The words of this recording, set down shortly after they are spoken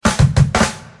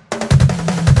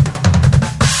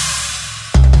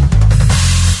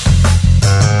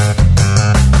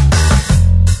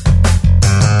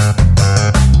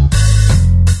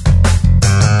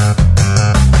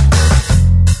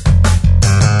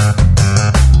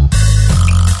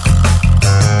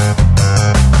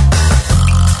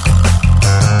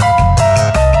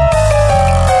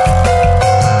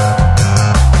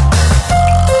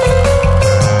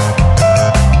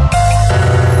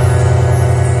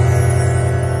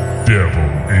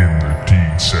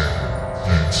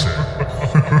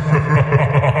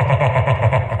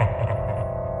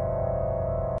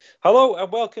Hello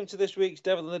and welcome to this week's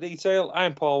Devil in the Detail.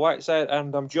 I'm Paul Whiteside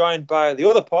and I'm joined by the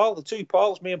other Paul, the two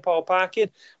Pauls, me and Paul Parkin.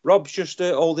 Rob's just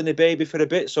holding a baby for a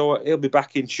bit, so he'll be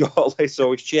back in shortly,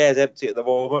 so his chair's empty at the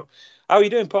moment. How are you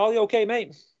doing, Paul? You okay,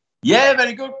 mate? Yeah,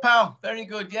 very good, pal. Very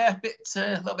good. Yeah,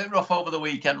 a little bit rough over the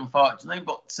weekend, unfortunately,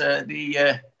 but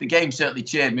the game certainly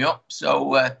cheered me up.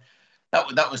 So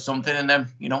that was something, and then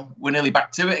we're nearly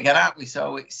back to it again, aren't we?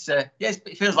 So it's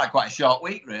it feels like quite a short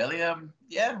week, really. I'm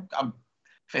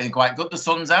feeling quite good. The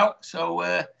sun's out,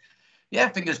 so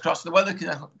fingers crossed the weather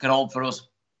can hold for us.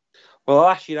 Well, I'll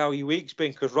ask you how your week's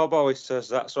been, because Rob always says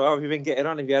that. So how have you been getting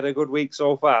on? Have you had a good week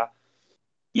so far?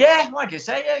 Yeah, like I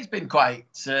say, it's been quite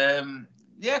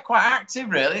quite active,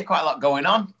 really. Quite a lot going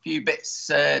on. A few bits,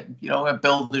 a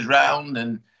builders round,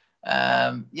 and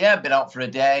been out for a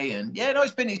day, and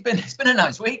it's been a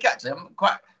nice week actually. I'm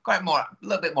quite a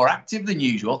little bit more active than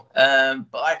usual. But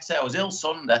like I say, I was ill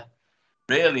Sunday,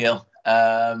 really ill.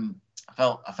 I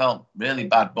felt really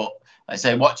bad, but like I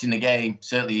say, watching the game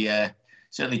certainly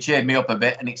cheered me up a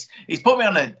bit, and it's put me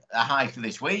on a high for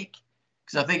this week.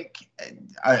 Because I think,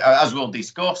 as we'll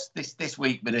discuss this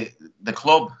week, but the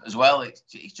club as well, it's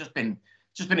just been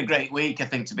a great week, I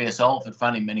think, to be a Salford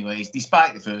fan in many ways,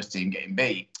 despite the first team getting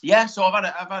beat. Yeah, so I've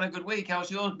had a good week. How's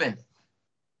yours been?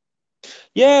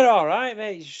 Yeah, all right,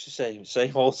 mate. It's just the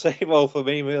same old for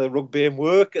me. Really, rugby and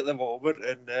work at the moment,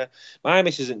 and my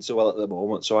miss isn't so well at the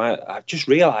moment. So I've just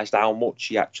realised how much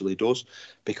she actually does,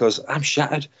 because I'm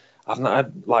shattered. I've not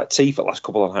had like tea for the last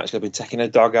couple of nights. I've been taking a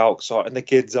dog out, sorting the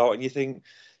kids out, and you think,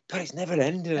 God, it's never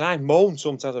ending. And I moan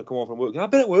sometimes. I come home from work.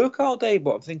 I've been at work all day,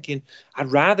 but I'm thinking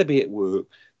I'd rather be at work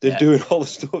than doing all the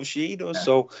stuff she does. Yeah.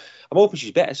 So I'm hoping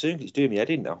she's better soon, because it's doing me head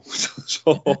in now.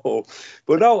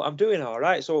 But no, I'm doing all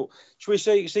right. So should we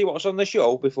see what's on the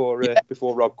show before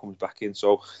Rob comes back in?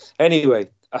 So anyway,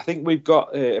 I think we've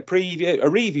got a review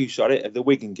of the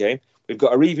Wigan game. We've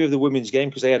got a review of the women's game,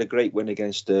 because they had a great win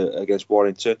against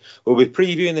Warrington. We'll be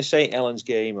previewing the St Helens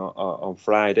game on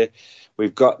Friday.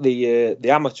 We've got the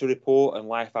amateur report and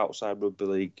Life Outside Rugby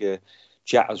League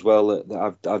chat as well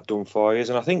that I've done for you,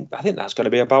 and I think that's going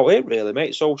to be about it, really,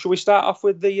 mate. So shall we start off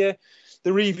with the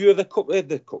review of the cup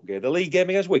game, the league game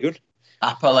against Wigan?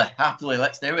 Happily,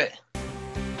 let's do it.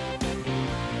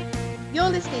 You're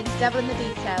listening to Devil in the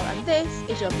Detail, and this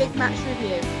is your big match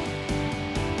review.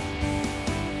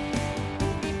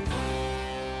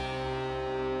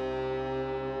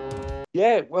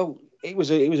 Yeah, well, it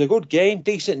was a good game,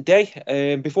 decent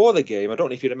day. Before the game, I don't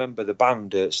know if you remember the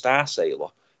band Star Sailor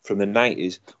from the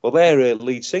 90s. Well, their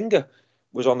lead singer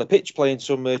was on the pitch playing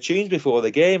some tunes before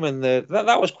the game, and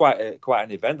that was quite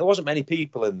an event. There wasn't many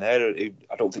people in there who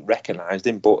I don't think recognised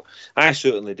him, but I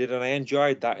certainly did, and I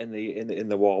enjoyed that in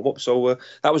the warm up. So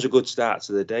that was a good start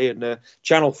to the day. And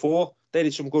Channel 4, they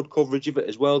did some good coverage of it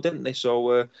as well, didn't they?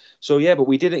 So yeah, but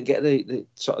we didn't get the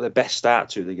sort of the best start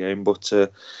to the game, but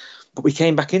we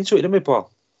came back into it, didn't we, Paul?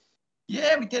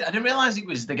 Yeah, we did. I didn't realise it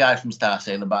was the guy from Star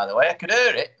Sailor, by the way. I could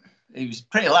hear it. It was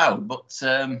pretty loud, but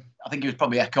I think he was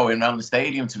probably echoing around the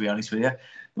stadium, to be honest with you.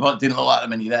 There didn't look like there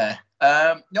many there.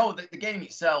 No, the game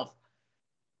itself,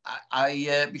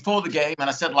 I before the game, and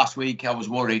I said last week I was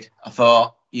worried. I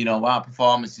thought, our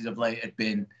performances of late had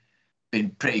been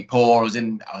pretty poor. I was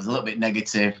a little bit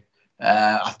negative.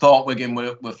 I thought Wigan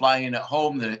were flying at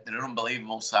home. They're an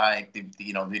unbelievable side. They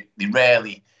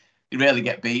rarely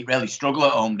get beat, rarely struggle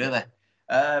at home, do they?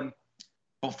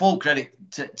 But full credit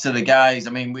to the guys.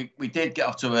 I mean, we did get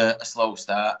off to a slow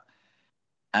start.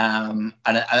 And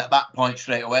at that point,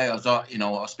 straight away, I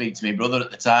was speaking to my brother at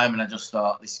the time, and I just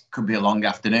thought this could be a long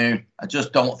afternoon. I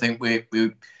just don't think I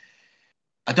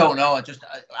don't know.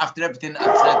 After everything that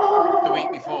I'd said the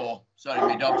week before, sorry,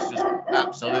 my dog's just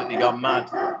absolutely gone mad.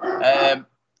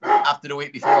 After the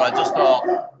week before, I just thought,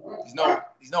 there's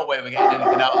no way we're getting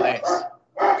anything out of this.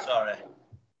 Sorry.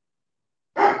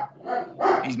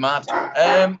 He's mad.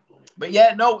 But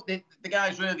yeah, no, the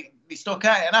guys really stuck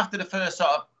at it. And after the first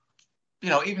sort of,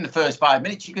 even the first 5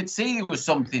 minutes, you could see there was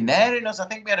something there in us. I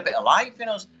think we had a bit of life in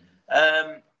us.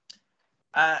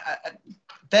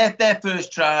 Their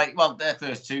first try, their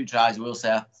first two tries, I will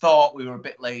say, I thought we were a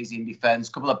bit lazy in defence.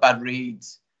 A couple of bad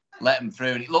reads, let them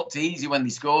through. And it looked easy when they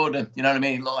scored. And, you know what I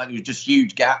mean? It looked like there was just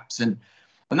huge gaps. And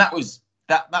that was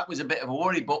a bit of a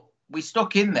worry. But we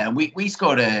stuck in there. We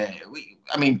scored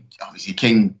obviously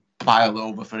King piled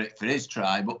over for his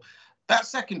try, but that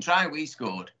second try we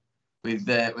scored with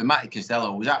Matty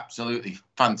Costello was absolutely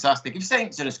fantastic. If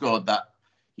Saints had scored that,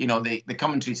 the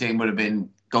commentary team would have been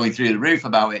going through the roof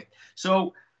about it.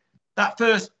 So that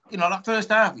first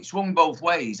half, it swung both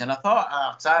ways, and I thought at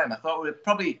half time, we were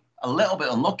probably a little bit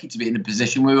unlucky to be in the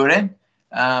position we were in.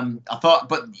 I thought,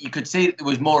 but you could see there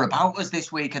was more about us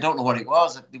this week. I don't know what it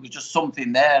was. There was just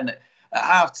something there. And at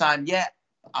half-time,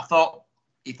 I thought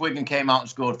if Wigan came out and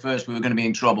scored first, we were going to be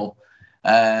in trouble.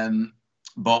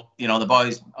 But, the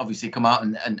boys obviously come out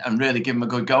and really give them a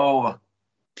good go over.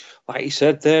 Like you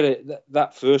said there,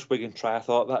 that first Wigan try, I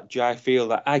thought that Jai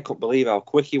Field, I couldn't believe how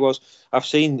quick he was. I've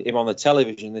seen him on the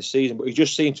television this season, but he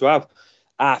just seemed to have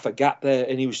half a gap there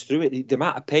and he was through it. The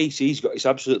amount of pace he's got is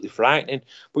absolutely frightening.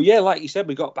 But yeah, like you said,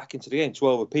 we got back into the game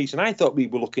 12 apiece and I thought we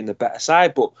were looking the better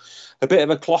side, but a bit of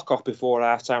a clock off before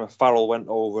half time. Farrell went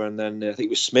over and then I think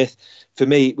it was Smith. For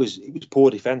me, it was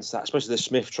poor defence, that, especially the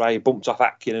Smith try. He bumped off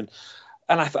Atkin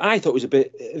and I thought it was a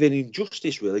bit of an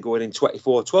injustice, really, going in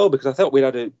 24-12 because I thought we'd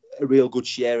had a real good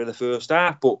share in the first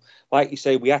half. But like you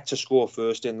say, we had to score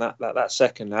first in that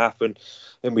second half, and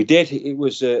we did. It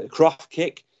was a Croft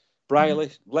kick.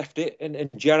 Brierley left it, and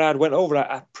Gerrard went over.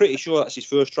 I'm pretty sure that's his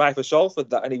first try for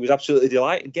Salford, and he was absolutely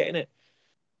delighted getting it.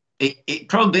 It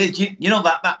probably is.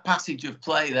 That passage of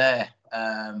play there.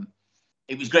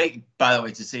 It was great, by the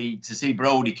way, to see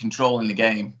Brodie controlling the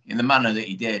game in the manner that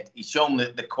he did. He's shown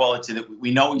the quality that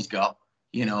we know he's got.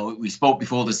 We spoke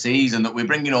before the season that we're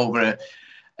bringing over an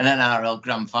NRL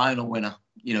Grand Final winner.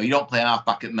 You don't play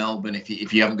halfback at Melbourne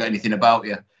if you haven't got anything about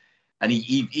you. And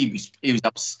he was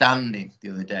outstanding the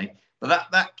other day. But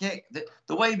that kick,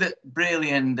 the way that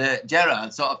Braley and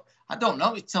Gerrard sort of, I don't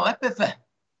know, it's telepathy.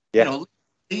 Yeah.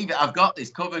 I've got this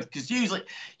covered, because usually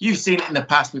you've seen it in the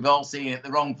past. We've all seen it.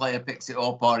 The wrong player picks it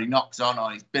up, or he knocks on,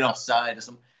 or he's been offside or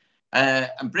something.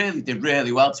 And Braley did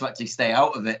really well to actually stay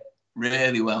out of it,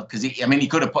 really well, because he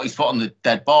could have put his foot on the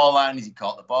dead ball line as he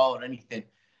caught the ball or anything.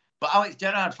 But Alex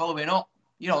Gerrard following up,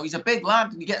 he's a big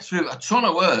lad and he gets through a ton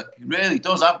of work. He really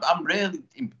does. I'm really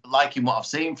liking what I've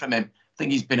seen from him. I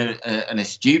think he's been an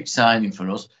astute signing for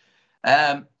us.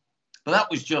 But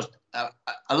that was just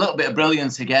a little bit of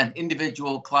brilliance again,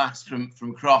 individual class from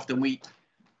Croft, and we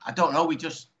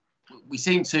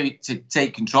seem to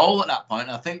take control at that point.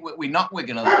 I think we knocked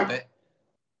Wigan a little bit.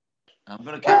 I'm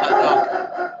going to kick that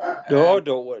dog. No,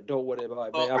 don't worry about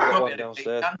it, mate. I've got one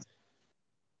downstairs.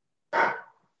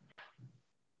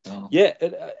 Yeah,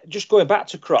 just going back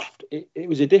to Croft, it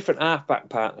was a different half-back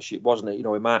partnership, wasn't it?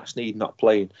 With Mark Sneyd not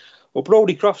playing. Well,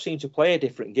 Brodie Croft seemed to play a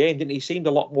different game, didn't he? He seemed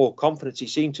a lot more confident. He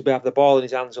seemed to have the ball in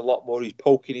his hands a lot more. He's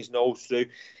poking his nose through.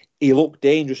 He looked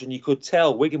dangerous, and you could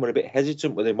tell Wigan were a bit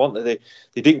hesitant with him, weren't they?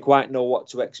 They didn't quite know what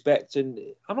to expect. And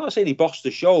I'm not saying he bossed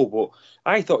the show, but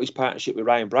I thought his partnership with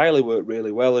Ryan Brierley worked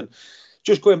really well. And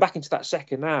just going back into that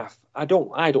second half, I don't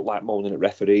like moaning at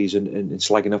referees and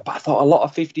slagging up, but I thought a lot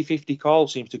of 50-50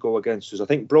 calls seems to go against us. I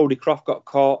think Brodie Croft got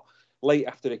caught late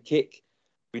after a kick.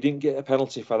 We didn't get a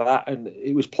penalty for that, and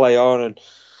it was play on. And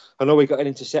I know we got an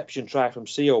interception try from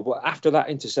CO, but after that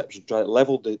interception try, it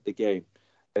levelled the game.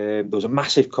 There was a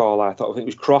massive call, I thought. I think it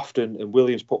was Croft and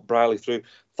Williams put Brierley through.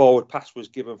 Forward pass was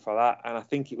given for that, and I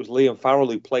think it was Liam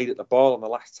Farrell who played at the ball on the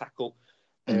last tackle.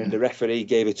 And the referee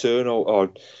gave a turn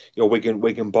or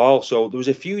Wigan ball. So there was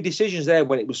a few decisions there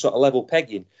when it was sort of level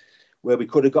pegging where we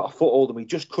could have got a foothold and we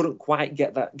just couldn't quite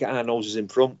get our noses in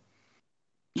front.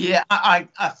 Yeah, I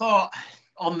thought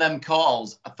on them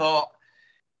calls, I thought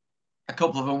a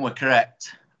couple of them were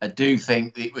correct. I do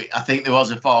think I think there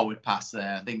was a forward pass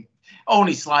there. I think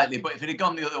only slightly, but if it had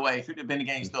gone the other way, if it had been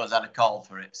against us, I'd have called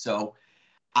for it. So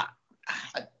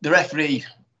the referee,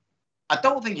 I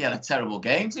don't think he had a terrible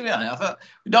game, to be honest. I thought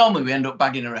normally we end up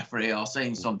bagging a referee or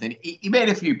saying something. He made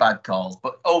a few bad calls,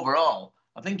 but overall,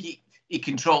 I think he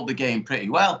controlled the game pretty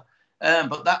well.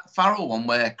 But that Farrell one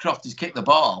where Croft has kicked the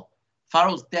ball,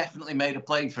 Farrell's definitely made a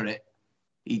play for it.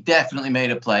 He definitely made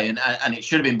a play, and it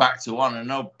should have been back to one. I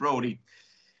know Brodie,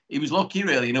 he was lucky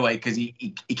really in a way because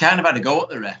he kind of had a go at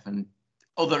the ref, and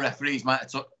other referees might have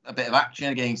took a bit of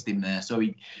action against him there. So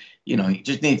he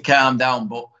just needs to calm down,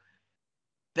 but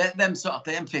them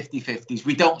 50-50s,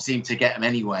 we don't seem to get them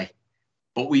anyway.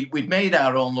 But we'd made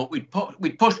our own look. We'd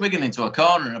pushed Wigan into a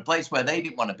corner in a place where they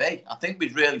didn't want to be. I think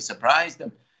we'd really surprised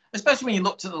them, especially when you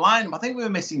looked at the lineup. I think we were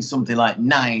missing something like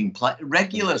 9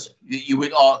 regulars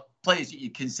or players that you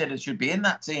consider should be in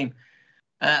that team.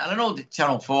 And I know that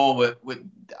Channel 4,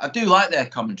 I do like their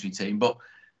commentary team, but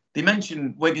they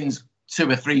mentioned Wigan's 2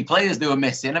 or 3 players they were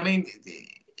missing. I mean,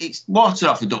 it's water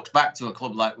off the duck's back to a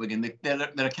club like Wigan.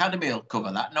 Their academy will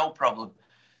cover that, no problem.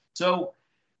 So,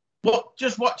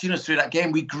 just watching us through that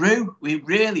game, we grew. We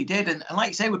really did. And like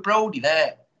you say, with Brodie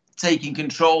there, taking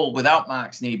control without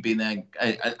Mark Sneyd being there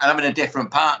and having a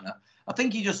different partner, I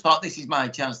think he just thought, this is my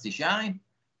chance to shine.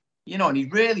 And he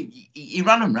really, he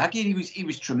ran them ragged. He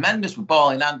was tremendous with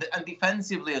ball in hand and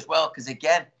defensively as well, because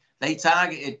again, they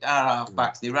targeted our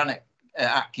half-backs. They ran it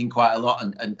Atkin quite a lot,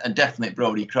 and definitely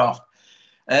Brodie Croft.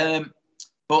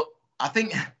 But I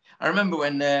think I remember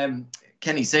when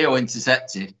Kenny Seo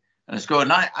intercepted and I scored,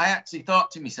 and I actually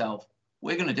thought to myself,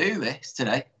 we're going to do this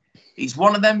today. It's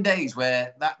one of them days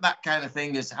where that kind of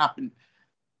thing has happened.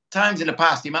 Times in the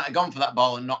past, he might have gone for that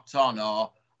ball and knocked on,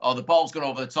 or the ball's gone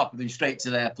over the top of him straight to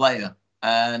their player.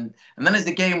 And then as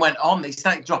the game went on, they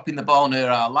started dropping the ball near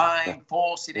our line,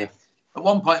 forcing it. At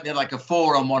one point, they had like a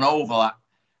 4-on-1 overlap,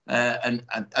 and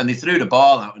they threw the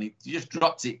ball out, and he just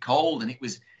dropped it cold. And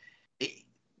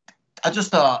I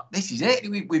just thought, this is it.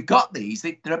 We've got these.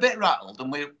 They're a bit rattled,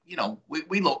 and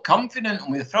we look confident,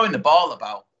 and we're throwing the ball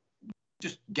about,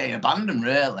 just getting abandoned,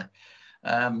 really.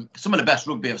 Some of the best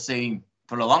rugby I've seen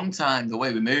for a long time, the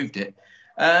way we moved it.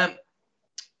 And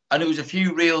there was a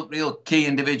few real key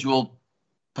individual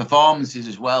performances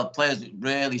as well. Players that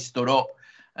really stood up.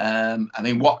 I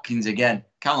mean, Watkins again.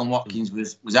 Callum Watkins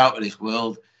was out of this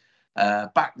world.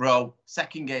 Back row,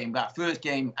 second game back, first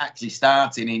game actually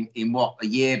starting in what, a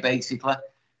year basically.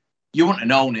 You wouldn't have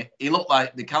known it. He looked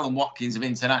like the Callum Watkins of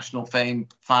international fame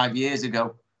 5 years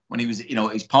ago when he was,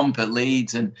 his pomp at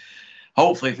Leeds. And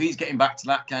hopefully, if he's getting back to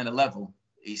that kind of level,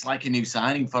 it's like a new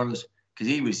signing for us, because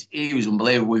he was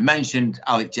unbelievable. We've mentioned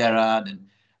Alec Gerrard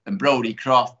and Brodie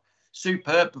Croft,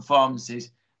 superb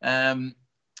performances. And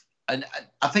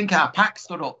I think our pack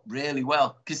stood up really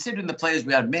well, considering the players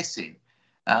we had missing.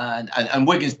 And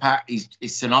Wigan's pack is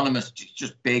synonymous,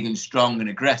 just big and strong and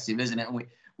aggressive, isn't it? And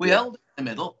we held it in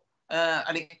the middle.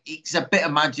 And it's a bit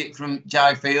of magic from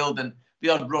Jai Field and the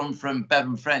odd run from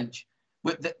Bevan French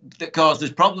that caused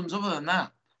us problems. Other than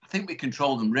that, I think we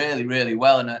controlled them really, really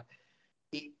well. And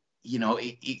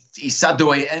it's sad the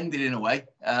way it ended in a way,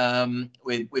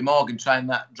 with Morgan trying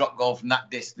that drop goal from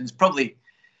that distance. Probably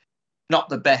not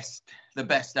the best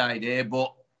idea,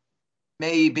 but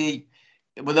maybe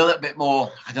with a little bit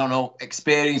more, I don't know,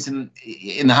 experience in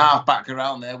the half-back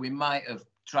around there, we might have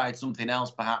tried something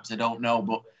else perhaps, I don't know.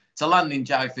 But to land in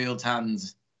Jai Field's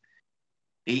hands,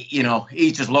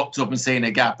 he just looked up and seen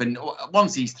a gap. And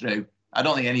once he's through, I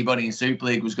don't think anybody in Super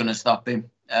League was going to stop him.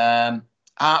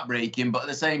 Heartbreaking, but at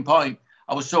the same point,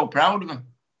 I was so proud of him.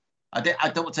 I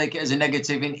don't take it as a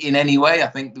negative in any way. I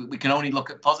think that we can only look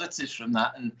at positives from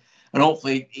that, and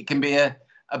hopefully it can be a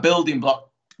building block.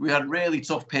 We had a really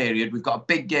tough period. We've got a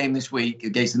big game this week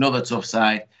against another tough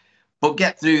side, but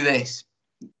get through this,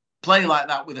 play like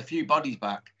that with a few bodies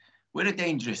back. We're a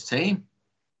dangerous team.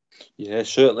 Yeah,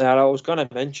 certainly. I was going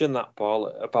to mention that, Paul,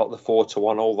 about the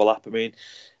 4-1 overlap. I mean,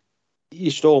 you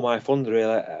stole my thunder,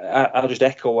 really. I'll just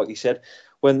echo what you said.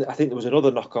 When I think there was another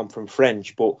knock-on from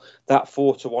French, but that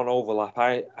 4-1 overlap,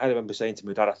 I remember saying to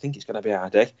my dad, I think it's going to be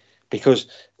our day, because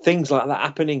things like that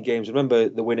happen in games. Remember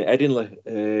the win at Edinburgh,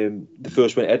 the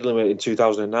first win at Edinburgh in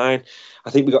 2009. I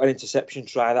think we got an interception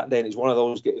try that day, and it's one of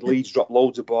those Leeds drop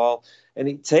loads of ball, and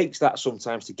it takes that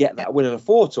sometimes to get that win. And a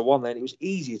 4-1, then it was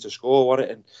easier to score, wasn't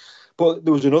it? But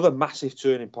there was another massive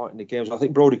turning point in the game. So I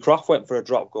think Brodie Croft went for a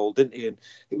drop goal, didn't he? And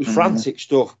it was frantic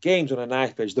stuff, games on a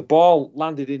knife edge. The ball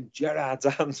landed in Gerrard's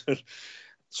hands.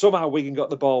 Somehow Wigan got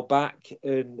the ball back,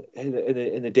 and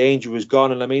the danger was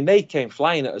gone. And I mean, they came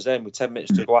flying at us then with 10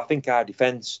 minutes to go. I think our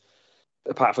defence,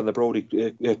 apart from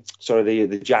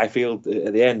the Jai Field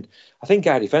at the end, I think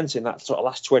our defence in that sort of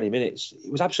last 20 minutes,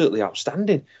 it was absolutely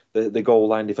outstanding, the goal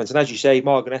line defence. And as you say,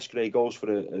 Morgan Escudé goes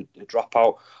for a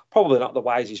dropout. Probably not the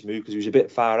wisest move because he was a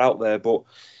bit far out there. But,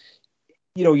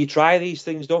 you try these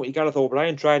things, don't you? Gareth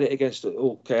O'Brien tried it against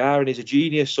OKR, and he's a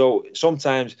genius. So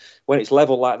sometimes when it's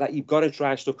level like that, you've got to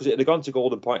try stuff, because it had gone to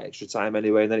golden point extra time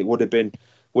anyway, and then it would have been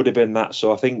that.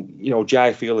 So I think,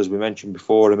 Jai Field, as we mentioned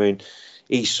before, I mean,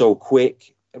 he's so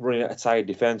quick, running at a tired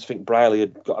defence. I think Briley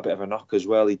had got a bit of a knock as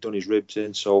well. He'd done his ribs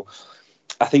in. So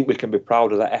I think we can be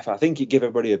proud of that effort. I think it gave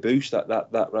everybody a boost,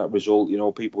 that result.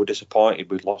 People were disappointed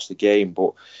we'd lost the game,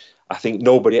 but I think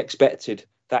nobody expected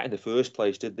that in the first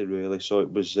place, did they really? So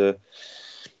it was a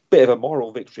bit of a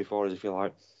moral victory for us, if you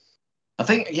like. I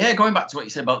think, going back to what you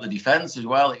said about the defence as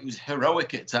well, it was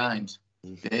heroic at times.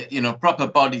 Proper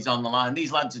bodies on the line.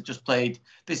 These lads have just played,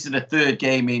 this is the third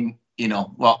game in,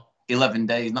 11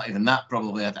 days, not even that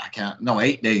probably. I can't,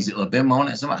 8 days it'll have been, won't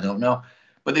it? Something I don't know.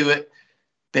 But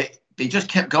they just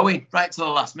kept going right to the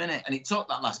last minute, and it took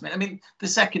that last minute. I mean, the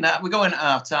second half, we're going at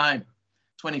half time,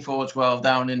 24-12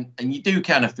 down, and you do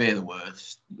kind of fear the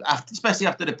worst, especially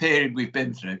after the period we've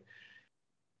been through.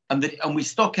 And we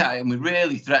stuck at it, and we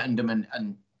really threatened them,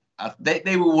 and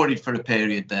they were worried for a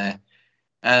period there.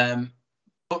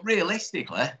 But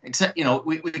realistically, except,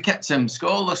 we kept them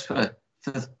scoreless for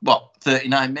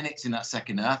 39 minutes in that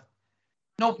second half.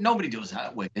 Nobody does that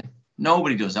at Wigan.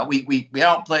 Nobody does that. We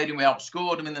outplayed him. We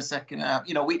outscored him in the second half.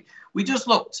 You know, we just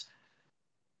looked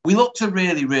a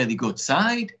really, really good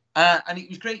side. And it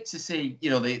was great to see, you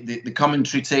know, the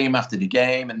commentary team after the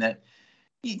game, and then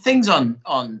things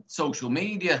on social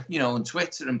media, you know, on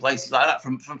Twitter and places like that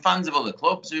from fans of other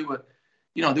clubs who were,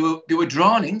 you know, they were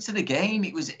drawn into the game.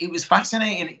 It was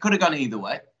fascinating. It could have gone either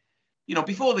way. You know,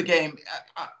 before the game,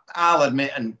 I'll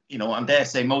admit, and, you know, I dare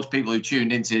say most people who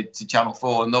tuned into Channel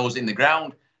 4 and those in the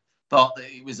ground thought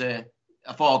that it was a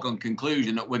foregone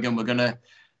conclusion that Wigan were going to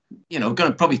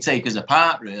probably take us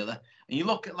apart, really. And you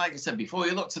look at, like I said before,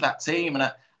 you look to that team, and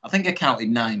I think I counted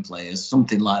 9 players,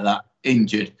 something like that,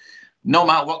 injured. No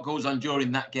matter what goes on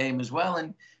during that game as well.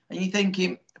 And you're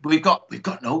thinking, we've got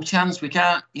no chance. We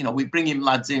can't, you know, we bring him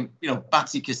lads in, you know,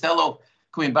 Batsy Costello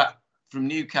coming back from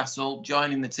Newcastle,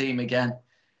 joining the team again.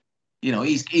 You know,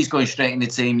 he's going straight in the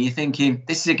team. You're thinking,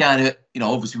 this is a guy that, you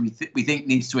know, obviously we think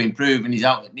needs to improve, and he's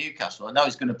out at Newcastle, and now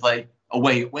he's going to play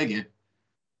away at Wigan.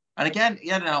 And again, he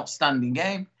had an outstanding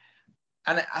game.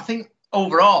 And I think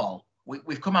overall,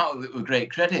 we've come out of it with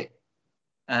great credit.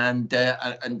 And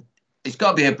it's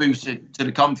got to be a boost to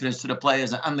the confidence to the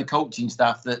players and the coaching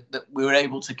staff that we were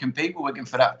able to compete with Wigan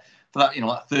for that, you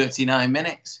know, that 39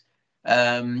 minutes.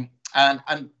 And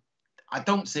I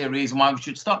don't see a reason why we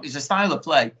should stop. It's a style of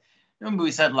play. Remember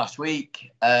we said last week,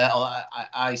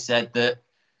 I said that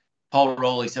Paul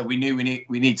Rowley said we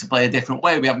need to play a different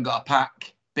way. We haven't got a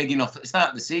pack big enough at the start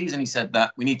of the season. He said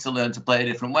that we need to learn to play a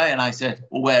different way. And I said,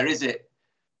 well, where is it?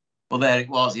 Well, there it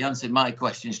was. He answered my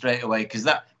question straight away, because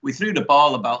we threw the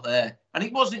ball about there. And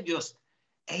it wasn't just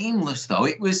aimless, though.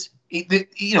 It was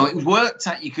worked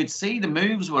at. You could see the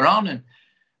moves were on.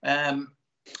 And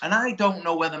I don't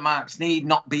know whether Mark Sneyd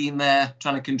not being there,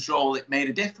 trying to control it, made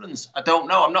a difference. I don't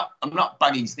know. I'm not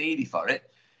bagging Sneedy for it.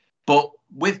 But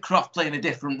with Croft playing a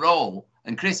different role,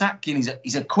 and Chris Atkin,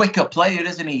 he's a quicker player,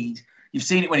 isn't he? You've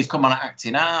seen it when he's come on at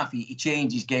acting half. He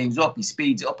changes games up. He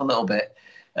speeds it up a little bit.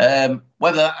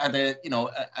 Whether that had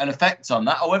an effect on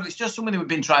that, or whether it's just something that we've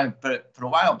been trying for a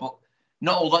while, but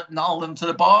not all of them to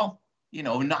the ball. You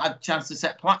know, not had a chance to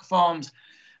set platforms.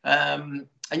 And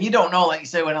you don't know, like you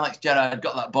say, when Alex Gerrard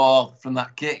got that ball from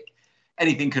that kick,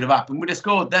 anything could have happened. We'd have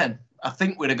scored then. I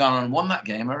think we'd have gone on and won that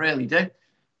game. I really do,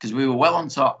 because we were well on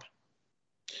top.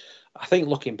 I think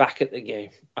looking back at the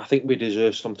game, I think we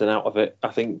deserved something out of it. I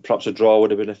think perhaps a draw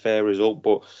would have been a fair result.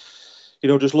 But, you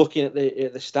know, just looking at the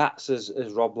stats,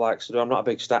 as Rob likes to do, I'm not a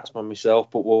big stats man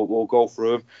myself, but we'll go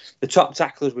through them. The top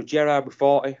tacklers were Gerrard with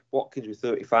 40, Watkins with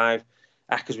 35,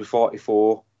 Ackers with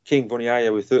 44, King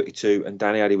Bunyaya with 32, and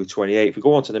Danny Addy with 28. If we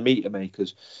go on to the meter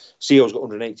makers, Seo's got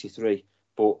 183,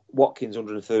 but Watkins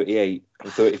 138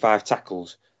 and 35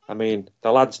 tackles. I mean,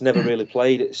 the lad's never really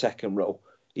played at the second row.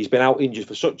 He's been out injured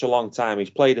for such a long time. He's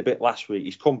played a bit last week.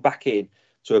 He's come back in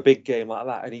to a big game like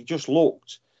that, and he just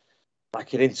looked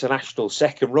like an international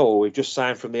second row. We've just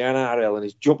signed from the NRL, and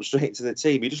he's jumped straight into the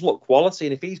team. He just looked quality,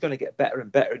 and if he's going to get better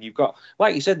and better, and you've got,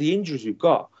 like you said, the injuries we've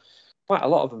got, quite a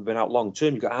lot of them have been out long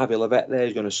term. You've got Harvey Levette there,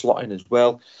 who's going to slot in as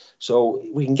well. So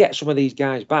we can get some of these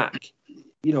guys back.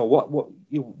 You know,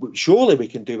 surely we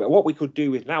can do it. What we could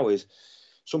do with now is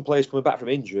some players coming back from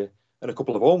injury and a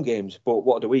couple of home games. But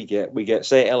what do we get? We get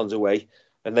St. Helens away,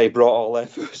 and they brought all their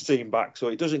first team back. So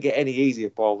it doesn't get any easier,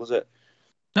 Paul, does it?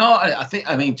 No,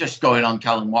 I mean, just going on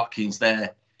Callum Watkins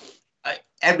there,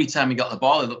 every time he got the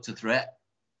ball, he looked a threat.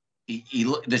 He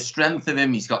the strength of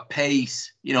him, he's got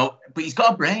pace, you know, but he's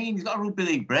got a brain. He's got a rugby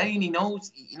league brain. He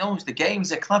knows the game.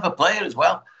 He's a clever player as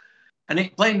well.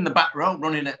 And playing in the back row,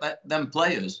 running at them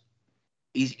players,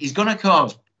 he's going to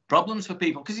cause problems for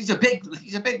people, because he's a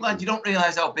big lad. You don't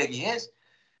realise how big he is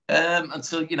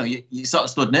until you sort of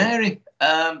stood near him.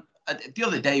 The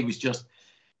other day was just,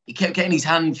 he kept getting his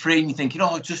hand free, and you're thinking,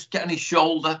 just get on his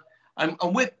shoulder. And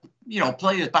with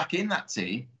players back in that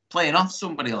team playing off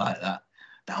somebody like that,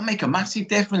 that'll make a massive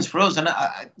difference for us. And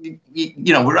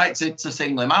we're right to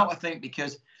single him out, I think,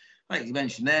 because like you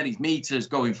mentioned there, his meters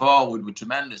going forward were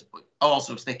tremendous, but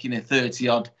also sticking in 30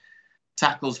 odd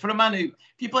tackles for a man who, if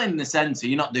you're playing in the centre,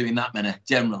 you're not doing that many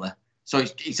generally. So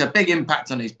it's a big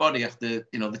impact on his body after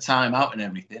the time out and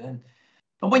everything.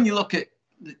 And when you look at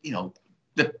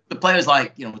the players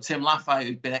like Tim Laffey,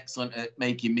 who's been excellent at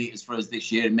making meters for us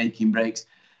this year and making breaks,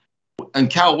 and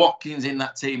Cal Watkins in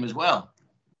that team as well,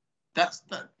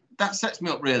 that sets me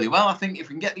up really well. I think if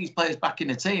we can get these players back in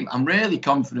the team, I'm really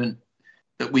confident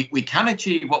that we can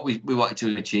achieve what we wanted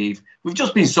to achieve. We've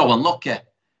just been so unlucky.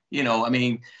 I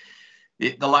mean,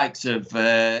 the likes of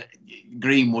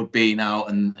Greenwood being out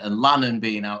and Lannon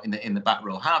being out in the back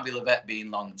row, Harvey Levett being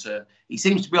long term. He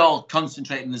seems to be all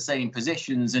concentrating in the same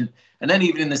positions, and then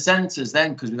even in the centres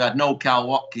then, because we've had no Carl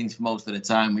Watkins for most of the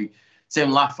time. Tim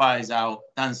Laffey's out,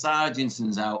 Dan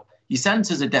Sargenson's out. Your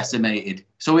centres are decimated,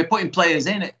 so we're putting players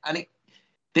in it, and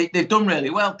they've done really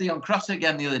well. Dion Cross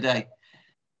again the other day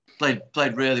played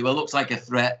really well. Looks like a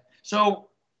threat. So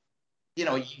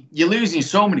you're losing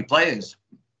so many players,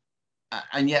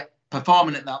 and yet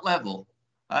performing at that level.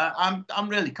 I'm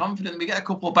really confident we get a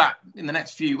couple back in the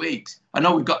next few weeks. I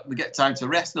know we get time to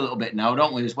rest a little bit now,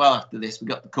 don't we? As well after this, we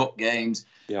got the cup games.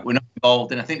 Yeah. We're not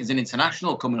involved, and I think there's an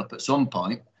international coming up at some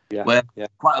point where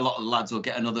quite a lot of the lads will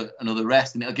get another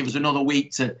rest, and it'll give us another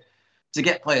week to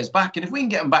get players back. And if we can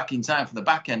get them back in time for the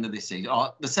back end of this season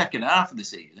or the second half of the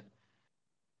season,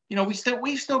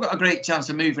 we've still got a great chance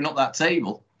of moving up that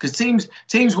table, because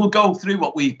teams will go through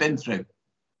what we've been through.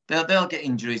 They'll get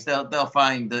injuries. They'll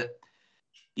find that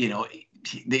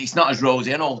it's not as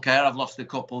rosy. And Old Care, I've lost a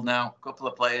couple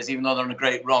of players, even though they're on a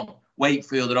great run.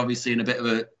 Wakefield are obviously in a bit of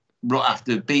a rut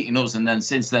after beating us, and then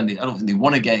since then I don't think they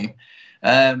won a game.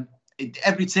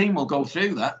 Every team will go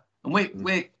through that, and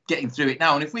we're getting through it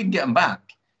now. And if we can get them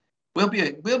back, we'll be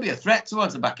a threat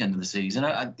towards the back end of the season.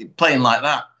 Playing like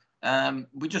that,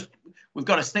 we've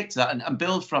got to stick to that and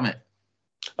build from it.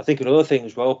 I think another thing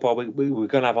as well, Paul, we're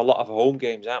going to have a lot of home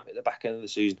games, aren't we, at the back end of the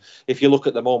season. If you look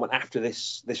at the moment after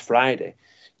this Friday,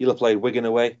 you'll have played Wigan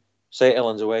away, St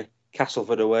Helens away,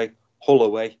 Castleford away, Hull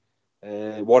away,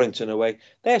 Warrington away.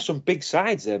 There's some big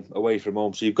sides then away from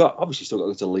home. So you've got obviously still got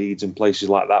to go to Leeds and places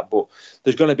like that, but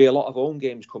there's going to be a lot of home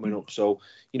games coming up. So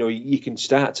you can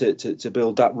start to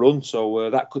build that run. So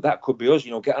that could be us.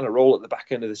 Get on a roll at the back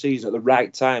end of the season at the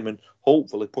right time and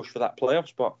hopefully push for that playoff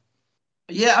spot.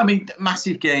 Yeah, I mean,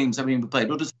 massive games. I mean, we played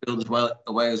Huddersfield as well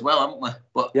away as well, haven't we?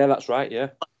 But yeah, that's right. Yeah,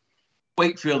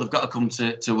 Wakefield have got to come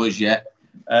to us yet.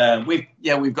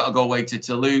 We've got to go away to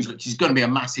Toulouse, which is going to be a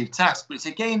massive task. But it's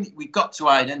a game we've got to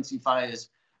identify as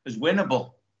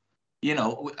winnable.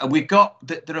 We've got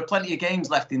there are plenty of games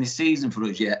left in this season for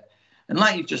us yet. And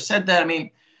like you just said there, I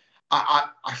mean,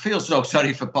 I feel so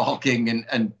sorry for Paul King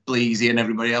and Bleasy and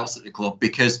everybody else at the club,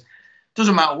 because it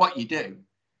doesn't matter what you do.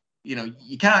 You're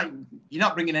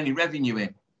not bringing any revenue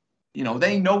in.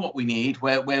 They know what we need,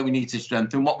 where we need to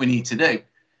strengthen, what we need to do.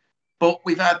 But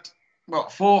we've had,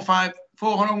 4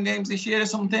 home games this year or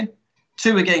something?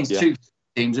 2 against 2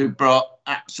 teams who brought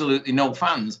absolutely no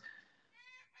fans.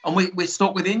 And we're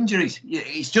stuck with injuries.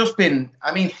 It's just been,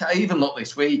 I mean, I even looked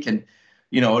this week, and,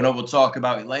 I know we'll talk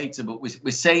about it later, but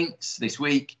with Saints this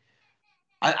week,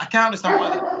 I can't understand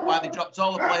why they dropped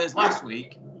all the players last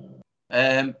week.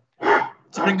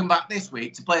 To bring them back this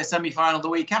week to play a semi-final the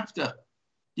week after.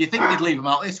 You think they'd leave them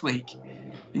out this week,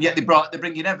 and yet they're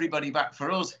bringing everybody back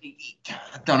for us.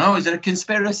 I don't know. Is it a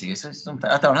conspiracy? Is it something?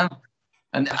 I don't know.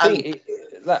 And I think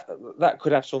that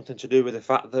could have something to do with the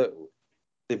fact that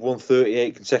they've won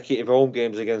 38 consecutive home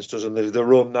games against us, and the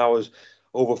run now is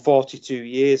over 42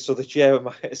 years. So the chairman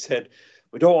might have said,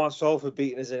 we don't want Salford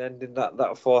beating us and ending that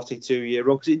 42-year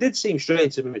run, because it did seem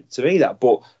strange to me that,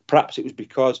 but perhaps it was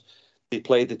because they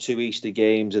played the 2 Easter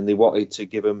games and they wanted to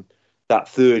give them that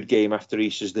third game after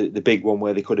Easter's the big one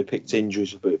where they could have picked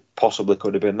injuries, but possibly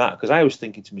could have been that. Because I was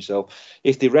thinking to myself,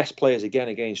 if they rest players again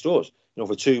against us,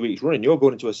 for 2 weeks running, you're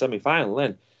going into a semi-final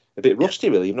then a bit rusty,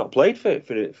 really. You've not played for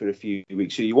a few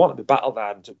weeks, so you want to be battle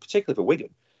hardened, particularly for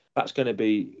Wigan. That's going to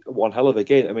be one hell of a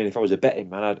game. I mean, if I was a betting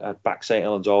man, I'd back St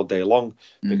Helens all day long,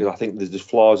 because I think there's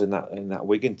flaws in that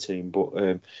Wigan team. But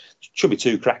it should be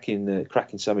 2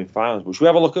 cracking semi-finals. But should we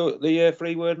have a look at the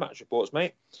 3-word match reports,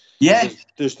 mate? Yeah.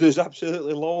 There's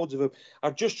absolutely loads of them.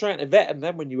 I'm just trying to vet them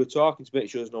then when you were talking to make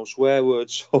sure there's no swear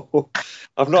words. So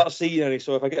I've not seen any.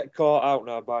 So if I get caught out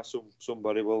now by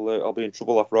somebody, I'll be in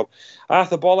trouble off Rob.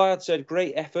 Arthur Bollard said,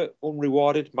 great effort,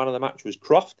 unrewarded. Man of the match was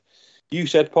Croft. You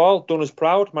said, Paul, done us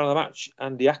proud. Man of the match,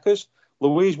 Andy Ackers.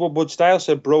 Louise Woodward-Style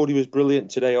said Brodie was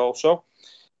brilliant today also.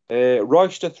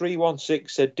 Royster 316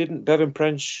 said, didn't Bevan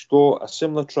Prench score a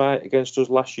similar try against us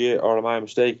last year, or am I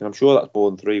mistaken? I'm sure that's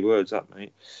more than 3 words, that,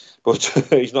 mate. But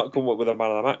he's not come up with a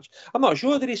man of the match. I'm not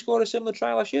sure. Did he score a similar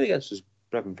try last year against us,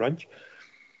 Bevan Prench?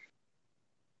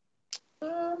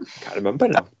 Can't remember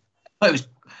now.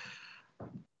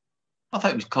 I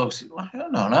thought it was close. I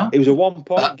don't know. It was a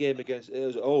 1-point game against. It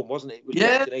was at home, wasn't it? It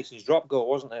was Nathan's drop goal,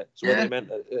 wasn't it? So they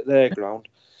meant at their ground.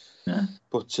 Yeah.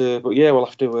 But yeah, we'll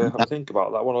have to think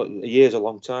about that one. A year's a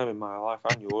long time in my life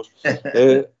and yours.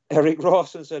 Eric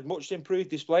Rawson said, much improved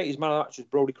display. His man of the match was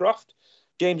Brodie Croft.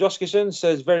 James Oscarson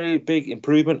says, very big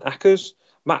improvement, Ackers.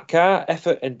 Matt Carr,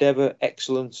 effort, endeavour,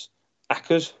 excellence,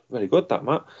 Ackers. Very good, that,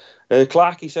 Matt.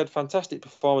 Clarkey said, fantastic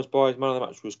performance, boys. Man of the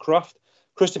match was Croft.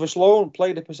 Christopher Sloan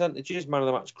played the percentages. Man of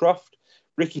the match, Croft.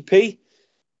 Ricky P.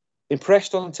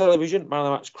 Impressed on television. Man of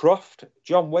the match, Croft.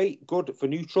 John Waite, good for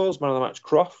neutrals. Man of the match,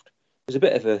 Croft. There's a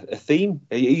bit of a theme.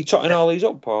 Are you totting all these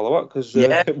up, Paul, or what? Because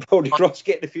Brodie Croft's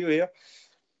getting a few here.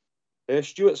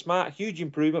 Stuart Smart, huge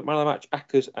improvement. Man of the match,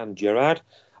 Ackers and Gerrard.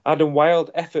 Adam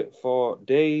Wild, effort for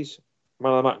days.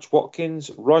 Man of the match,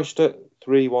 Watkins. Royster,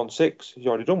 316. He's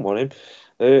already done one, him.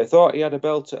 Thought he had a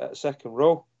belter at second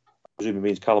row. I presume he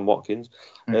means Callum Watkins.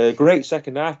 Great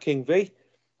second half, King V.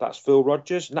 That's Phil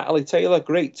Rogers. Natalie Taylor,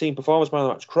 great team performance. Man of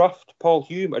the match, Croft. Paul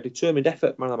Hume, a determined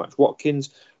effort. Man of the match,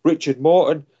 Watkins. Richard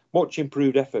Morton, much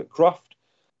improved effort. Croft.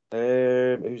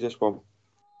 Who's this one?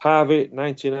 Harvey,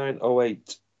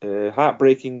 9908.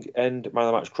 Heartbreaking end. Man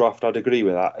of the match, Croft. I'd agree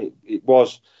with that. It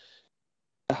was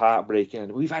a heartbreaking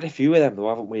end. We've had a few of them, though,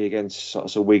 haven't we, against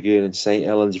sort of Wigan and St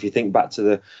Helens. If you think back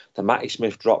to the Matty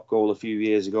Smith drop goal a few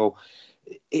years ago,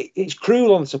 it's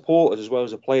cruel on the supporters as well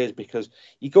as the players, because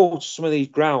you go to some of these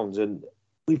grounds and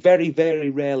we very, very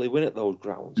rarely win at those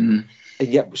grounds. And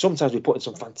yet sometimes we put in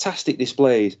some fantastic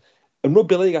displays. And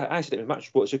rugby league, I said it in match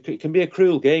sports, it can be a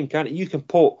cruel game, can't it? You can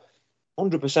put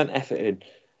 100% effort in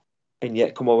and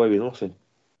yet come away with nothing.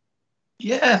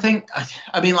 Yeah,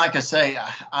 I mean, like I say,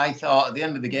 I thought at the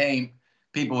end of the game,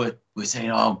 people were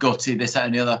saying, oh, gutted, this, that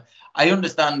and the other. I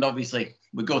understand, obviously,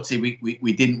 we're gutted,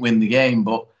 we didn't win the game,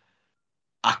 but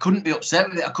I couldn't be upset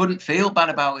with it. I couldn't feel bad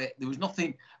about it. There was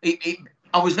nothing.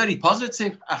 I was very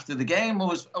positive after the game. I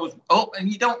was up, and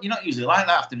you're not usually like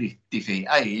that after defeat.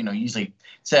 Usually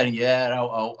tearing your hair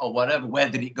out or whatever. Where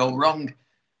did it go wrong?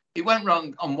 It went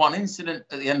wrong on one incident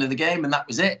at the end of the game, and that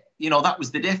was it. That was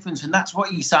the difference, and that's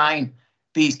what you sign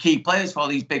these key players for,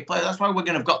 these big players. That's why we're going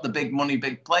to have got the big money,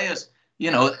 big players.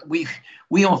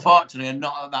 We unfortunately are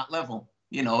not at that level.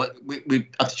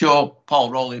 I'm sure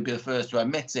Paul Rowley will be the first to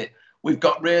admit it. We've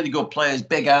got really good players,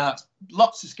 big hearts,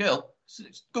 lots of skill,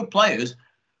 good players,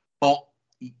 but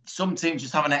some teams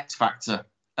just have an X factor,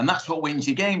 and that's what wins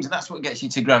you games, and that's what gets you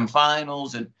to grand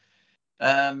finals. And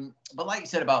but like you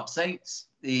said about Saints,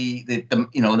 the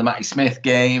Matty Smith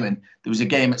game, and there was a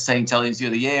game at St Helens the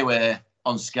other year where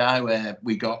on Sky where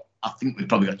I think we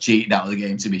probably got cheated out of the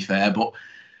game, to be fair, but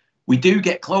we do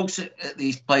get close at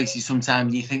these places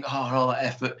sometimes. You think, oh, all that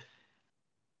effort,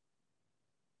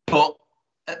 but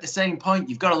at the same point,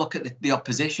 you've got to look at the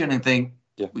opposition and think,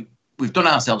 we've done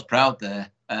ourselves proud there.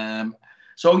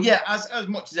 So, yeah, as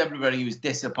much as everybody was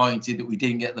disappointed that we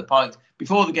didn't get the points,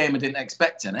 before the game I didn't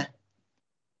expect any.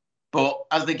 But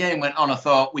as the game went on, I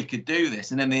thought we could do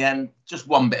this. And in the end, just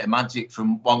one bit of magic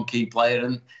from one key player.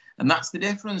 And that's the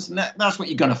difference. And that's what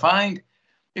you're going to find.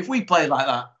 If we played like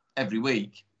that every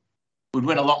week, we'd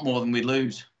win a lot more than we'd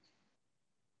lose.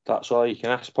 That's all you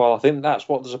can ask, Paul. I think that's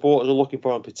what the supporters are looking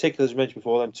for, in particular, as I mentioned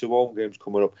before, them 2 home games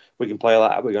coming up. We can play like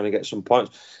that, we're going to get some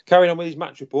points. Carrying on with these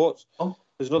match reports,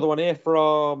 there's another one here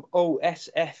from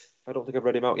OSF. I don't think I've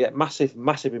read him out yet. Massive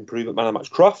improvement, man of the match,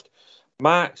 Croft.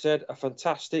 Mark said, a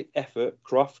fantastic effort,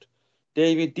 Croft.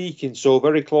 David Deakin, so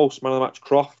very close, man of the match,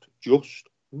 Croft. Just.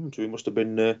 So he must have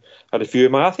been had a few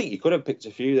in mind. I think he could have picked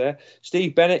a few there.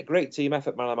 Steve Bennett, great team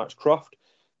effort, man of the match, Croft.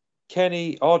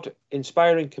 Kenny Odd,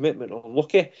 inspiring commitment,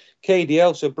 unlucky.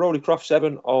 KDL said Brodie Croft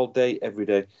 7 all day, every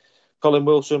day. Colin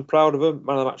Wilson, proud of him,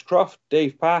 man of the match, Croft.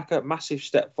 Dave Parker, massive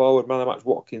step forward, man of the match,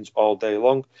 Watkins all day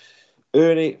long.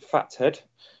 Ernie Fathead,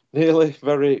 nearly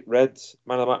very Reds,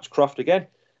 man of the match, Croft again.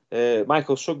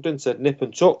 Michael Sugden said nip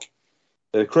and tuck.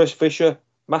 Chris Fisher,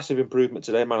 massive improvement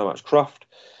today, man of the match, Croft.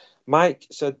 Mike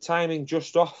said timing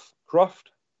just off,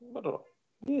 Croft. I don't know.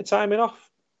 Yeah, timing off,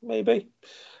 maybe.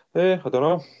 I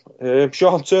don't know.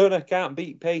 Sean Turner, can't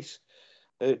beat pace.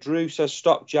 Drew says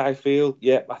stop Jai Field.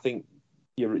 Yeah, I think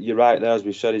you're right there. As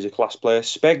we've said, he's a class player.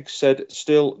 Speg said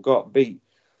still got beat.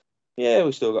 Yeah,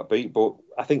 we still got beat, but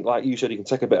I think, like you said, you can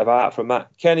take a bit of art from that.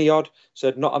 Kenny Odd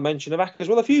said not a mention of Ackers.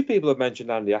 Well, a few people have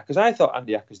mentioned Andy Ackers. I thought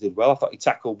Andy Ackers did well. I thought he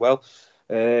tackled well.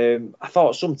 I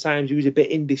thought sometimes he was a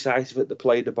bit indecisive at the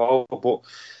play of the ball, but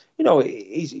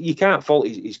you can't fault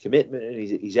his commitment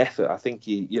and his effort. I think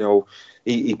he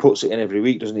puts it in every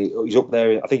week, doesn't he? He's up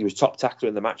there. I think he was top tackler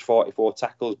in the match, 44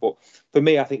 tackles. But for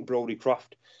me, I think Brodie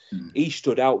Croft, he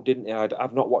stood out, didn't he?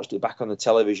 I've not watched it back on the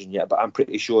television yet, but I'm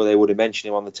pretty sure they would have mentioned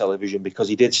him on the television because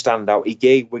he did stand out. He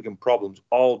gave Wigan problems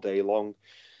all day long.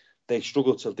 They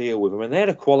struggled to deal with him, and they had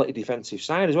a quality defensive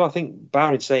side as well. I think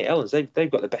barring St Helens,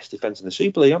 they've got the best defence in the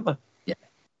Super League, haven't they?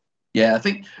 Yeah. I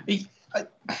think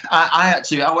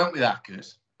I went with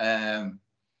Ackers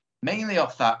mainly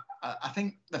off that. I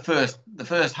think the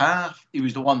first half he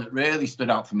was the one that really stood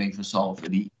out for me for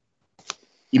Salford.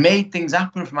 he made things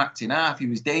happen from acting half. He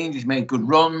was dangerous, made good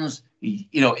runs. He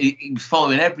was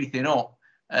following everything up.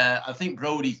 I think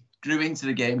Brodie grew into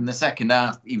the game in the second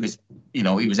half. He was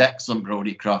excellent,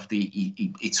 Brodie Croft.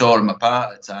 He tore him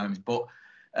apart at times. But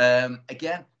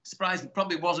again, surprised it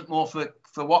probably wasn't more for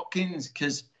Watkins,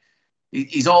 because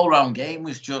his all-round game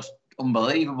was just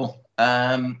unbelievable.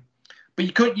 But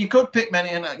you could pick many,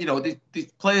 and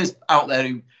there's players out there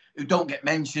who don't get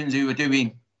mentions, who are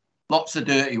doing lots of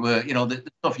dirty work. The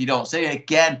stuff you don't see.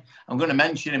 Again, I'm going to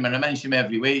mention him, and I mention him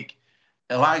every week.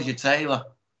 Elijah Taylor,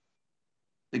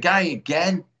 the guy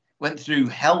again went through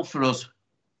hell for us.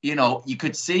 You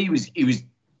could see he was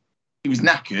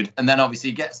knackered, and then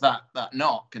obviously he gets that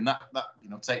knock, and that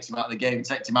takes him out of the game,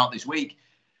 takes him out this week.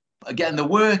 Again, the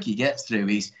work he gets through,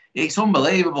 it's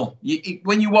unbelievable.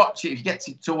 When you watch it, if you get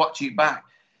to watch it back,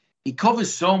 he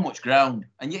covers so much ground,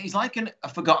 and yet he's like a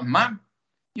forgotten man.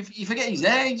 You forget he's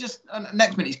there. He just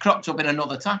next minute he's cropped up in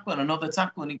another tackle, and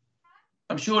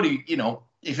I'm sure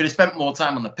if he'd have spent more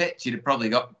time on the pitch, he'd have probably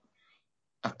got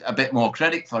a bit more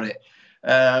credit for it.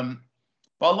 But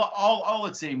all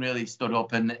the team really stood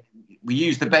up, and we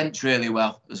used the bench really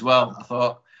well as well. I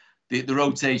thought the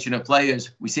rotation of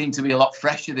players, we seem to be a lot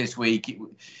fresher this week.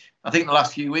 I think the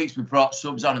last few weeks we brought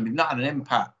subs on and we've not had an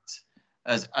impact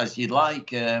as you'd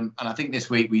like. And I think this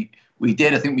week we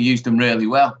did. I think we used them really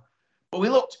well. But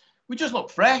we just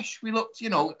looked fresh. We looked,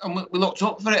 and we looked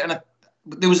up for it, and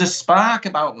there was a spark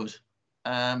about us.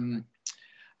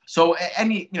 So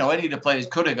any of the players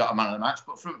could have got a man of the match,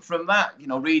 but from that,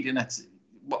 reading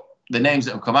what the names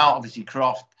that have come out, obviously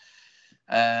Croft,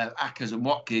 Ackers and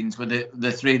Watkins were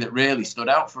the three that really stood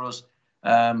out for us.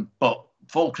 But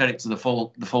full credit to the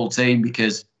full team,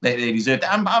 because they deserved it,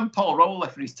 and Paul Rowley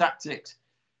for his tactics,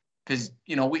 because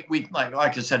we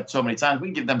like I said so many times,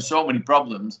 we give them so many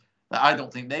problems that I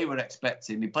don't think they were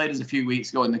expecting. They played us a few weeks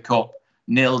ago in the cup,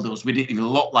 nailed us. We didn't even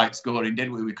look like scoring, did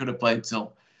we? We could have played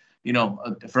till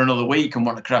for another week and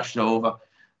wouldn't have crashed over.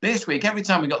 This week, every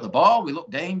time we got the ball, we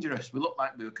looked dangerous. We looked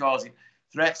like we were causing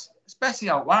threats, especially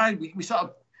out wide. We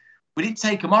didn't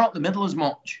take them on up the middle as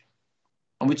much,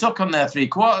 and we took on their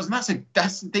 3/4, and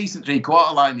that's a decent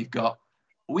 3/4 line they've got.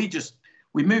 We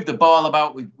moved the ball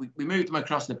about. We moved them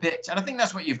across the pitch, and I think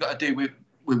that's what you've got to do with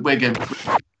Wigan.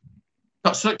 We've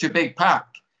got such a big pack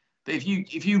that if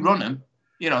you run them,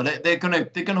 they're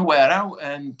gonna wear out,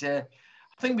 and I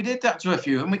think we did that to a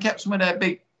few, and we kept some of their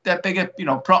bigger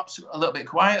props a little bit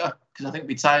quieter, because I think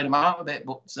we tired them out a bit.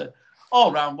 But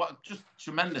all round, what just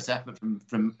tremendous effort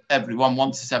from everyone,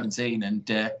 1 to 17,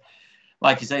 and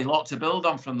like you say, a lot to build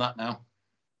on from that now.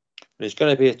 It's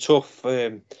going to be a tough.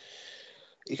 It's going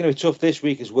to be tough this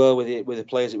week as well with the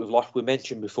players that we've lost. We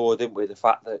mentioned before, didn't we, the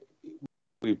fact that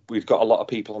we've got a lot of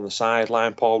people on the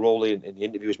sideline. Paul Rowley in the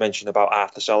interview was mentioned about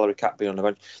Arthur Salary Cat being on the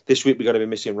bench. This week we're going to be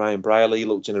missing Ryan Brierley. He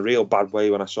looked in a real bad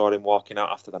way when I saw him walking out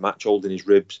after the match, holding his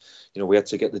ribs. We had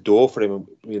to get the door for him,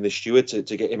 and the steward to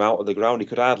get him out of the ground. He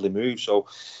could hardly move. So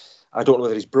I don't know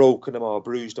whether he's broken him or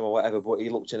bruised him or whatever, but he's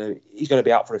going to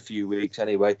be out for a few weeks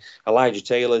anyway. Elijah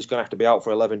Taylor is going to have to be out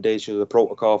for 11 days because of the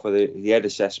protocol for the head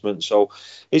assessment. So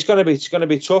it's going to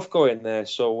be tough going there.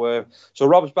 So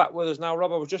Rob's back with us now.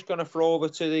 Rob, I was just going to throw over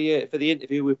to for the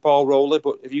interview with Paul Rowley,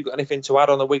 but have you got anything to add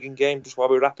on the Wigan game just while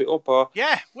we wrap it up? Or?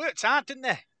 Yeah, worked hard, didn't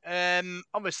they?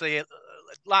 Obviously,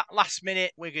 last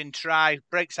minute Wigan try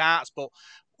breaks hearts, but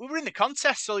we were in the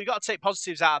contest, so you got to take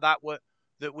positives out of that.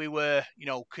 That we were,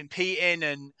 competing,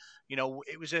 and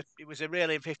it was a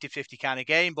really 50-50 kind of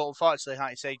game. But unfortunately,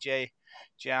 like you say,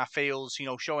 JR Fields,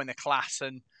 showing the class,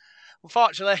 and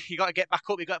unfortunately, you got to get back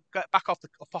up. You got to get back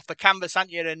off the canvas, haven't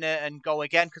you, and go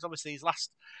again, because obviously these last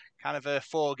kind of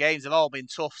 4 games have all been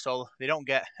tough, so they don't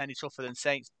get any tougher than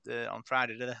Saints on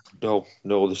Friday, do they?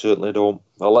 No, they certainly don't.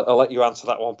 I'll let you answer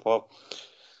that one, Paul.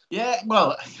 Yeah,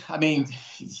 well, I mean,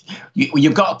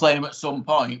 you've got to play them at some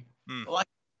point. Like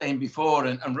before,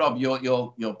 and Rob,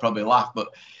 you'll probably laugh, but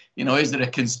is there a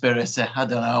conspiracy? I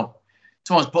don't know.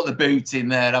 Someone's put the boot in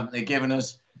there, haven't they? Given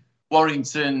us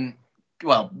Wigan,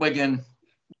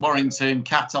 Warrington,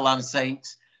 Catalan,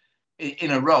 Saints in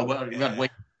a row. We've had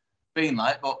Wigan been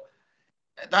like, but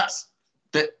that's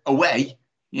the away.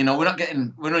 We've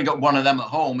only got one of them at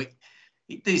home.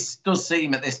 This does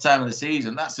seem at this time of the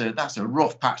season that's a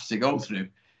rough patch to go through,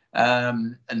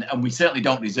 and we certainly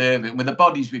don't deserve it. And with the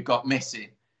bodies we've got missing.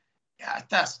 Yeah,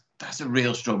 that's a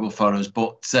real struggle for us.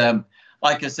 But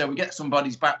like I said, we get some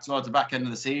bodies back towards the back end of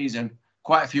the season.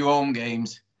 Quite a few home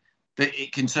games that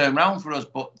it can turn around for us.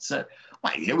 But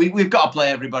we've got to play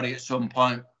everybody at some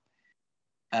point.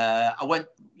 We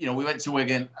went to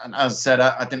Wigan, and as I said,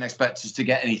 I didn't expect us to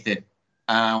get anything.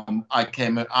 I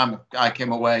came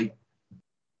away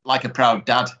like a proud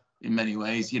dad in many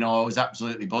ways. I was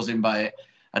absolutely buzzing by it.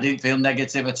 I didn't feel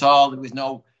negative at all. There was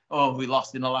no, we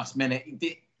lost in the last minute.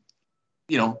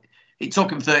 It took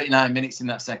them 39 minutes in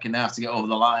that second half to get over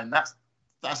the line. That's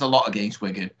a lot against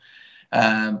Wigan.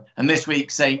 And this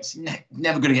week, Saints,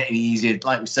 never going to get any easier.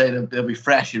 Like we say, they'll be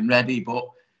fresh and ready, but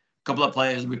a couple of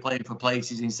players will be playing for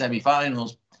places in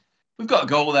semi-finals. We've got to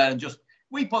go there and just,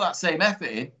 we put that same effort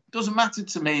in. Doesn't matter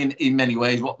to me in many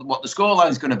ways what the scoreline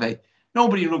is going to be.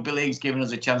 Nobody in rugby league's giving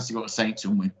us a chance to go to Saints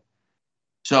and win.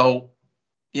 So,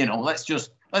 let's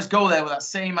go there with that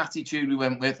same attitude we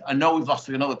went with. I know we've lost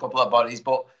to another couple of bodies,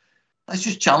 but let's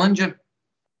just challenge them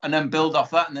and then build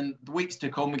off that. And then the weeks to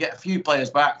come, we get a few players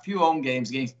back, a few home games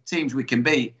against teams we can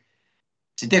beat.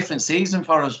 It's a different season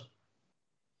for us.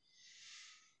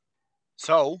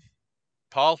 So,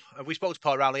 Paul, have we spoken to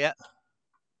Paul Rowley yet?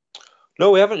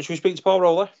 No, we haven't. Should we speak to Paul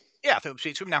Rowley? Yeah, I think we'll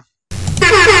speak to him now.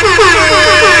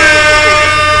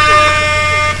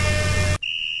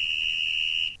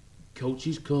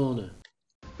 Coach's Corner.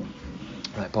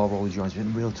 Right, Paul Rowley joins. It's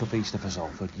been a real tough Easter for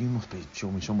Salford. You must be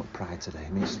showing me so much pride today. I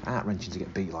mean, it's heart-wrenching to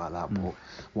get beat like that, but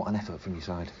what an effort from your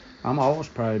side. I'm always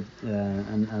proud,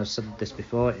 and I've said this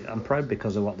before, I'm proud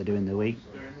because of what they do in the week.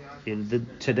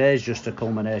 Today's just a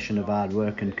culmination of hard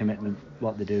work and commitment,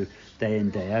 what they do day in,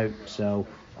 day out, so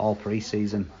all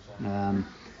pre-season.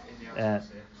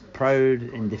 Proud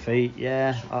in defeat,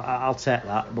 yeah, I'll take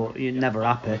that, but you're never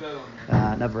happy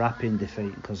in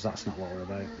defeat, because that's not what we're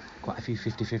about. Quite a few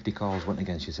 50-50 calls went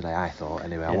against you today, I thought.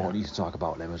 Anyway, I wanted you to talk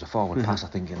about them. There was a forward pass, I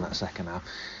think, in that second half.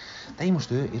 They must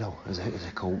hurt you, though, as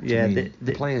a coach. Yeah, I mean,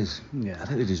 the players, I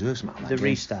think they deserve something. The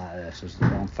restart hurts us.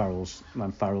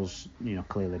 When Farrell's,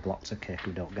 clearly blocks a kick,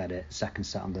 we don't get it. Second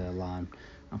set on their line,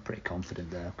 I'm pretty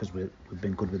confident there, because we've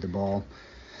been good with the ball.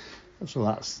 So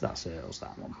that's hurt us,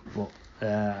 that one. But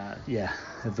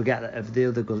if we get that, if the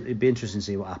other goes, it'd be interesting to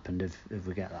see what happened if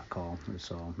we get that call.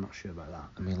 So I'm not sure about that.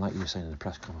 I mean, like you were saying in the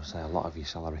press conference there, a lot of your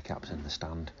salary caps in the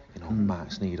stand.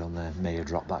 Mark Sneed on there may have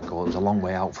dropped that goal. It was a long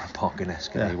way out from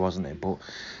Porcanesque, wasn't it? But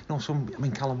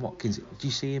Callum Watkins, do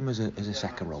you see him as a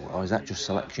second rower, or is that just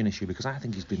selection issue? Because I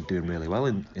think he's been doing really well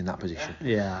in that position.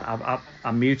 Yeah,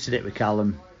 I muted it with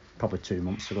Callum probably 2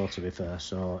 months ago, to be fair.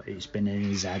 So it's been in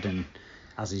his head, and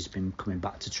as he's been coming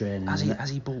back to training. Has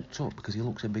he bulked up because he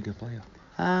looks a bigger player?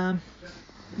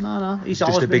 No, he's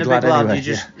just always a big been a big lad.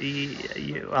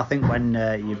 Anyway, I think when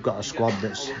you've got a squad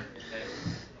that's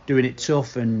doing it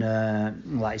tough and,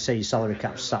 like you say, your salary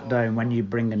cap's sat down, when you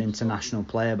bring an international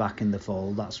player back in the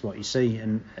fold, that's what you see.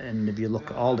 And if you look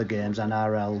at all the games,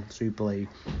 NRL, Super League,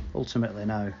 ultimately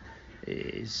now,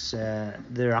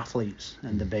 they're athletes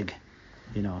and they're big,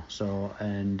 so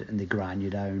and they grind you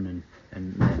down and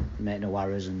make no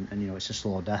errors, and it's a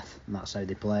slow death, and that's how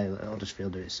they play.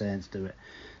 Huddersfield do it, Saints do it.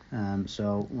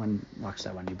 So when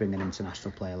you bring an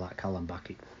international player like Callum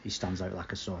back, he stands out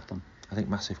like a sore thumb. I think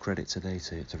massive credit today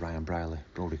to Ryan Brierley,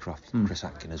 Brodie Croft, Chris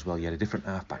Atkin as well. You had a different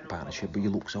half-back partnership, but you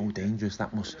look so dangerous.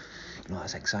 That must,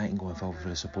 that's exciting going forward for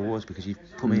the supporters, because you've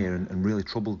come here and really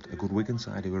troubled a good Wigan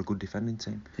side who are a good defending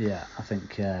team. Yeah, I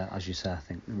think, as you say, I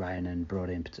think Ryan and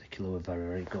Brodie in particular were very,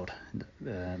 very good.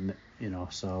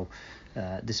 So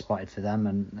disappointed for them,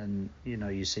 and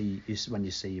you see when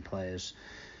you see your players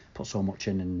put so much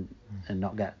in and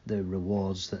not get the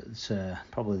rewards that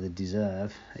probably they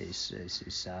deserve, it's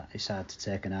hard to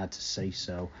take and hard to see.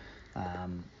 So I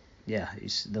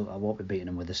won't be beating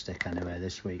them with a stick anyway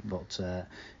this week, but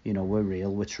we're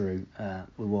real, we're true,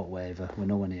 we won't waver, we're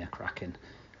nowhere near cracking.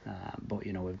 But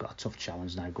we've got a tough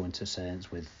challenge now going to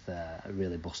Saints with a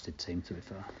really busted team, to be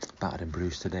fair. Battered and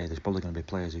bruised today. There's probably going to be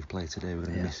players who've played today we're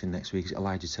going to be missing next week.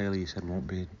 Elijah Taylor, you said, won't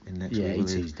be in next week. Yeah,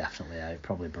 he's definitely out.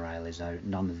 Probably Briley's out.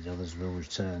 None of the others will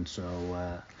return.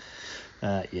 So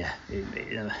you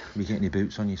get any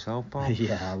boots on yourself, Paul?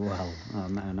 Yeah, well,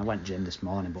 and I went gym this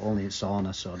morning, but only in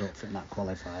sauna, so I don't think that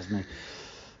qualifies me.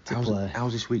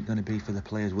 How's this week going to be for the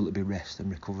players? Will it be rest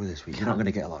and recovery this week? You're not going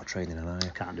to get a lot of training, are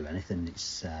you? Can't do anything.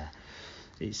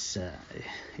 It's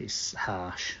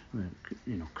harsh,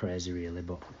 crazy really,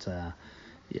 but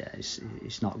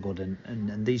it's not good,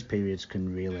 and these periods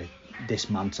can really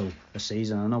dismantle a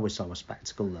season. I know we saw a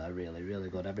spectacle there, really, really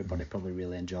good. Everybody probably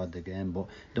really enjoyed the game, but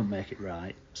don't make it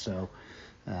right. So.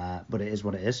 But it is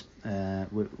what it is.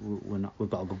 We've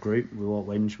got a good group. We won't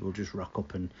whinge. We'll just rock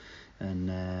up and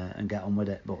get on with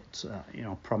it. But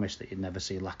promise that you'd never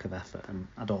see lack of effort, and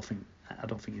I don't think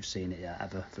you've seen it yet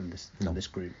ever from this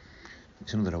group.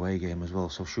 It's another away game as well,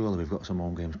 so surely we've got some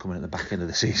home games coming at the back end of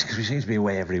the season, because we seem to be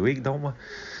away every week, don't we?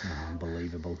 Oh,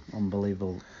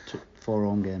 unbelievable. 4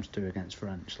 home games, 2 against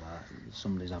French. Like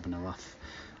somebody's having a laugh.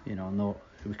 No,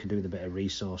 we can do with a bit of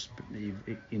resource.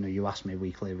 You ask me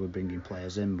weekly, we're bringing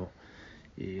players in, but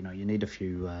you need a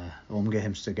few home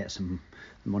games to get some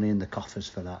money in the coffers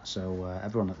for that. So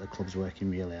everyone at the club's working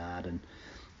really hard, and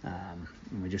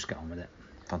we just get on with it.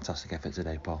 Fantastic effort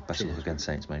today, Paul. Best of luck against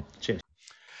Saints, mate. Cheers.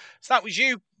 So that was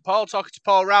you, Paul, talking to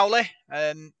Paul Rowley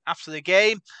after the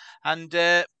game, and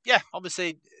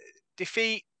obviously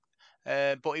defeat.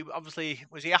 But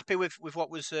was he happy with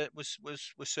what was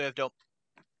served up?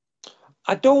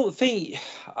 I don't think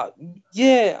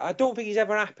he's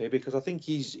ever happy, because I think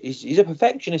he's a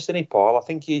perfectionist, isn't he, Paul? I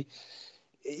think he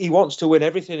wants to win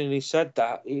everything, and he said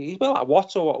that. He's a bit like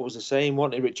Watto, what was the same,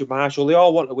 wasn't he? Richard Marshall, they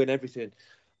all want to win everything.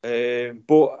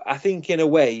 But I think in a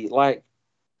way, like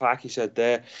Parky said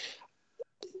there,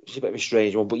 it's a bit of a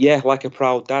strange one, but yeah, like a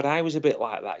proud dad, I was a bit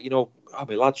like that.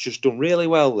 My lad's just done really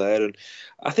well there, and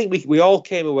I think we all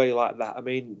came away like that. I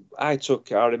mean, I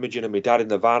took our Imogen and my dad in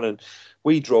the van, and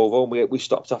we drove home. We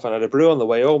stopped off and had a brew on the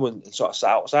way home, and sort of sat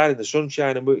outside in the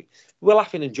sunshine, and we were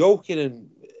laughing and joking,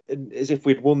 and as if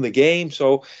we'd won the game.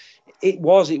 So it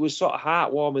was sort of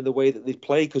heartwarming the way that they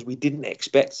played, because we didn't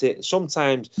expect it.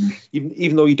 Sometimes,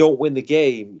 even though you don't win the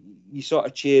game, you sort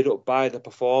of cheered up by the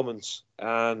performance.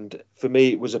 And for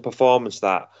me, it was a performance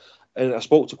that, and I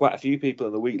spoke to quite a few people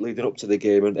in the week leading up to the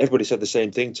game, and everybody said the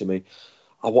same thing to me.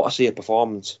 I want to see a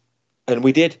performance. And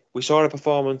we did. We saw a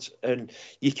performance, and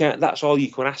that's all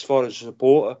you can ask for as a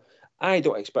supporter. I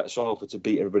don't expect Salford to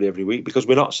beat everybody every week, because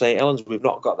we're not St Helens. We've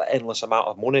not got that endless amount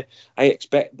of money. I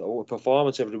expect a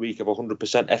performance every week of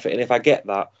 100% effort, and if I get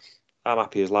that, I'm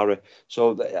happy as Larry.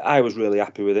 So I was really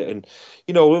happy with it. And,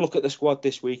 we'll look at the squad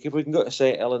this week. If we can go to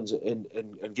St Helens and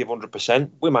give 100%,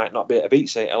 we might not be able to beat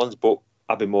St Helens, but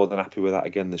I'd be more than happy with that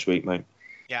again this week, mate.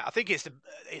 Yeah, I think it's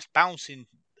bouncing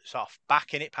sort of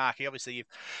back in it, Parky. Obviously, you've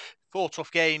 4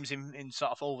 tough games in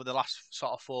sort of over the last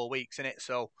sort of 4 weeks, isn't it?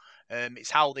 So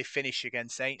it's how they finish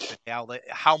against Saints, how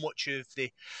much of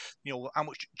how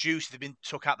much juice they've been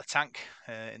took out the tank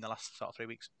in the last sort of 3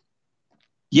 weeks.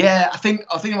 Yeah, I think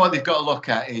what they've got to look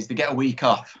at is they get a week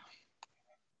off.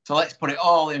 So let's put it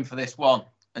all in for this one,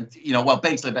 and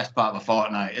basically the best part of a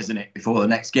fortnight, isn't it, before the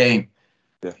next game?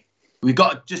 Yeah, we've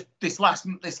got just this last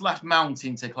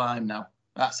mountain to climb now.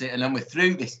 That's it, and then we're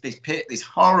through this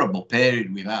horrible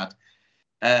period we've had.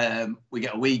 We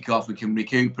get a week off, we can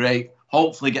recuperate,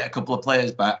 hopefully get a couple of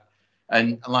players back,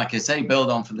 and like I say, build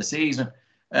on for the season.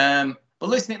 But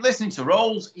listening to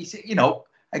Rolls,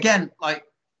 again, like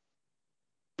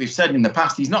we've said in the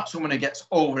past, he's not someone who gets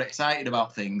overexcited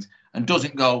about things and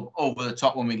doesn't go over the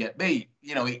top when we get beat.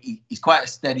 He's quite a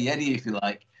steady Eddie, if you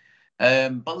like.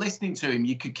 But listening to him,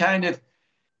 you could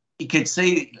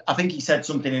see, I think he said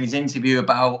something in his interview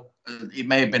about, it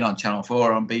may have been on Channel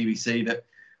 4 or on BBC, that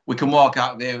we can walk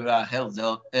out of here with our heads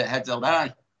held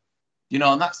high.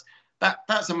 And that's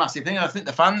a massive thing. I think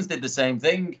the fans did the same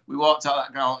thing. We walked out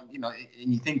that ground, and you're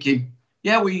thinking,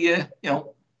 yeah, we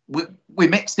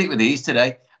mixed it with these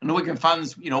today. And the Wigan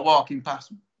fans, walking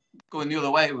past, going the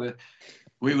other way, we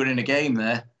were in a game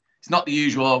there. It's not the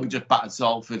usual, we just battered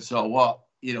Salford, so what?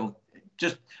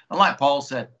 Just, and like Paul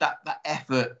said, that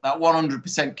effort, that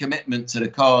 100% commitment to the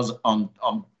cause on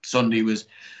Sunday it's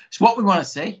what we want to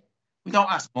see. We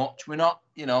don't ask much. We're not,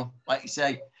 like you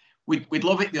say, we'd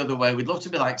love it the other way. We'd love to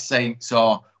be like Saints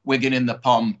or Wigan in the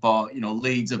pomp, or,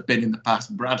 Leeds have been in the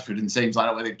past, Bradford and teams like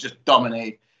that, where they've just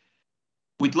dominated.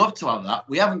 We'd love to have that.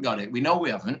 We haven't got it. We know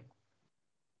we haven't.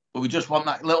 But we just want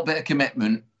that little bit of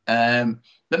commitment. That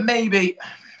maybe,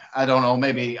 I don't know,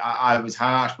 maybe I was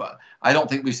harsh, but I don't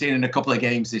think we've seen in a couple of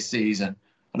games this season.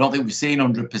 I don't think we've seen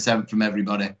 100% from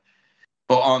everybody.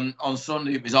 But on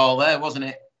Sunday, it was all there, wasn't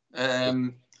it?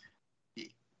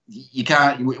 We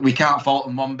can't fault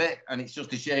them one bit. And it's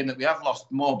just a shame that we have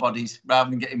lost more bodies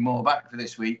rather than getting more back for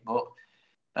this week. But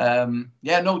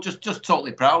just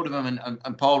totally proud of him,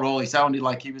 and Paul Rowley sounded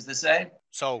like he was the same.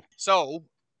 So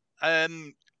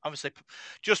obviously,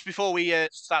 just before we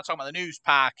start talking about the news,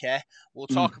 Parker, we'll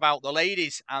talk about the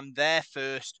ladies and their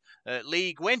first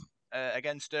league win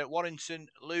against Warrington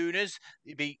Lunars.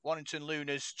 They beat Warrington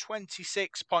Lunars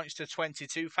 26 points to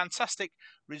 22. Fantastic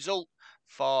result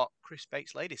for Chris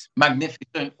Bates ladies.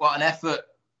 Magnificent! What an effort!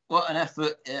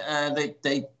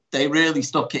 They really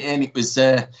stuck it in. It was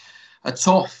a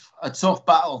tough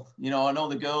battle. I know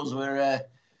the girls were.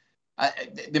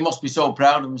 They must be so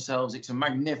proud of themselves. It's a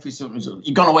magnificent result.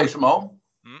 You've gone away from home,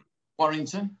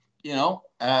 Warrington. What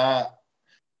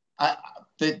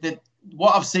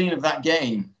I've seen of that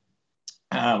game,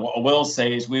 what I will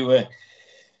say is we were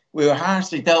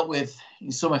harshly dealt with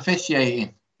in some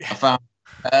officiating. I found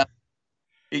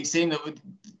it seemed that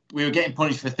we were getting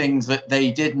punished for things that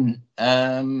they didn't.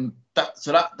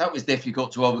 that was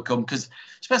difficult to overcome, because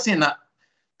especially in that,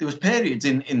 there was periods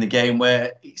in the game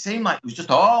where it seemed like it was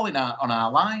just all on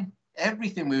our line.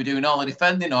 Everything we were doing, all the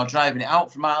defending or driving it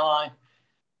out from our line.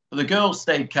 But the girls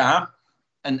stayed calm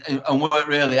and worked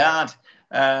really hard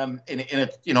in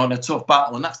a tough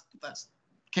battle, and that's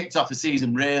kicked off the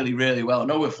season really, really well. I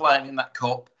know we're flying in that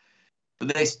cup,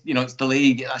 but this, it's the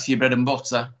league. That's your bread and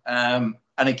butter. And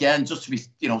again, just to be,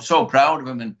 so proud of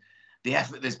them and the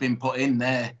effort that's been put in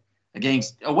there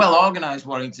against a well-organised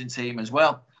Warrington team as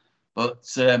well. But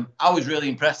I was really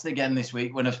impressed again this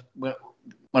week when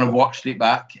I watched it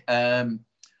back.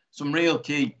 Some real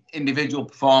key individual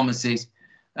performances.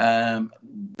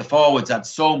 The forwards had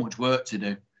so much work to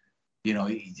do.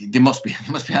 They must be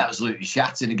absolutely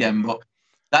shattered again. But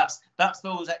that's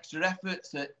those extra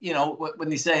efforts that, when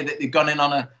they say that they've gone in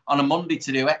on a Monday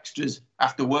to do extras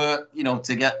after work,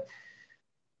 to get.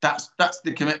 That's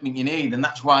the commitment you need, and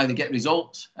that's why they get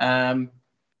results.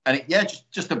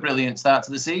 Just a brilliant start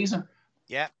to the season.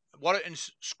 Yeah, Warrington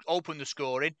opened the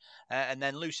scoring, and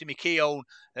then Lucy McKeown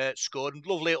scored.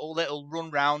 Lovely little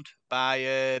run round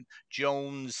by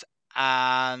Jones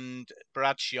and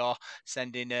Bradshaw,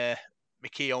 sending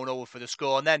McKeown over for the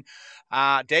score. And then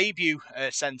our debut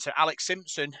centre, Alex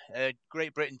Simpson,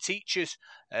 Great Britain Teachers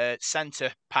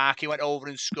centre, Parky went over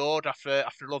and scored after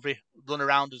a lovely run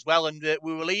around as well. And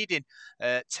we were leading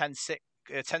 10-6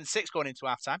 going into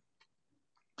half time.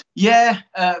 Yeah,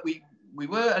 we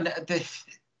were, and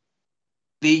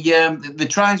the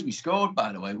tries we scored,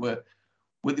 by the way, were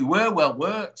well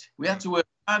worked. We had to work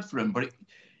hard for them, but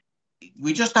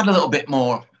we just had a little bit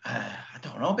more,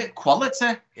 a bit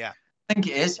quality. Yeah, I think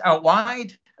it is out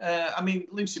wide.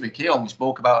 Lucy McKeown, we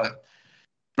spoke about it.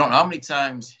 I don't know how many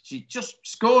times. She just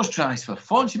scores tries for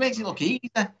fun. She makes it look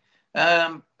easy,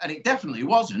 and it definitely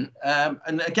wasn't.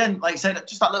 And again, like I said,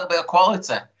 just that little bit of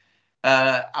quality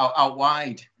out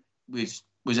wide was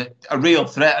a real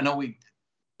threat. I know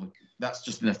that's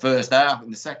just in the first half.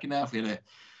 In the second half, we had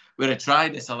a try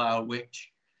disallowed, which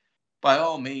by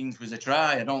all means was a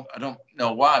try. I don't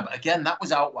know why, but again, that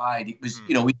was out wide. It was,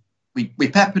 we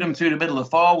peppered them through the middle of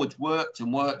forwards, worked,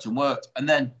 and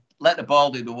then let the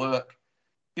ball do the work.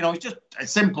 It's just a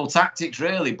simple tactics,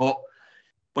 really. But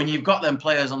when you've got them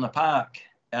players on the park,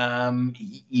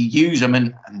 you use them,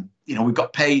 and we've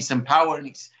got pace and power, and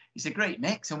it's a great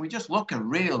mix, and we just look a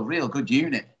real good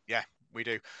unit. Yeah, we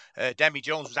do. Demi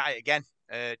Jones was at it again,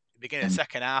 beginning of the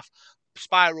second half.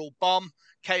 Spiral bomb,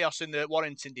 chaos in the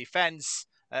Warrington defence,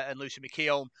 and Lucy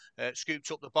McKeown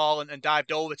scooped up the ball and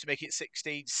dived over to make it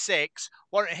 16-6.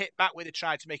 Warrington hit back with a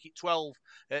try to make it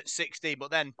 12-16,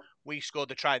 but then we scored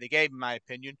the try of the game, in my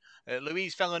opinion.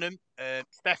 Louise Fellingham,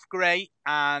 Beth Gray,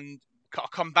 and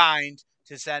combined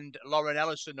to send Lauren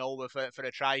Ellison over for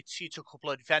a try. She took a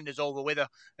couple of defenders over with her.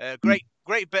 Great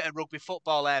bit of rugby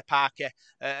football there, Parker.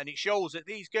 And it shows that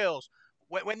these girls,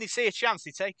 when they see a chance,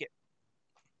 they take it.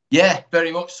 Yeah,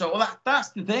 very much so. Well, that's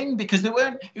the thing, because it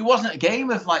wasn't a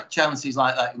game of chances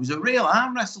like that. It was a real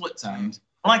arm wrestle at times.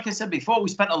 Like I said before, we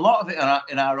spent a lot of it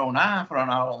in our own half or on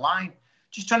our own line,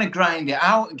 just trying to grind it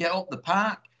out and get up the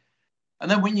park.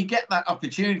 And then when you get that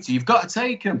opportunity, you've got to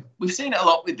take them. We've seen it a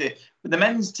lot with the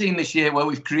men's team this year, where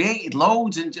we've created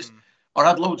loads and or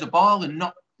had loads of ball and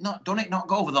not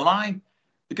go over the line.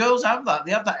 The girls have that.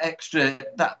 They have that extra,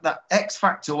 that X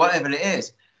factor, whatever it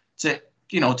is, to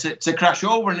crash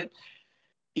over. And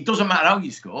it doesn't matter how you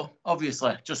score,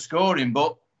 obviously, just scoring,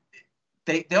 but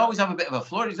they always have a bit of a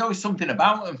flurry. There's always something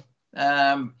about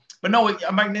them. But no,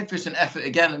 a magnificent effort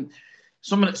again. And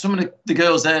some of the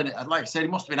girls there, like I said, it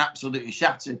must have been absolutely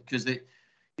shattered, because it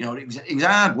was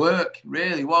hard work,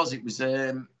 really was. It was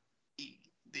it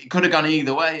could have gone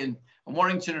either way. And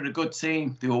Warrington are a good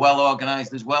team. They were well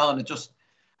organised as well. And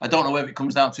I don't know whether it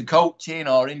comes down to coaching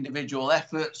or individual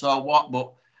efforts or what,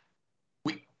 but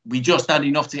we just had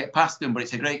enough to get past them. But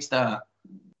it's a great start.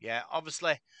 Yeah,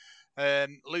 obviously.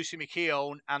 Lucy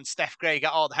McKeown and Steph Gray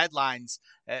got all the headlines,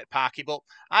 Parky, but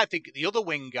I think the other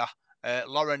winger,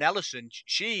 Lauren Ellison,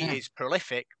 she is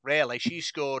prolific, really. She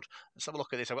scored, let's have a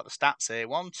look at this, I've got the stats here,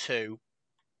 1, 2,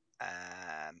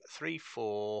 3,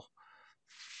 4,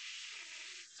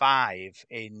 5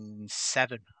 in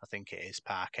 7, I think it is,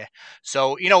 Parker.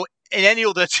 So, in any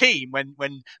other team, when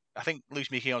I think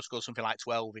Lucy McKeown scored something like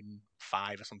 12 in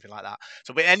 5 or something like that.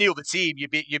 So, but any other team,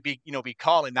 you'd be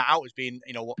calling that out as being,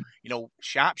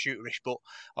 sharpshooterish. But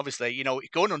obviously, it's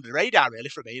going under the radar really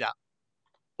for me, that.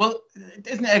 Well,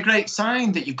 isn't it a great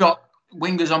sign that you've got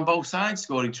wingers on both sides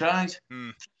scoring tries?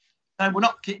 We're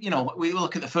not, we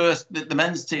look at the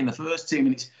men's team, the first team,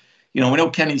 and it's, we know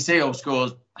Kenny Seo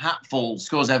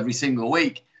scores every single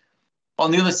week.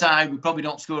 On the other side, we probably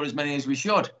don't score as many as we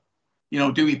should.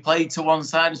 do we play to one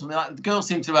side or something like that? The girls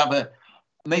seem to have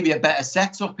maybe a better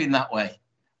setup in that way.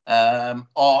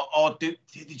 Or do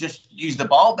you just use the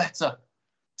ball better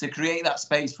to create that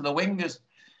space for the wingers?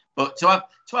 But to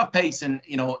have pace and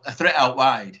a threat out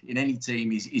wide in any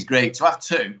team is great. To have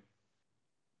two,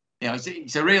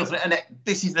 it's a real threat. And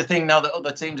this is the thing now that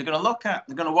other teams are going to look at.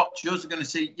 They're going to watch us. They're going to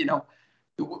see,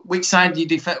 which side do you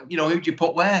defend? Who do you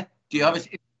put where? Do you have a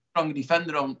strong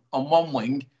defender on one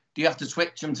wing? Do you have to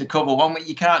switch them to cover one wing?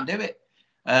 You can't do it.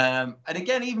 And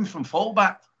again, even from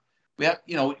fullback, we have,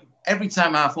 every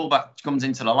time our fullback comes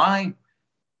into the line,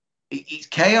 it's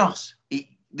chaos.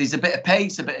 There's a bit of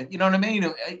pace, a bit of, you know what I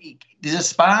mean? There's a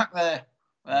spark there.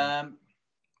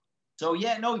 So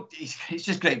yeah, no, it's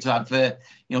just great to have,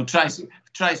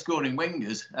 try scoring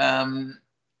wingers,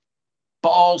 but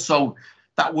also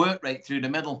that work rate through the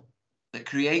middle that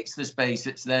creates the space.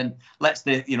 It's then lets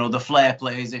the flair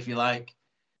players, if you like,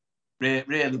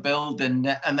 really build, and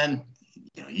then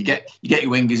you get your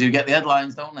wingers who get the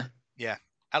headlines, don't they? Yeah,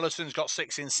 Ellison's got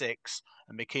 6 in 6,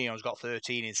 and McKeon's got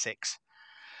 13 in 6.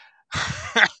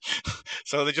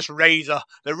 So they just razor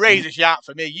sharp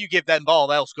for me. You give them ball,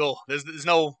 they'll score. There's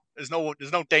no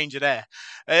danger there.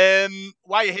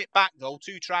 Why you hit back though,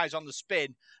 2 tries on the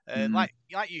spin. Like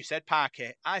you said,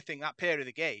 Parky, I think that period of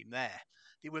the game there,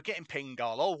 they were getting pinged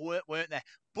all over, weren't they?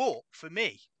 But for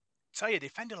me, tell you,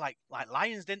 defended like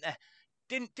lions, didn't they?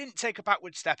 Didn't take a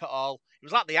backward step at all. It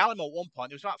was like the Alamo at one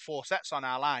point. There was about 4 sets on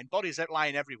our line, bodies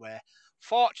lying everywhere.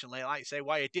 Fortunately, like you say,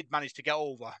 Wire did manage to get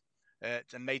over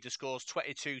and made the scores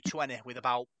 22-20 with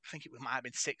about, I think it might have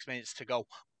been 6 minutes to go.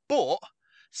 But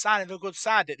sign of a good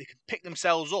side that they could pick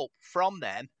themselves up from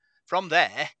there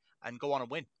and go on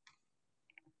and win.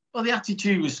 Well, the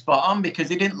attitude was spot on because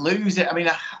they didn't lose it. I mean,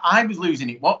 I was losing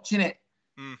it watching it.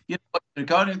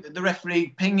 Regarding the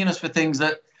referee pinging us for things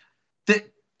that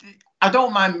I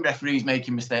don't mind referees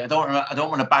making mistakes. I don't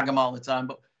want to bag them all the time,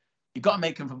 but you've got to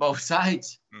make them for both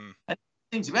sides. And it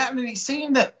seems to be happening. It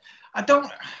seemed that I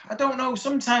don't know.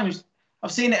 Sometimes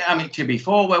I've seen it amateur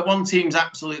before where one team's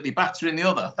absolutely battering the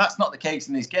other. That's not the case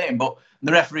in this game, but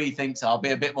the referee thinks I'll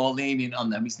be a bit more lenient on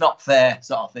them. It's not fair,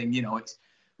 sort of thing.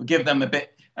 We'll give them a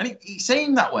bit. And it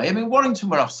seemed that way. I mean, Warrington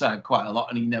were offside quite a lot,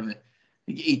 and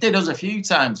he did us a few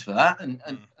times for that, and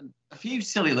a few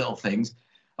silly little things.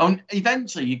 And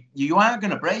eventually, you are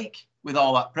going to break with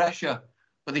all that pressure.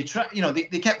 But they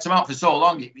kept him out for so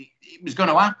long, it was going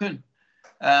to happen.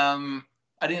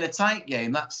 And in a tight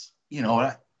game, that's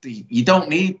you don't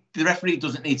need, the referee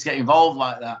doesn't need to get involved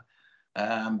like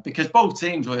that, because both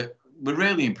teams were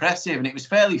really impressive, and it was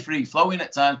fairly free flowing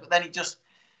at times. But then he just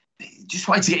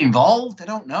wanted to get involved. I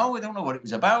don't know what it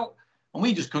was about, and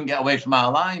we just couldn't get away from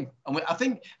our line. And I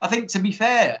think to be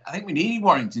fair, I think we needed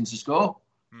Warrington to score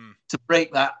to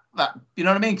break that. You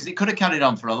know what I mean? Because it could have carried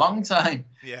on for a long time.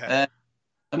 Yeah.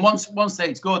 And once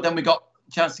they'd scored, then we got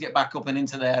a chance to get back up and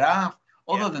into their half.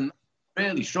 Other than that,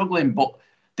 really struggling, but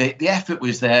the effort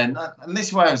was there. And this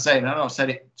is why I'm saying, I know I've said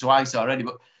it twice already,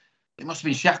 but it must have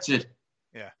been shattered.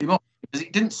 Yeah. Because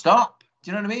it didn't stop.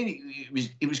 Do you know what I mean?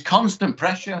 It was constant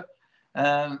pressure.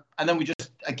 And then we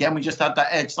just had that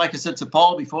edge. Like I said to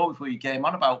Paul before you came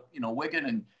on about, Wigan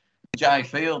and Jai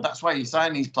Field. That's why you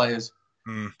sign these players.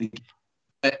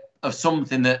 Of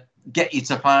something that get you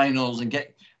to finals and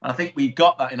I think we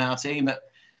got that in our team that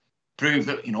proved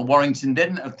that, Warrington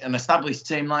didn't, an established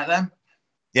team like them.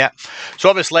 Yeah. So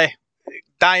obviously,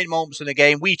 dying moments in the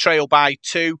game, we trail by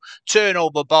 2,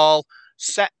 turnover ball,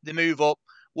 set the move up.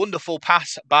 Wonderful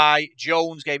pass by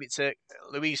Jones, gave it to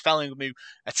Louise Fellingham, who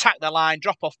attacked the line,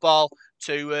 drop-off ball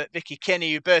to Vicky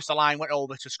Kinney, who burst the line, went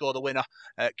over to score the winner.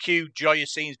 Cue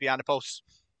joyous scenes behind the posts.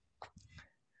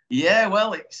 Yeah,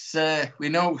 well, it's we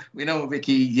know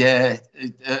Vicky, her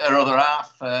other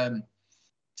half,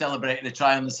 celebrated a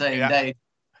try on the same day.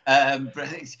 So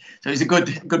it's a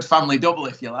good family double,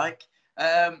 if you like.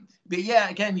 But yeah,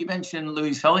 again, you mentioned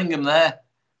Louise Fellingham there.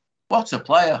 What a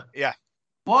player! Yeah.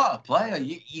 What a player!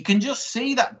 You can just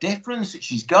see that difference that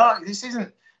she's got. This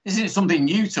isn't something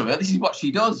new to her. This is what she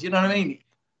does. You know what I mean?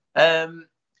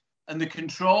 And the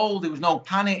control. There was no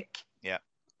panic. Yeah.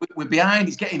 We're behind.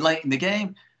 It's getting late in the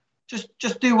game.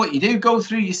 Just do what you do. Go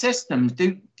through your systems.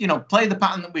 Play the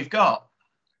pattern that we've got.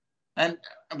 And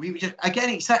we just, again,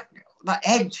 it's that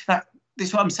edge. This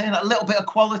is what I'm saying. That little bit of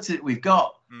quality that we've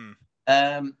got.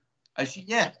 She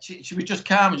was just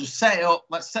calm and just set it up.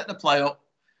 Let's set the play up.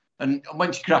 And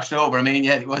when she crashed over, I mean,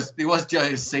 it was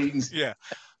joyous scenes. Yeah.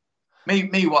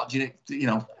 Me watching it,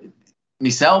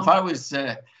 myself, I was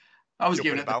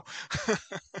giving it about.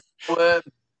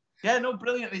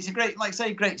 Brilliant. It's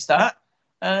a great start,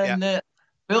 and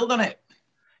build on it.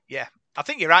 Yeah, I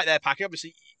think you're right there, Packy.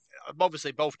 Obviously,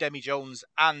 obviously both Demi Jones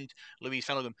and Louise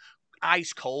Finnegan,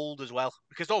 ice cold as well.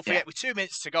 Because don't forget, with 2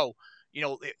 minutes to go,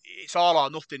 it's all or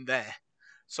nothing there.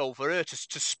 So for her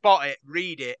to spot it,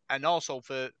 read it, and also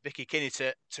for Vicky Kinney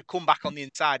to come back on the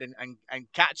inside and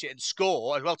catch it and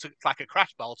score as well, like a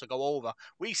crash ball to go over.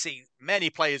 We see many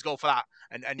players go for that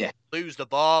and lose the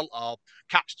ball or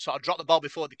drop the ball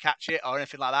before they catch it or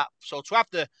anything like that. So to have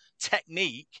the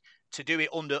technique to do it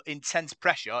under intense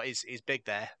pressure is big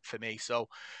there for me. So,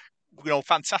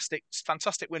 fantastic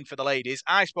win for the ladies.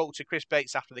 I spoke to Chris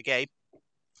Bates after the game,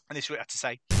 and this is what he had to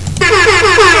say.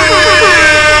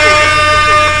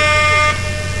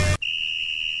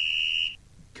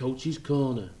 Coach's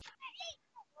Corner.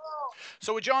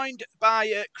 So we're joined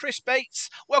by Chris Bates.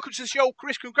 Welcome to the show,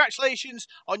 Chris. Congratulations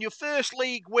on your first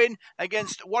league win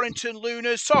against Warrington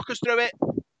Lunas. Talk us through it.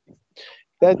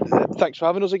 Thanks for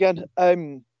having us again.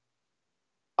 It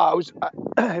was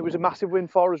a massive win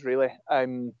for us, really. I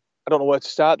don't know where to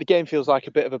start. The game feels like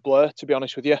a bit of a blur, to be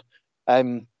honest with you.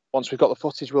 Once we've got the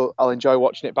footage, I'll enjoy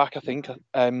watching it back, I think.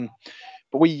 But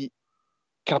we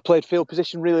kind of played field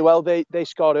position really well. They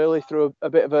scored early through a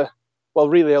bit of a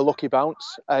lucky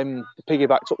bounce. They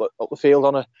piggybacked up the field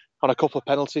on a couple of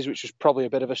penalties, which was probably a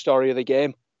bit of a story of the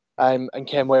game, and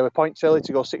came away with points early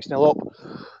to go 6-0 up.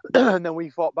 And then we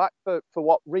fought back for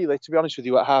what really, to be honest with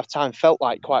you, at half-time felt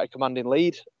like quite a commanding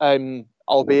lead,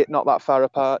 albeit not that far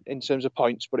apart in terms of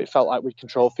points, but it felt like we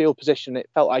controlled field position. It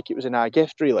felt like it was in our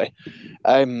gift, really.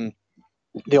 The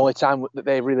only time that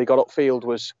they really got upfield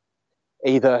was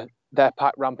either their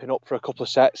pack ramping up for a couple of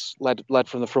sets, led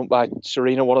from the front by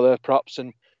Serena, one of their props,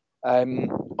 and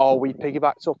or we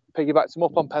piggybacked them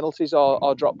up on penalties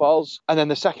or drop balls. And then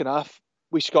the second half,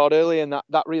 we scored early, and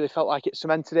that really felt like it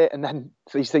cemented it. And then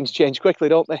these things change quickly,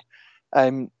 don't they?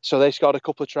 So they scored a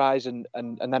couple of tries, and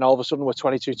then all of a sudden we're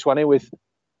 22-20 with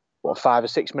 5 or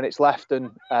 6 minutes left,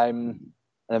 and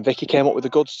then Vicky came up with the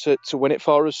goods to win it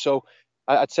for us. So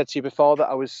I'd said to you before that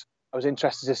I was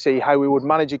interested to see how we would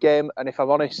manage a game, and if I'm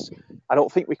honest, I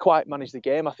don't think we quite managed the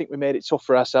game. I think we made it tough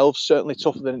for ourselves, certainly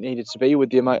tougher than it needed to be with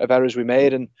the amount of errors we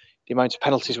made and the amount of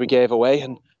penalties we gave away.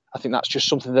 And I think that's just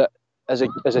something that, as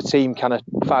a team, kind of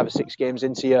 5 or 6 games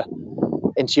into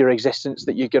your existence,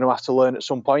 that you're going to have to learn at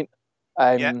some point.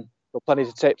 There's plenty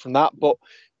to take from that, but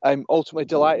I'm ultimately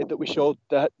delighted that we showed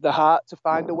the heart to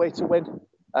find a way to win.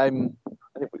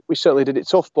 We certainly did it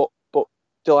tough, but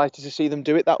delighted to see them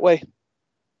do it that way.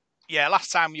 Yeah,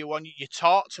 last time you won, you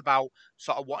talked about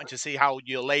sort of wanting to see how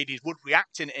your ladies would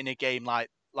react in a game like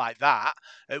that.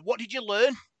 What did you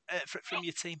learn from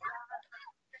your team?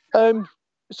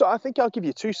 So I think I'll give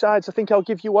you 2 sides. I think I'll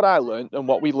give you what I learned and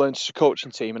what we learned as a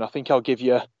coaching team, and I think I'll give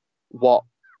you what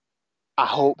I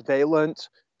hope they learned.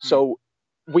 So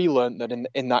we learned that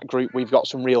in that group we've got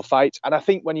some real fight, and I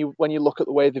think when you look at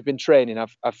the way they've been training,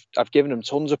 I've given them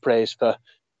tons of praise for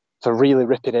really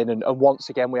ripping in, and once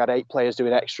again we had 8 players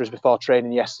doing extras before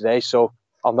training yesterday. So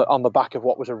on the back of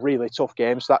what was a really tough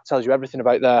game, so that tells you everything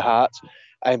about their heart.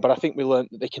 But I think we learned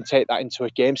that they can take that into a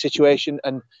game situation,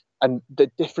 and the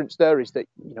difference there is that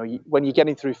when you're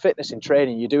getting through fitness in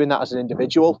training, you're doing that as an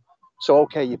individual. So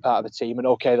okay, you're part of the team, and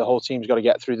okay, the whole team's got to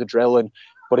get through the drill.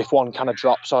 But if one kind of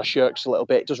drops or shirks a little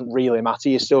bit, it doesn't really matter.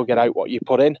 You still get out what you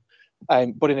put in.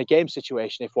 But in a game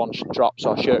situation, if one drops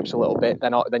or shirks a little bit,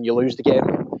 then you lose the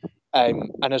game.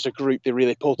 And as a group, they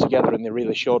really pulled together, and they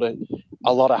really showed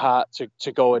a lot of heart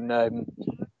to go and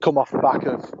come off the back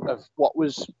of what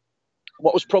was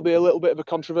probably a little bit of a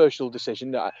controversial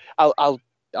decision.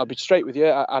 I'll be straight with you.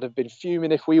 I'd have been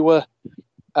fuming if we were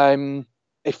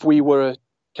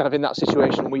kind of in that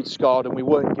situation and we'd scored and we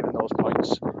weren't given those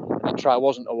points and a try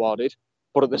wasn't awarded.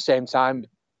 But at the same time,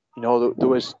 there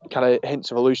was kind of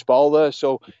hints of a loose ball there.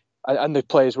 So, and the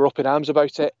players were up in arms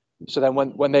about it. So then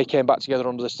when they came back together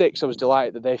under the sticks, I was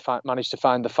delighted that they managed to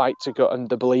find the fight to go and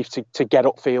the belief to get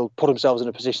upfield, put themselves in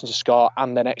a position to score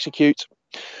and then execute.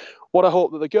 What I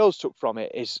hope that the girls took from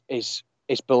it is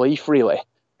belief, really,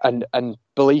 and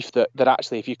belief that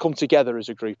actually if you come together as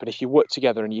a group and if you work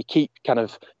together and you keep kind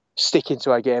of sticking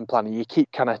to our game plan and you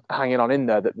keep kind of hanging on in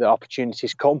there, that the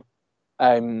opportunities come.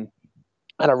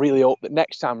 And I really hope that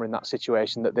next time we're in that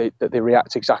situation that they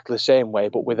react exactly the same way,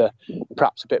 but with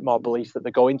perhaps a bit more belief that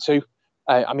they're going to.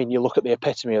 I mean, you look at the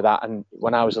epitome of that, and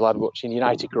when I was a lad watching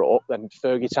United grow up, then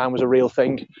Fergie time was a real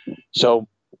thing. So,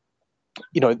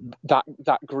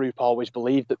 that group always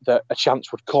believed that a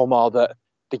chance would come or that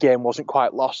the game wasn't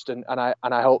quite lost, and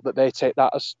I hope that they take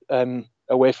that as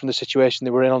away from the situation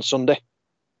they were in on Sunday.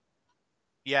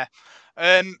 Yeah.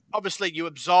 Obviously, you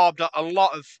absorbed a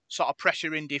lot of sort of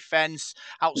pressure in defence,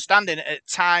 outstanding at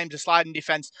times, the sliding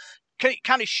defence. It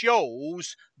kind of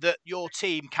shows that your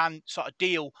team can sort of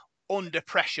deal under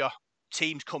pressure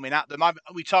teams coming at them.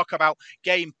 We talk about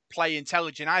gameplay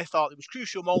intelligence. I thought there was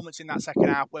crucial moments in that second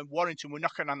half when Warrington were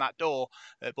knocking on that door,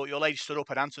 but your lady stood up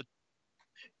and answered.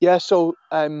 Yeah, so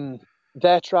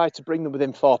their try to bring them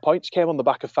within 4 points came on the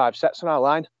back of 5 sets on our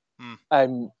line,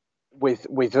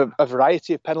 with a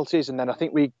variety of penalties, and then I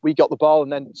think we got the ball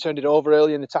and then turned it over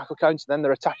early in the tackle count, and then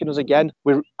they're attacking us again.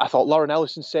 I thought Lauren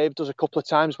Ellison saved us a couple of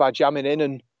times by jamming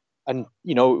in, and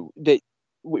you know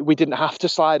we didn't have to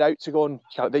slide out to go and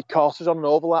they caught us on an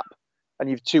overlap, and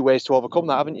you've 2 ways to overcome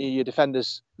that, haven't you? Your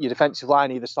defensive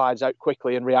line either slides out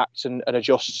quickly and reacts and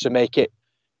adjusts to make it,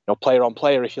 you know, player on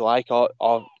player if you like, or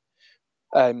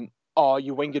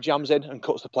your winger jams in and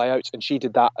cuts the play out, and she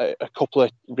did that at a couple of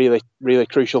really, really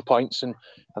crucial points, and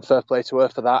fair play to her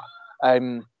for that. I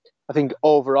think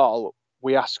overall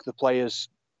we ask the players.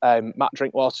 Matt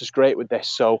Drinkwater's great with this,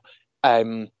 so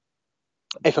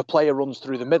if a player runs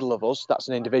through the middle of us, that's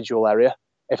an individual area.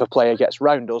 If a player gets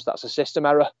round us, that's a system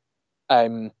error.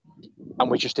 And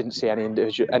we just didn't see any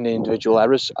individual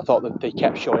errors. I thought that they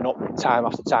kept showing up time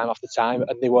after time after time,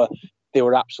 and they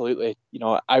were absolutely, you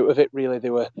know, out of it. Really,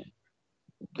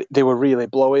 they were really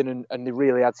blowing, and they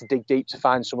really had to dig deep to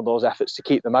find some of those efforts to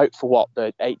keep them out for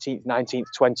the 18th, 19th,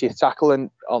 20th tackle and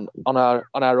on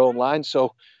our own line.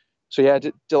 So yeah,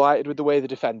 delighted with the way they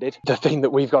defended. The thing that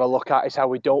we've got to look at is how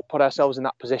we don't put ourselves in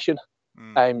that position.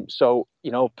 So,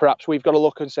 you know, perhaps we've got to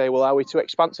look and say, well, are we too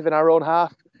expansive in our own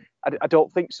half? I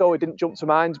don't think so. It didn't jump to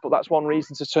mind, but that's one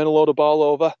reason to turn a load of ball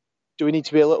over. Do we need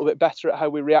to be a little bit better at how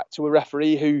we react to a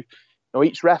referee who, you know,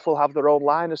 each ref will have their own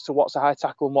line as to what's a high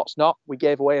tackle and what's not. We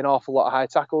gave away an awful lot of high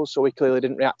tackles, so we clearly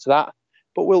didn't react to that.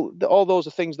 But all those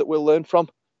are things that we'll learn from.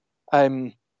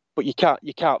 But you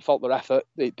can't fault their effort.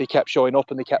 They kept showing up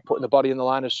and they kept putting the body in the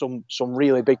line of some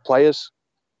really big players.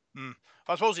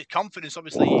 I suppose it's confidence.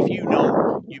 Obviously, if you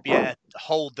know you'd be able to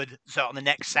hold on the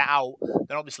next set out,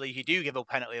 then obviously if you do give a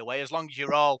penalty away, as long as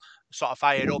you're all sort of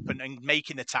fired up and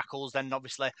making the tackles, then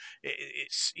obviously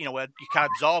it's, you know, you can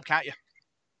absorb, can't you?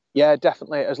 Yeah,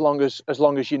 definitely. As long as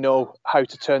you know how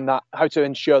to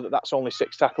ensure that that's only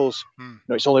 6 tackles. You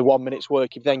know, it's only 1 minute's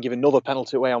work. If you then give another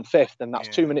penalty away on 5th, then that's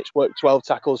 2 minutes work, 12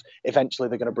 tackles. Eventually,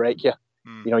 they're going to break you.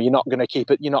 You know, you're not going to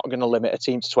keep it. You're not going to limit a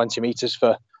team to 20 meters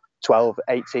for 12,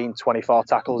 18, 24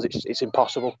 tackles. It's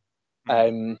impossible.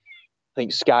 I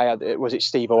think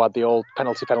Steve-O had the old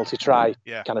penalty try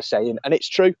kind of saying, and it's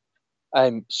true.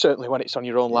 Certainly when it's on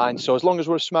your own line. So as long as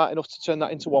we're smart enough to turn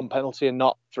that into 1 penalty and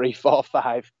not 3, 4,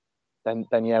 5. Then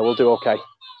yeah, we'll do okay.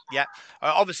 Yeah,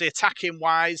 obviously attacking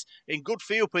wise, in good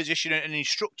field position and in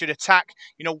structured attack,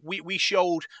 you know, we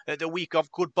showed the week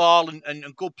of good ball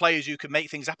and good players who can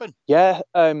make things happen. Yeah,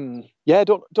 don't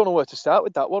know where to start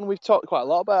with that one. We've talked quite a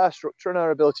lot about our structure and our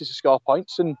ability to score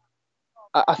points, and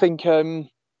I think,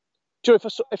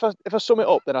 if I sum it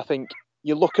up, then I think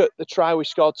you look at the try we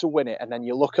scored to win it, and then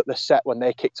you look at the set when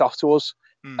they kicked off to us.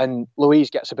 And Louise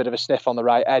gets a bit of a sniff on the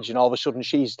right edge, and all of a sudden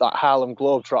she's like Harlem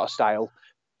Globetrotter style.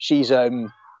 She's it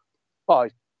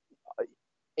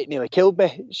nearly killed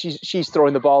me. She's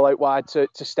throwing the ball out wide to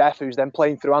Steph, who's then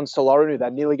playing through hands to Lauren, who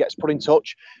then nearly gets put in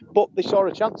touch. But they saw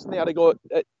a chance and they had to go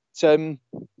at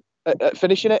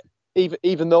finishing it,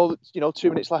 even though, you know, 2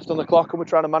 minutes left on the clock and we're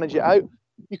trying to manage it out.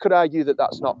 You could argue that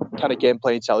that's not kind of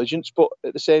gameplay intelligence, but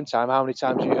at the same time, how many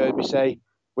times have you heard me say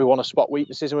we want to spot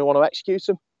weaknesses and we want to execute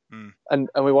them? And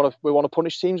we want to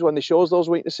punish teams when they show us those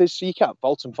weaknesses, so you can't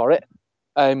fault them for it.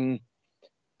 I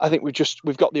think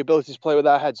we've got the ability to play with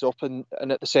our heads up, and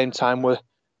at the same time we're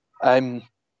when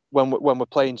we're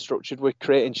playing structured, we're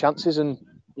creating chances, and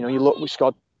you know, you look, we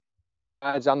scored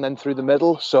sides and then through the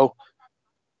middle. So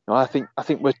you know, I think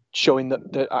we're showing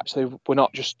that actually we're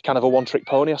not just kind of a one-trick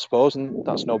pony, I suppose, and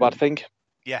that's no bad thing.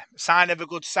 Yeah, sign of a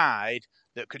good side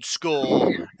that could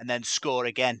score and then score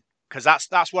again. Because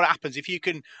that's what happens. If you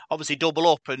can obviously double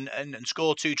up and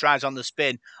score 2 tries on the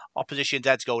spin, opposition's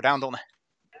heads go down, don't they?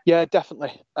 Yeah,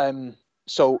 definitely.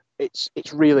 So it's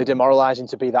really demoralising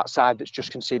to be that side that's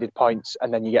just conceded points,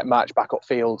 and then you get marched back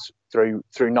upfield through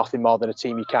nothing more than a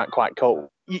team you can't quite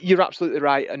cope. You're absolutely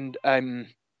right, and I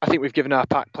think we've given our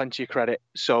pack plenty of credit.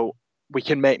 So we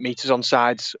can make meters on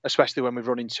sides, especially when we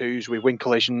run in 2s. We win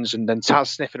collisions, and then Taz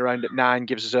sniffing around at 9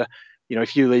 gives us a. You know,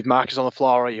 if you leave markers on the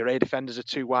floor or your A defenders are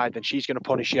too wide, then she's going to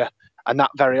punish you. And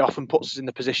that very often puts us in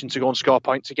the position to go and score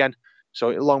points again. So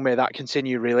long may that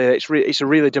continue, really. It's a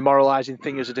really demoralising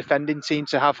thing as a defending team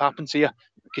to have happen to you,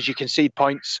 because you concede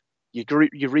points, you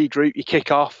regroup, you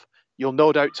kick off. You'll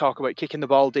no doubt talk about kicking the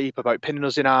ball deep, about pinning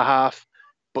us in our half.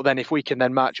 But then if we can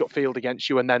then march upfield against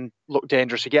you and then look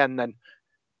dangerous again, then,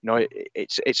 you know,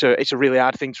 it's a really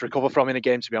hard thing to recover from in a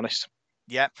game, to be honest.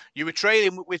 Yeah, you were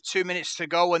trailing with 2 minutes to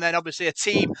go, and then obviously a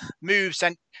team move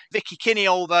sent Vicky Kinney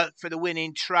over for the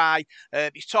winning try.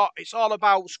 It's all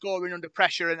about scoring under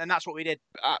pressure, and that's what we did.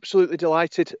 Absolutely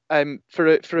delighted for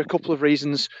a couple of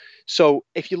reasons. So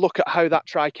if you look at how that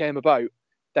try came about,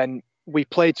 then we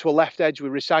played to a left edge, we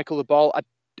recycled the ball.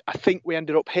 I think we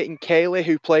ended up hitting Kaylee,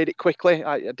 who played it quickly.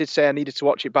 I did say I needed to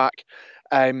watch it back.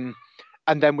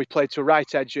 And then we played to a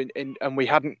right edge, and we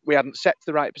hadn't set to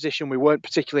the right position. We weren't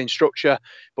particularly in structure,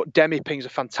 but Demi pings a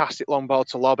fantastic long ball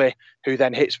to Lobby, who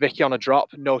then hits Vicky on a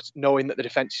drop, knowing that the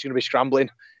defence is going to be scrambling.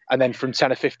 And then from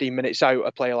 10 or 15 minutes out,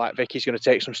 a player like Vicky's going to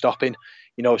take some stopping.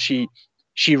 You know, she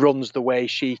runs the way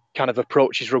she kind of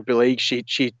approaches rugby league.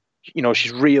 She's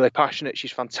really passionate.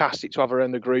 She's fantastic to have her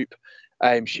in the group.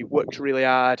 She works really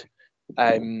hard.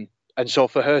 And so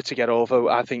for her to get over,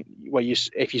 I think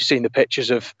if you've seen the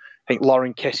pictures of, I think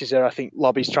Lauren kisses her. I think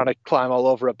Lobby's trying to climb all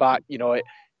over her back. You know,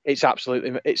 it's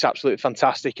absolutely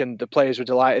fantastic, and the players were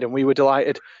delighted, and we were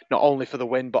delighted, not only for the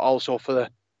win but also for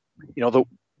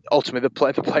ultimately the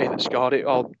player that scored it.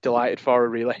 All delighted for her,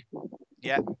 really.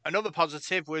 Yeah, another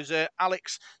positive was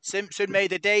Alex Simpson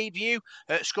made a debut,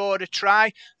 scored a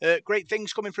try. Great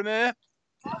things coming from her.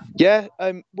 Yeah,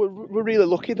 we're really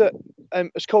lucky that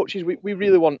as coaches we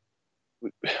really want.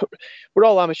 We're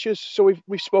all amateurs, so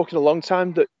we've spoken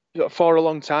for a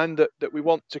long time that we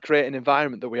want to create an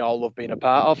environment that we all love being a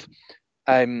part of.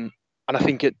 And I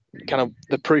think it kind of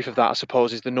the proof of that, I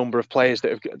suppose, is the number of players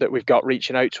that we've got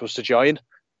reaching out to us to join.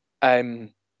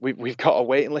 We've got a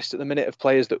waiting list at the minute of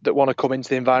players that want to come into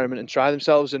the environment and try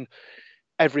themselves, and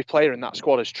every player in that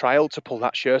squad has trialled to pull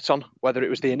that shirt on, whether it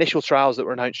was the initial trials that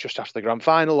were announced just after the grand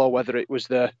final, or whether it was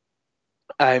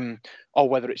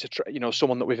whether it's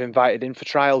someone that we've invited in for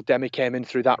trial. Demi came in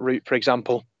through that route, for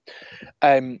example.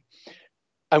 And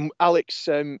Alex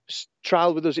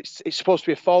trial with us. It's supposed to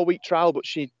be a 4-week trial, but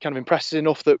she kind of impressed us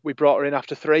enough that we brought her in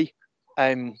after 3.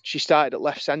 She started at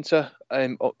left centre.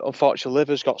 Unfortunately, Liv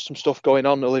has got some stuff going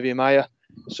on, Olivia Meyer.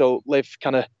 So Liv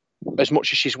kind of, as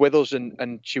much as she's with us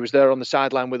and she was there on the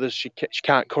sideline with us, she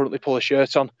can't currently pull a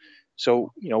shirt on.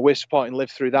 So we're supporting Liv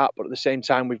through that, but at the same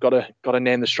time we've got to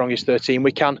name the strongest 13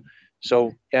 we can.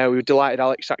 So yeah, we were delighted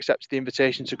Alex accepted the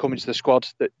invitation to come into the squad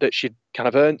that she'd kind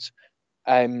of earned.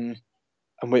 And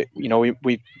we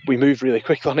moved really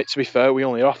quickly on it. To be fair, we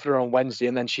only offered her on Wednesday,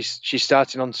 and then she's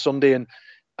starting on Sunday,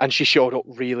 and she showed up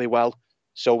really well.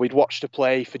 So we'd watched her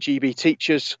play for GB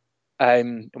Teachers,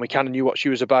 and we kind of knew what she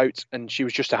was about, and she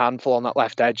was just a handful on that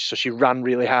left edge. So she ran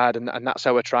really hard, and that's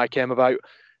how her try came about.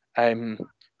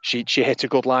 She hit a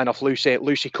good line off Lucy.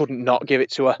 Lucy couldn't not give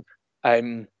it to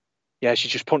her. She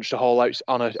just punched a hole out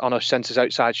on her centre's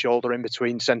outside shoulder in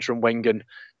between centre and wing, and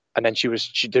then there was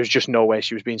just no way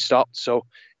she was being stopped. So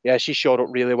yeah, she showed up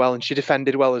really well, and she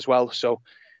defended well as well. So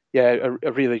yeah,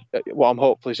 what I'm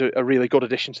hopeful is a really good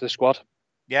addition to the squad.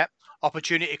 Yeah,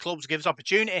 opportunity clubs gives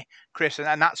opportunity, Chris,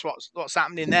 and that's what's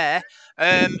happening there.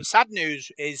 Sad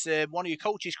news is one of your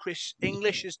coaches, Chris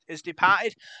English, has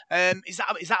departed. Is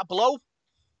that a blow?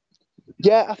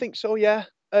 Yeah, I think so. Yeah.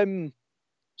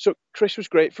 So Chris was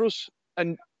great for us,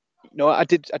 and I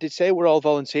did say we're all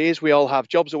volunteers. We all have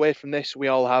jobs away from this. We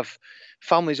all have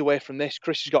families away from this.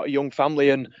 Chris has got a young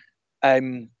family,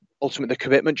 and ultimately the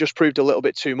commitment just proved a little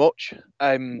bit too much.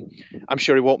 I'm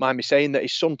sure he won't mind me saying that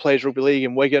his son plays rugby league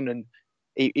in Wigan, and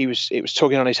it was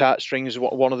tugging on his heartstrings.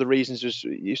 One of the reasons was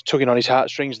he's tugging on his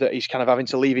heartstrings that he's kind of having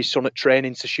to leave his son at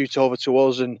training to shoot over to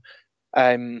us, and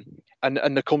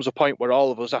there comes a point where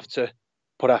all of us have to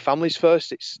put our families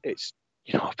first. It's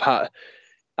part of,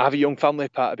 I have a young family,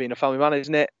 part of being a family man,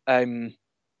 isn't it? And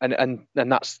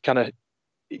that's kind of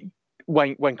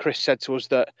when Chris said to us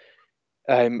that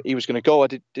he was going to go, I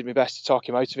did my best to talk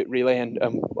him out of it, really. And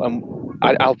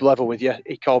I'll level with you.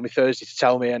 He called me Thursday to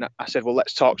tell me, and I said, well,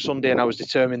 let's talk Sunday. And I was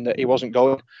determined that he wasn't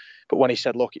going. But when he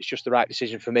said, look, it's just the right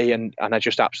decision for me, and I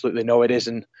just absolutely know it is,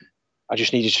 and I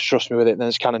just needed to trust me with it. And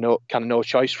there's kind of no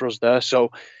choice for us there. So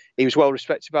he was well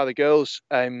respected by the girls.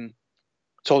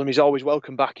 Told him he's always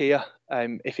welcome back here.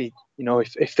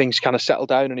 If things kind of settle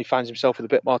down and he finds himself with a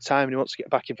bit more time and he wants to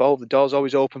get back involved, the door's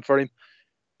always open for him.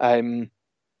 And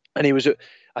he was,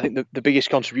 I think the biggest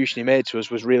contribution he made to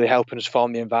us was really helping us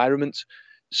form the environment.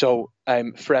 So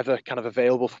forever kind of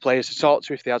available for players to talk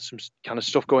to if they had some kind of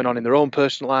stuff going on in their own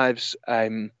personal lives.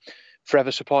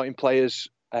 Forever supporting players.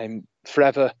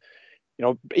 Forever,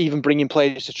 even bringing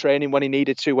players to training when he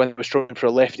needed to, when they were struggling for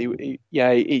a lift.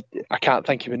 I can't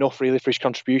thank him enough, really, for his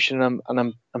contribution. And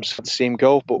I'm sad to see him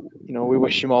go, but we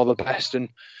wish him all the best. And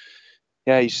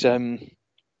yeah, he's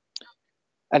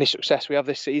any success we have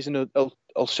this season,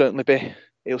 he'll certainly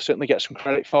get some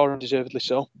credit for, and deservedly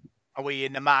so. Are we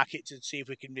in the market to see if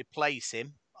we can replace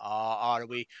him, or are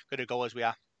we going to go as we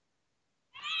are?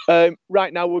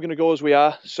 Right now, we're going to go as we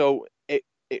are. So it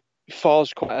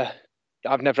falls quite a.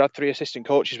 I've never had 3 assistant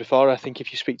coaches before. I think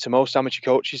if you speak to most amateur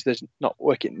coaches, there's not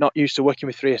used to working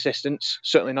with 3 assistants.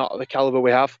 Certainly not at the caliber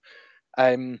we have.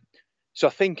 So I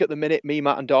think at the minute, me,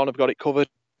 Matt, and Dawn have got it covered.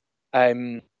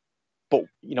 But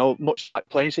much like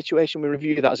playing situation, we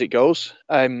review that as it goes.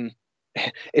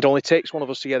 It only takes one of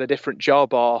us to get a different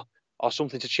job or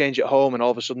something to change at home, and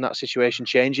all of a sudden that situation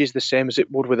changes, the same as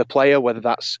it would with a player, whether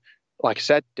that's, like I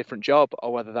said, different job,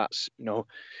 or whether that's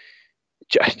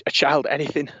a child,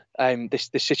 anything. This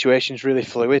situation is really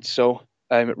fluid. So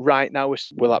right now,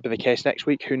 will that be the case next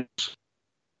week? Who knows?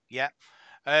 Yeah.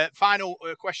 Final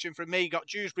question from me. Got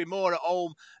Dewsbury Moor at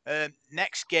home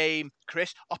next game.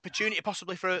 Chris, opportunity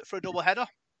possibly for a double header?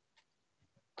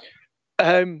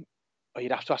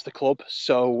 You'd have to ask the club.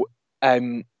 So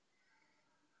I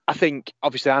think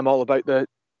obviously I'm all about the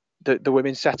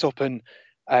women's setup, and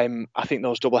I think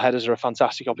those double headers are a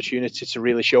fantastic opportunity to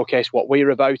really showcase what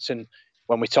we're about. And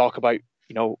when we talk about,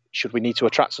 should we need to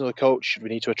attract another coach? Should we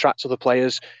need to attract other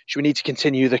players? Should we need to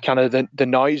continue the kind of the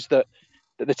noise that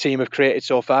the team have created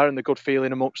so far and the good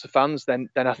feeling amongst the fans? Then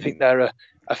I think they're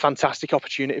a fantastic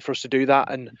opportunity for us to do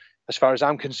that. And as far as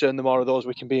I'm concerned, the more of those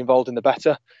we can be involved in, the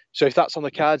better. So if that's on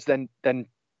the cards, then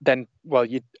well,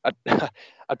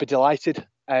 I'd be delighted.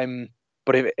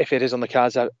 But if it is on the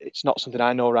cards, it's not something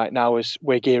I know right now, as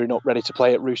we're gearing up ready to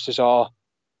play at Roosters or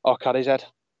Cadishead.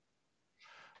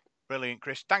 Brilliant,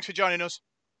 Chris. Thanks for joining us.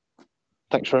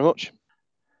 Thanks very much.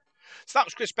 So that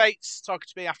was Chris Bates talking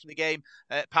to me after the game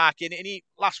at Parkin. And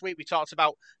last week we talked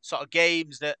about sort of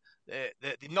games that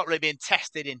they've not really been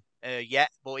tested in yet,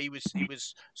 but he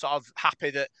was sort of happy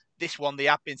that this one they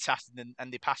have been tested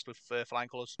and they passed with flying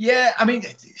colours. Yeah, I mean,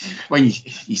 when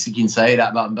you can say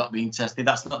that about them not being tested,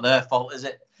 that's not their fault, is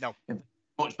it? No.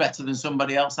 Much better than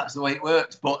somebody else. That's the way it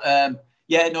works. But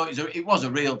it was a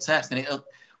real test, and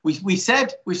we've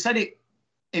said it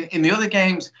in the other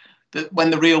games that when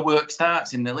the real work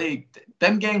starts in the league,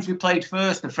 them games we played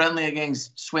first, the friendly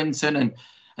against Swinton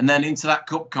and then into that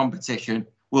cup competition,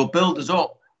 will build us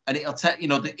up, and it'll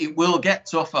it will get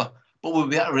tougher, but we'll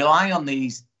be able to rely on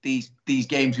these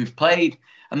games we've played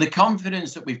and the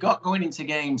confidence that we've got going into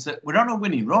games that we're on a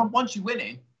winning run. Once you're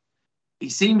winning,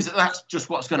 it seems that that's just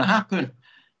what's going to happen.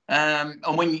 And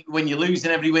when you're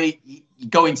losing every week, you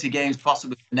go into games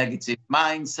possibly with a negative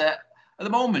mindset. At the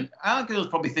moment, our girls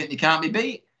probably think they can't be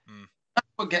beat.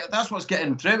 That's what's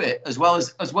getting through it, as well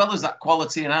as that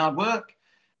quality and hard work.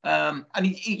 And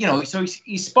so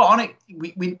he's spot on it.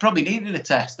 We probably needed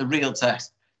a real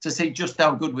test, to see just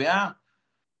how good we are.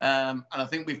 And I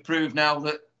think we've proved now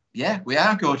that we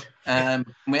are good.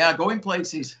 We are going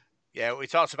places. Yeah, we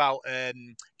talked about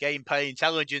gameplay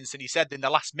intelligence, and he said in the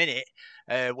last minute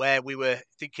where we were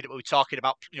talking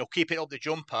about keeping up the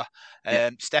jumper.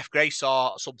 Steph Gray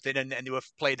saw something, and they were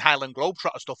playing Highland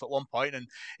Globetrotter stuff at one point, and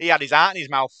he had his heart in his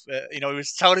mouth. He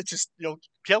was telling him to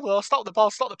stop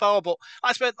the ball. But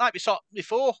like we saw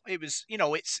before, it was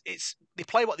it's they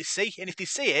play what they see, and if they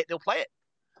see it, they'll play it.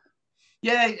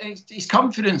 Yeah, it's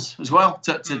confidence as well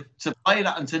to play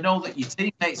that and to know that your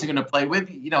teammates are going to play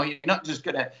with you. You're not just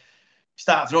going to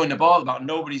start throwing the ball about.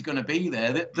 Nobody's going to be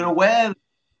there. They're aware.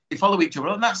 They follow each other,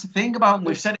 and that's the thing about them.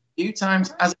 We've said it a few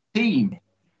times. As a team,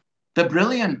 they're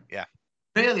brilliant. Yeah,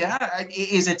 really are. It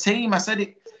is a team. I said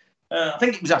it. I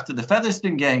think it was after the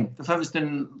Featherstone game,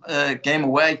 game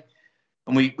away,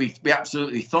 and we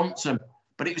absolutely thumped them.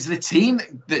 But it was the team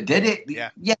that did it.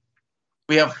 Yeah.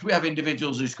 We have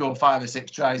individuals who score 5 or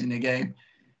 6 tries in a game,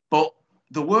 but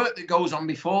the work that goes on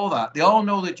before that, they all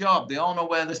know the job. They all know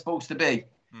where they're supposed to be.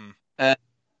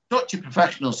 Such a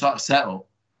professional sort of setup.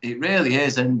 It really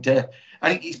is, and I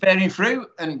think it's bearing fruit.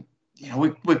 And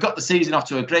we've got the season off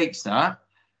to a great start.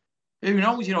 Who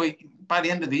knows? By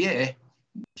the end of the year,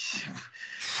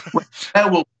 there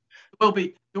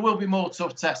will be more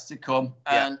tough tests to come,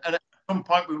 and at some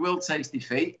point we will taste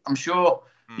defeat. I'm sure.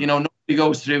 Nobody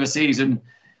goes through a season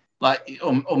like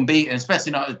unbeaten,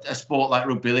 especially not a sport like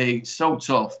rugby league. It's so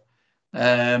tough.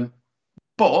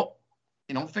 But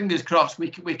fingers crossed we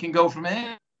can go from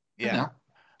here. Yeah.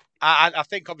 I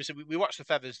think obviously we watched the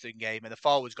Featherstone game and the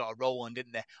forwards got a roll on,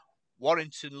 didn't they?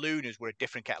 Warrington Lunars were a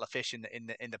different kettle of fish in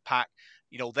the pack.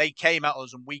 They came at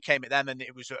us and we came at them, and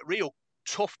it was a real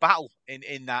tough battle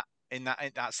in that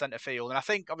centre field. And I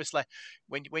think obviously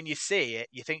when you see it,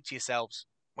 you think to yourselves,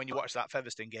 when you watch that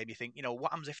Featherstone game, you think, what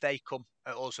happens if they come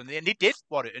at us? And they did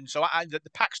Warrington. So the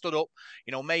pack stood up,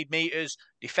 made meters,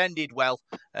 defended well,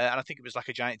 and I think it was like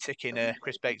a giant tick in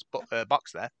Chris Bates'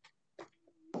 box there.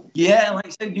 Yeah, like I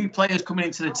said, new players coming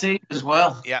into the team as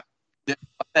well. Yeah.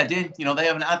 They did. They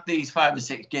haven't had these 5 or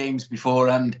 6 games before,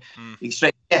 and it's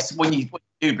straight. Yes, when you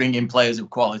do bring in players of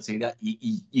quality, that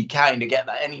you kind of get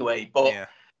that anyway. But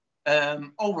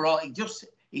overall,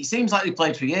 it seems like they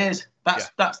played for years.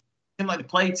 That's seems like they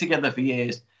played together for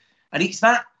years, and it's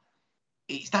that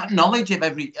knowledge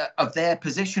of their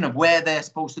position, of where they're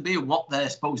supposed to be and what they're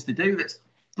supposed to do.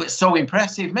 That's so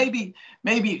impressive. Maybe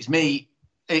it's me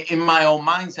in my own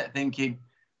mindset thinking,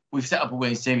 we've set up a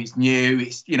women's team. It's new.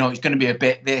 It's it's going to be a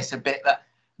bit this, a bit that.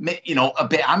 A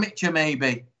bit amateur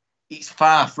maybe. It's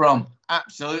far from.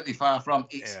 Absolutely far from.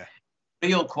 It's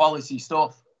real quality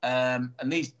stuff. And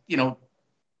these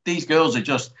girls are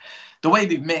just the way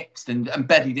they've mixed and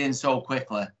bedded in so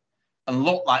quickly and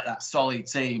look like that solid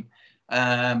team.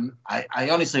 I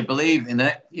honestly believe in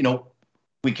it.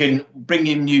 We can bring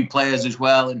in new players as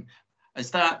well and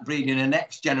start breeding a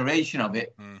next generation of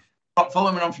it.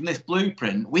 Following on from this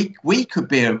blueprint, we could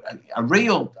be a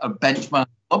real benchmark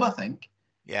club, I think.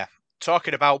 Yeah.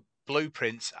 Talking about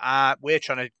blueprints, we're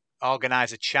trying to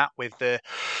organise a chat with the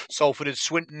Salford and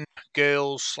Swinton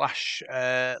girls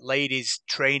 / ladies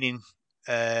training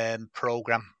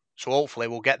programme. So hopefully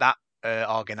we'll get that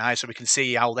organised so we can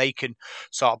see how they can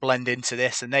sort of blend into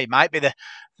this, and they might be the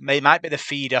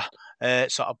feeder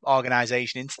sort of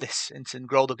organisation into this, and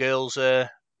grow the girls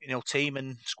team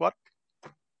and squad.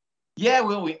 Yeah,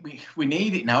 well, we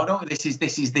need it now, don't we? This is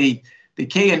the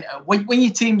key, and when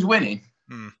your team's winning,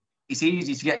 it's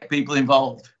easy to get people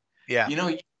involved. Yeah,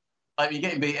 like you're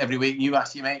getting beat every week, and you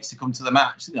ask your mates to come to the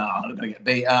match. No, they're going to get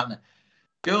beat, aren't they?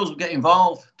 Girls will get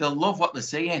involved. They'll love what they're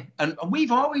seeing, and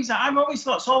I've always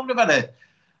thought Salford have had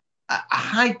a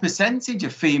high percentage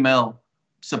of female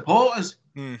supporters,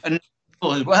 and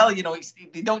as well.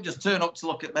 They don't just turn up to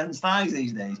look at men's thighs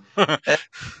these days.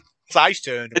 Thighs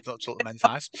turned up to look at men's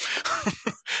thighs.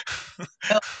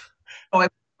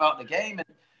 About the game, and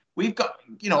we've got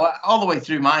all the way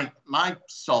through my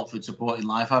Salford supporting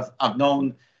life. I've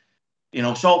known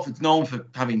Salford's known for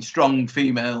having strong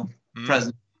female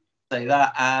presence. Say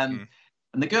that, and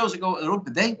the girls that go to the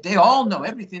rugby, they all know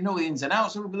everything, know the ins and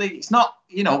outs of rugby league. It's not,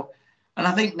 and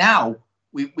I think now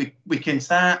we can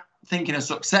start thinking of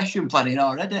succession planning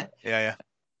already. Yeah.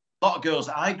 A lot of girls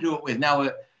that I grew up with now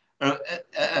are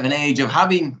at an age of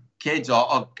having kids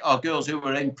or girls who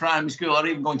were in primary school or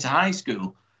even going to high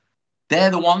school.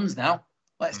 They're the ones now.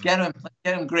 Let's get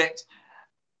them gripped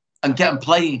and get them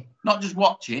playing, not just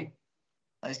watching.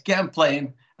 Let's get them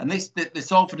playing. And the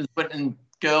Salford and Swinton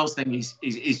girls thing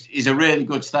is a really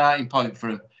good starting point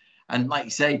for them. And like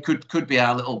you say, could be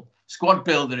our little squad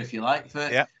builder, if you like,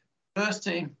 for first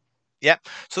team. Yeah.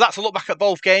 So that's a look back at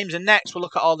both games. And next we'll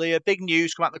look at all the big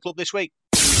news come out of the club this week.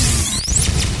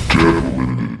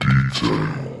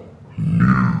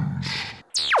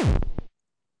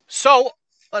 So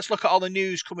let's look at all the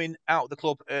news coming out of the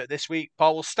club this week.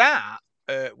 Paul, will start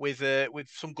with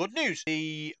some good news.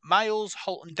 The Miles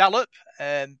Holton Dallop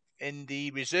in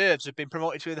the reserves have been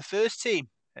promoted to the first team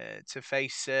to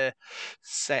face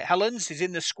St Helens. He's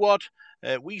in the squad.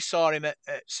 We saw him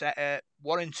at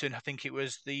Warrington. I think it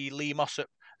was the Lee Mossop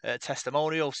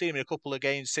testimonial. I've seen him in a couple of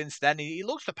games since then. He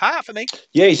looks the part for me.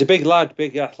 Yeah, he's a big lad,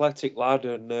 big athletic lad,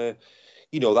 and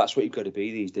that's what you've got to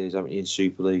be these days, haven't you, in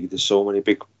Super League? There's so many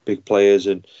big players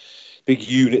and big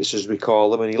units, as we call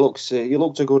them, and he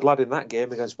looked a good lad in that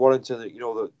game against Warrington.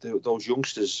 Those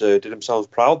youngsters did themselves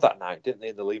proud that night, didn't they,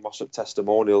 in the Lee Mossop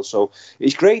testimonial? So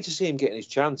it's great to see him getting his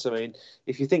chance. I mean,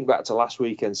 if you think back to last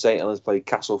weekend, St Helens played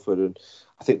Castleford, and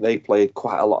I think they played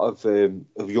quite a lot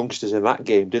of youngsters in that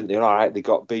game, didn't they? All right, they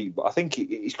got beat, but I think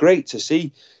it's great to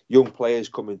see young players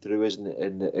coming through, isn't it,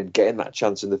 and getting that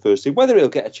chance in the first team. Whether he'll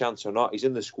get a chance or not, he's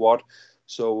in the squad.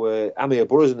 So Amir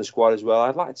Burroughs in the squad as well.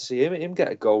 I'd like to see him get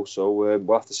a goal. So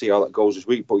we'll have to see how that goes this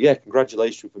week. But yeah,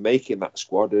 congratulations for making that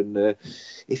squad. And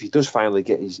if he does finally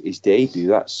get his debut,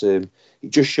 that's it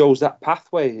just shows that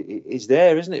pathway is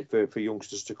there, isn't it, for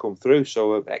youngsters to come through.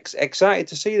 So excited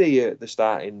to see the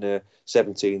starting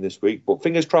 17 this week. But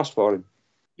fingers crossed for him.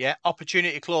 Yeah,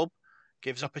 Opportunity Club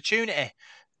gives opportunity.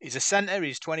 He's a centre.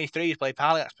 He's 23. He's played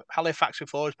for Halifax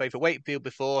before. He's played for Wakefield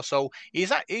before. So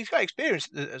he's got experience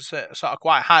at sort of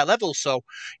quite high levels. So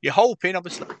you're hoping,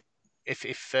 obviously,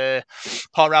 if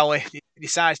Paul Rowley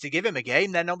decides to give him a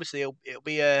game, then obviously it'll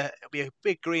be a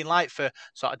big green light for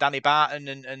sort of Danny Barton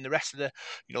and the rest of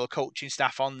the coaching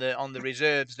staff on the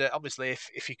reserves. That obviously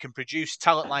if you can produce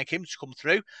talent like him to come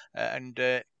through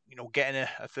and getting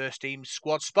a first team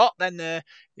squad spot, then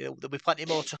there'll be plenty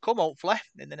more to come, hopefully,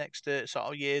 in the next sort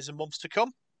of years and months to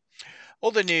come.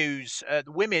 Other news,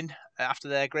 the women, after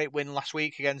their great win last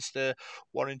week against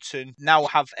Warrington, now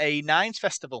have a Nines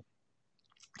Festival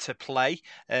to play.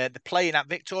 They're playing at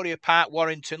Victoria Park,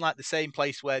 Warrington, like the same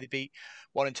place where they beat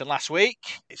Warrington last week.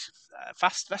 It's a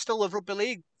festival of rugby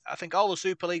league. I think all the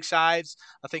Super League sides,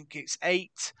 I think it's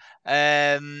 8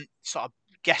 sort of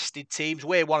guested teams.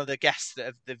 We're one of the guests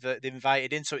that they've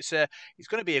invited in, so it's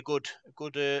going to be a good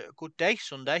day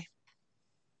Sunday.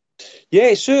 Yeah,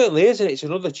 it certainly is, and it's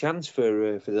another chance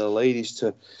for the ladies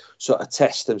to sort of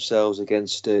test themselves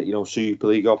against Super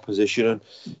League opposition. And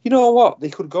you know what, they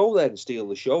could go there and steal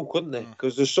the show, couldn't they?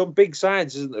 Because there's some big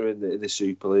sides, isn't there, in the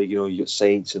Super League? You got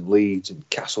Saints and Leeds and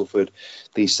Castleford,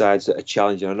 these sides that are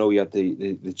challenging. I know you had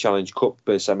the Challenge Cup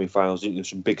semi-finals, didn't you?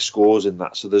 Some big scores in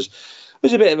that, so there's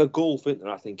a bit of a gulf, isn't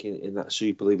there, I think, in that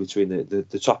Super League between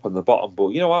the top and the bottom.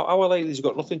 But, our ladies have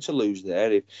got nothing to lose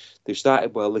there. They've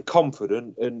started well, they're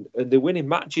confident, and they're winning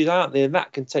matches, aren't they? And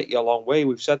that can take you a long way.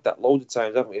 We've said that loads of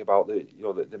times, haven't we, about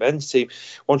the men's team.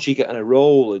 Once you get on a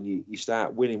roll and you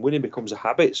start winning becomes a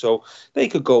habit. So they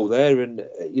could go there, and,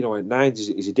 Nines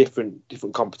is a different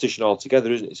competition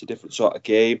altogether, isn't it? It's a different sort of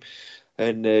game.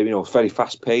 And, very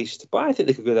fast-paced. But I think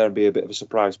they could go there and be a bit of a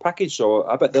surprise package. So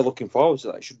I bet they're looking forward to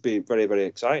that. It should be very, very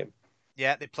exciting.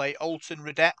 Yeah, they play Alton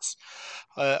Radettes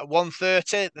at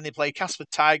 1:30. Then they play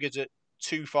Castleford Tigers at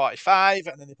 2:45.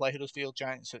 And then they play Huddersfield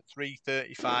Giants at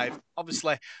 3:35.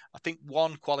 Obviously, I think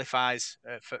one qualifies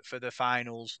for the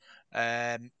finals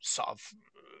sort of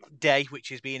day,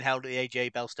 which is being held at the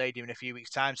AJ Bell Stadium in a few weeks'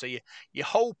 time. So you're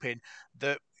hoping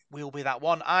that we'll be that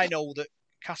one. I know that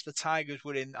Castleford Tigers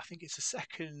were in, I think it's the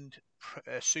second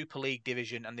Super League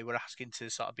division, and they were asking to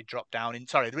sort of be dropped down in.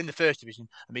 Sorry, they're in the first division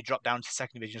and be dropped down to the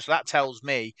second division. So that tells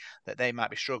me that they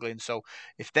might be struggling. So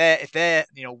if they're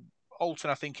Alton,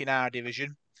 I think, in our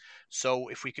division. So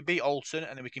if we can beat Alton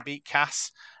and then we can beat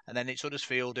Cass, and then it's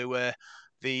Huddersfield who were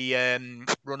the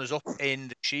runners up in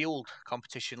the Shield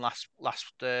competition last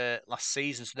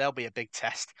season, so there'll be a big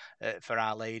test for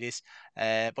our ladies.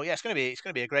 But yeah, it's going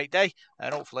to be a great day,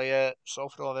 and hopefully,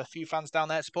 Salford will have a few fans down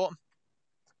there to support them.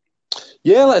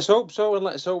 Yeah, let's hope so, and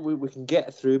let's hope we can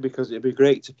get through, because it'd be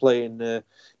great to play in the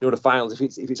finals if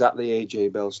it's at the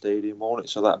AJ Bell Stadium, won't it?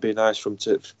 So that'd be nice for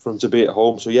them to be at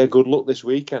home. So yeah, good luck this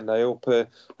weekend. I hope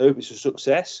it's a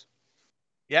success.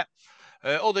 Yeah.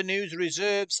 Other news,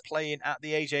 reserves playing at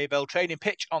the AJ Bell training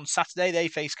pitch on Saturday. They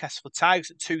face Castleford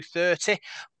Tigers at 2:30.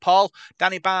 Paul,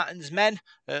 Danny Barton's men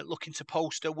looking to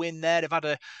post a win there. They've had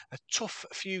a tough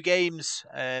few games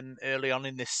early on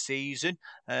in this season.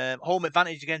 Home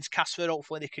advantage against Castleford.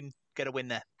 Hopefully they can get a win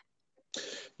there.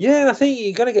 Yeah, I think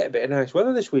you're going to get a bit of nice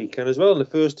weather this weekend as well. The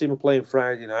first team are playing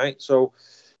Friday night, so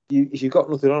if you've got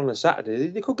nothing on Saturday,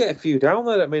 they could get a few down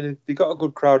there. I mean, they got a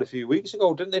good crowd a few weeks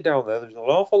ago, didn't they, down there? There's an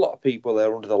awful lot of people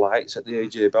there under the lights at the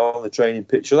AJ Bell on the training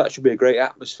pitch, so that should be a great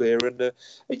atmosphere. And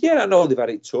yeah, I know they've had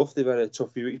it tough. They've had a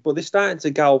tough few weeks, but they're starting to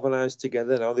galvanise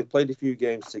together now. They've played a few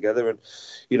games together, and,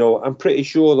 I'm pretty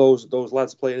sure those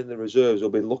lads playing in the reserves will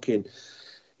be looking,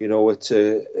 at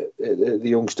the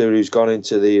youngster who's gone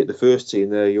into the first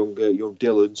team there, young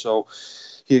Dylan. So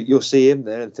you'll see him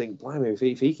there and think, blimey,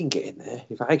 if he can get in there,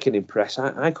 if I can impress,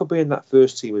 I could be in that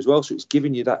first team as well. So it's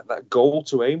giving you that goal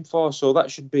to aim for. So that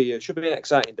should be an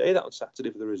exciting day, that on Saturday,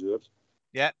 for the reserves.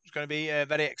 Yeah, it's going to be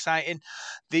very exciting.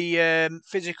 The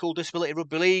Physical Disability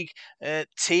Rugby League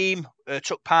team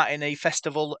took part in a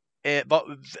festival at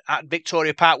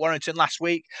Victoria Park, Warrington last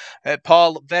week.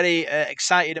 Paul, very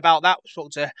excited about that. We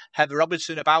spoke to Heather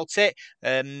Robinson about it.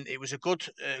 It was a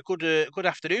good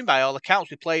afternoon by all accounts.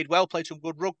 We played well, played some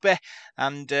good rugby,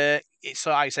 and it's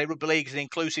like I say, rugby league is an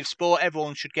inclusive sport.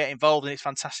 Everyone should get involved, and it's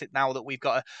fantastic now that we've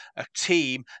got a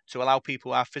team to allow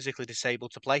people who are physically disabled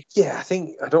to play. Yeah,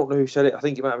 I don't know who said it. I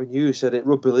think it might have been you who said it.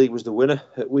 Rugby league was the winner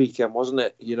at weekend, wasn't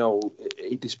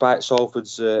it? Despite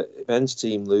Salford's men's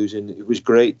team losing, it was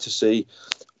great to see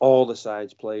all the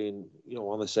sides playing,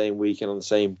 on the same weekend, on the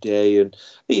same day, and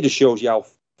it just shows you how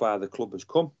far the club has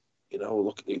come.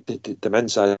 Look, the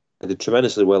men's side did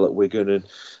tremendously well at Wigan, and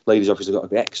ladies obviously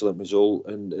got an excellent result,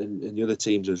 and the other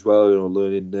teams as well,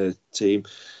 learning the team.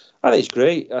 I think it's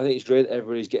great. I think it's great that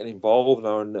everybody's getting involved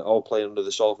now and all playing under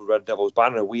the Salford Red Devils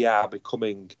banner. We are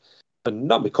becoming, and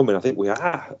not becoming, I think we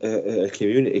are a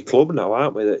community club now,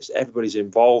 aren't we? That everybody's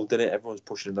involved in it, everyone's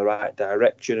pushing in the right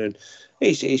direction, and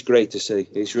it's great to see.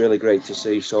 It's really great to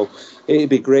see. So it'd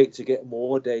be great to get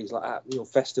more days like that,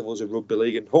 festivals of rugby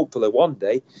league, and hopefully one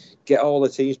day get all the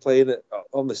teams playing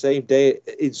on the same day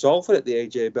in Salford at the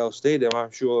AJ Bell Stadium. I'm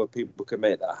sure people can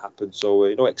make that happen. So,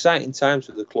 exciting times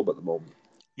for the club at the moment.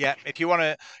 Yeah, if you want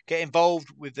to get involved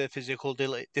with the Physical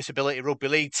Disability Rugby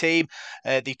League team,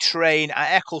 they train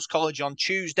at Eccles College on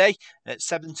Tuesday at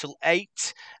 7 till 8.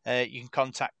 You can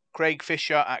contact Craig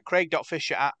Fisher at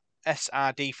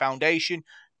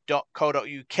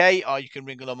craig.fisher@srdfoundation.co.uk, or you can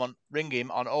ring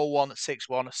him on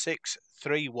 0161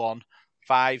 631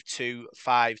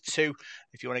 5252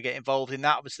 if you want to get involved in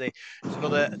that. Obviously, it's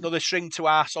another string to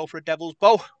our Salford Devils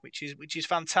bow, which is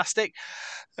fantastic.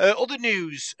 Other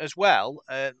news as well.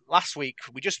 Last week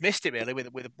we just missed it really with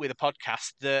a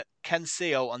podcast that Ken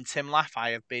Sio and Tim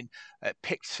Laffey have been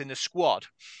picked in the squad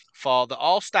for the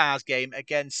All Stars game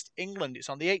against England. It's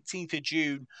on the 18th of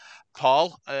June.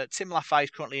 Paul, Tim Laffey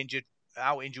is currently injured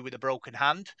with a broken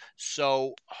hand,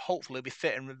 so hopefully he'll be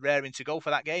fit and raring to go for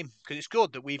that game, because it's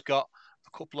good that we've got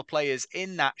a couple of players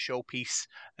in that showpiece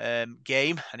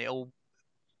game, and it'll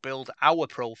build our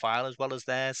profile as well as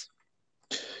theirs.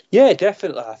 Yeah,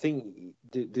 definitely. I think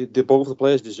both the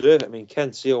players deserve it. I mean,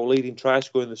 Ken Sio leading try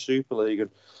scorer in the Super League,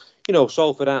 and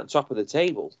Salford aren't top of the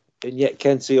table, and yet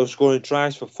Ken Sio scoring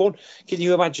tries for fun. Can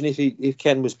you imagine if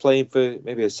Ken was playing for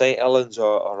maybe a St Helens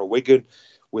or a Wigan,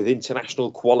 with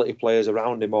international quality players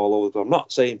around him all over? I'm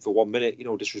not saying for 1 minute,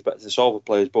 disrespect to the Salford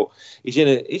players, but he's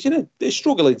in a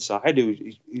struggling side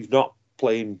who's not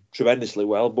playing tremendously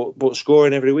well, but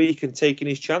scoring every week and taking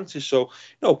his chances. So,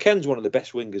 Ken's one of the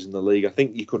best wingers in the league. I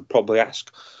think you could probably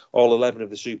ask all 11 of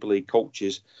the Super League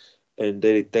coaches, and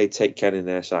they take Ken in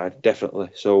their side, definitely.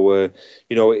 So,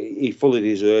 he fully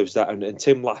deserves that. And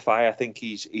Tim Laffey, I think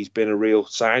he's been a real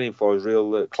signing for us,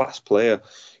 real class player.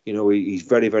 He's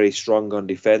very, very strong on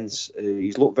defence.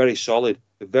 He's looked very solid,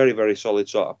 a very, very solid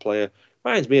sort of player.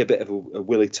 Reminds me a bit of a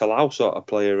Willie Talau sort of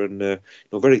player, and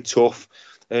very tough.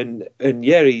 And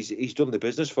yeah, he's done the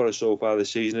business for us so far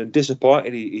this season. And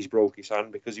disappointed he's broke his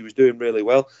hand, because he was doing really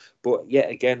well. But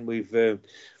yet again, we've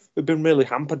been really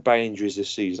hampered by injuries this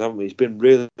season, haven't we? It's been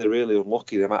really, really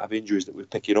unlucky, the amount of injuries that we're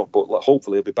picking up. But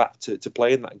hopefully he'll be back to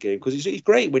play in that game, because it's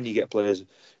great when you get players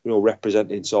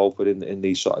representing Salford in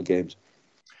these sort of games.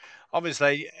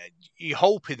 Obviously, you're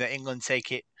hoping that England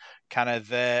take it kind of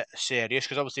serious,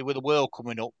 because obviously with the World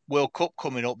Cup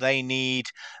coming up, they need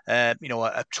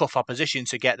a tough opposition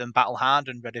to get them battle hard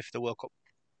and ready for the World Cup.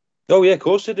 Oh yeah, of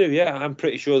course they do. Yeah, I'm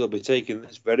pretty sure they'll be taking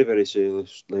this very, very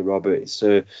seriously, Robert. It's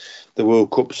the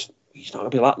World Cup's. It's not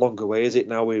going to be that long away, is it?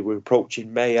 Now we're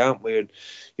approaching May, aren't we? And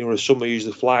the summer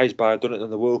usually flies by, doesn't it? And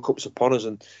the World Cup's upon us,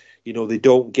 and they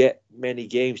don't get many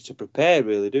games to prepare,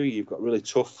 really, do you? You've got really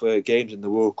tough games in the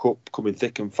World Cup coming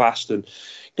thick and fast, and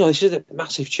this is a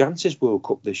massive chances World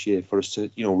Cup this year for us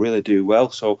to really do well.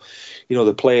 So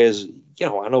the players,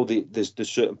 I know there's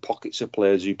certain pockets of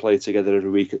players who play together every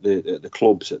week at the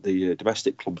clubs, at the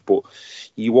domestic clubs, but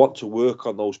you want to work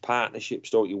on those partnerships,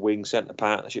 don't you? Wing centre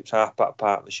partnerships, half-back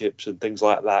partnerships, and things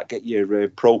like that. Get your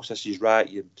processes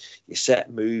right, your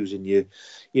set moves, and your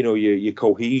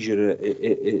cohesion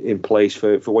in place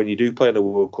for when you do play in the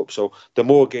World Cup. So the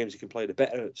more games you can play, the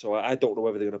better. So I don't know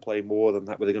whether they're going to play more than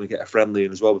that, whether they're going to get a friendly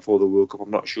in as well before the World Cup. I'm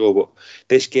not sure, but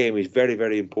this game is very,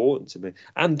 very important to me.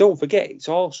 And don't forget, it's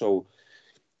also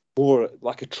more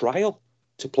like a trial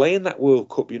to play in that World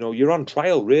Cup. You're on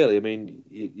trial, really. I mean,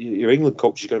 your England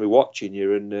coach is going to be watching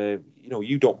you, and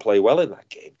you don't play well in that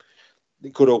game,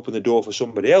 it could open the door for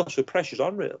somebody else. So pressure's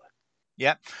on, really.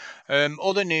 Yeah.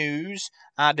 Other news: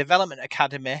 our development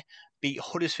academy beat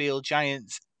Huddersfield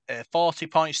Giants 40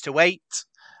 points to 8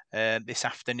 this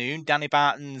afternoon. Danny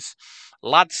Barton's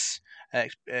lads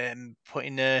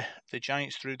putting the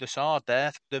Giants through the sword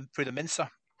there, through the mincer.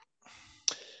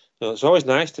 So it's always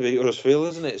nice to beat Huddersfield,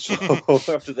 isn't it? So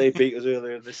after they beat us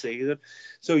earlier in the season.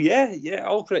 So yeah,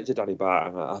 all credit to Danny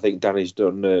Barton. I think Danny's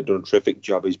done a terrific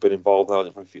job. He's been involved now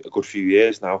for a good few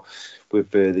years now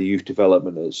with the youth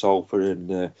development at Salford,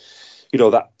 and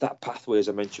that pathway, as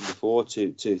I mentioned before,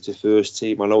 to first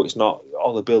team. I know it's not,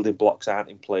 all the building blocks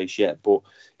aren't in place yet, but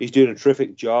he's doing a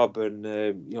terrific job, and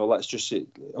let's just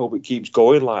hope it keeps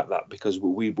going like that, because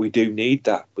we do need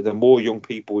that. With the more young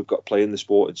people we've got playing the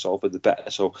sport in Salford, the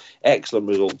better. So excellent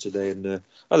result today, and as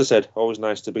I said, always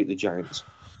nice to beat the Giants.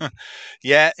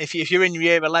 Yeah, if you're in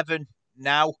year 11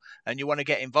 now and you want to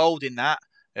get involved in that,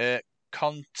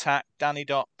 contact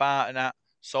Danny.Barton at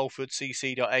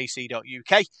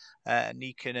salfordcc.ac.uk, and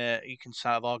he can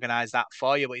sort of organise that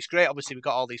for you. But it's great. Obviously, we've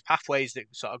got all these pathways that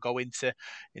sort of go into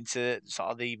sort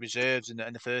of the reserves and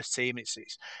the first team. It's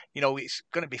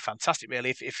going to be fantastic, really,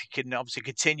 if you can obviously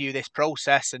continue this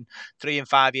process, and 3 and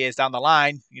 5 years down the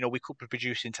line, we could be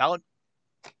producing talent.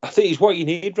 I think it's what you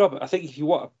need, Robert. I think if you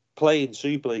want to play in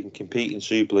Super League and compete in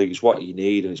Super League, is what you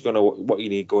need, and it's going to what you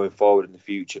need going forward in the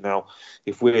future. Now,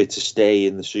 if we're to stay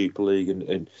in the Super League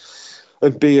and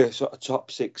and be a sort of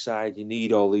top 6 side, you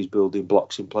need all these building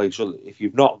blocks in place. So if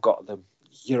you've not got them,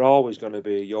 you're always going to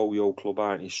be a yo-yo club,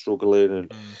 aren't you? Struggling,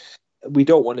 and we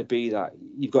don't want to be that.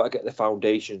 You've got to get the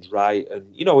foundations right,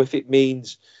 and if it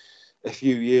means a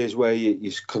few years where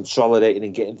you're consolidating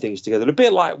and getting things together, a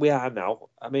bit like we are now.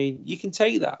 I mean, you can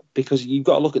take that because you've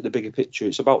got to look at the bigger picture.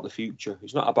 It's about the future.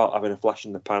 It's not about having a flash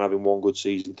in the pan, having one good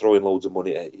season, throwing loads of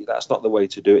money at it. That's not the way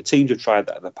to do it. Teams have tried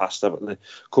that in the past, haven't they?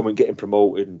 Coming, getting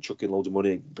promoted and chucking loads of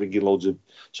money, bringing loads of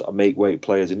sort of make-weight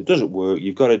players, and it doesn't work.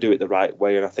 You've got to do it the right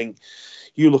way. And I think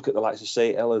you look at the likes of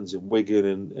St Helens and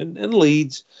Wigan and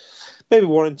Leeds, maybe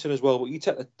Warrington as well, but you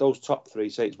take those top 3,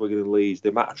 say it's Wigan and Leeds, the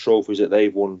amount of trophies that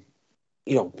they've won,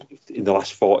 in the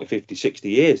last 40, 50, 60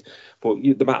 years. But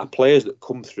the amount of players that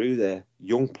come through there,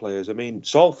 young players. I mean,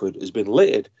 Salford has been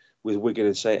littered with Wigan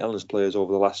and St Helens players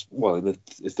over the last, in the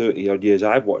 30-odd years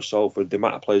I've watched Salford. The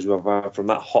amount of players we've had from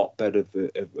that hotbed of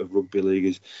rugby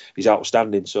league is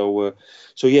outstanding. So,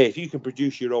 yeah, if you can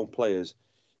produce your own players,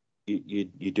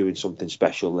 you're doing something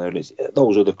special there. And it's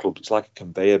those other clubs, it's like a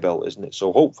conveyor belt, isn't it?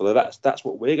 So hopefully that's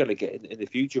what we're going to get in the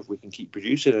future if we can keep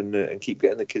producing and keep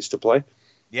getting the kids to play.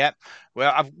 Yeah.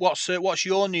 Well, what's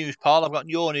your news, Paul? I've got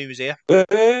your news here.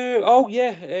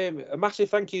 A massive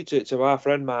thank you to our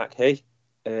friend Mark Hay.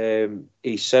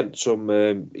 He sent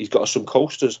some. He's got some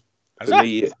coasters for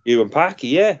me, you and Parky.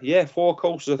 Yeah, 4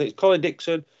 coasters. I think it's Colin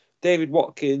Dixon, David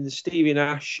Watkins, Stevie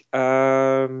Nash,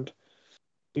 and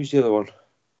who's the other one?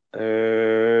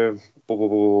 Who's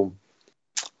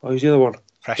the other one?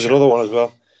 Pressure. There's another one as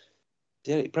well.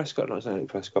 Eric Prescott, not Eric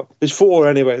Prescott. There's 4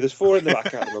 anyway. There's 4 in the back. I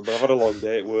can't remember. I've had a long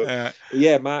day at work.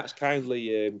 Yeah, Mark's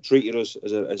kindly treated us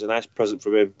as a nice present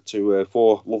from him to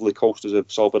 4 lovely coasters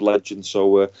of Salford legends.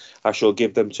 So I shall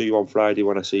give them to you on Friday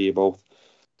when I see you both.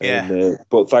 Yeah.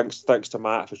 But thanks to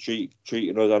Mark for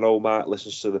treating us. I know Mark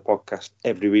listens to the podcast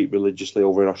every week religiously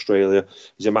over in Australia.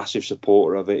 He's a massive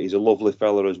supporter of it. He's a lovely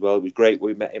fella as well. It was great.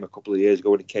 We met him a couple of years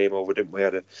ago when he came over, didn't we?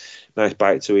 Had a nice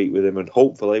bite to eat with him, and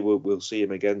hopefully we'll see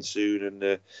him again soon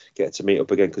and get to meet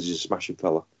up again because he's a smashing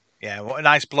fella. Yeah, what a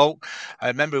nice bloke. I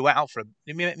remember we went out for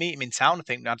meet him in town. I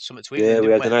think we had something to eat. Yeah,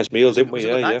 we had a nice meal, didn't we?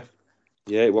 Yeah.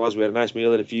 Yeah, it was. We had a nice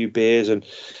meal and a few beers, and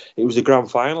it was the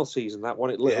grand final season, that one.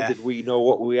 Little did we know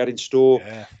what we had in store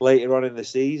later on in the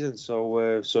season.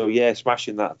 So yeah,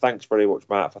 smashing that. Thanks very much,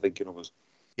 Mark, for thinking of us.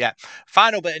 Yeah.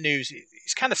 Final bit of news.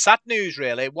 It's kind of sad news,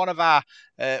 really. One of our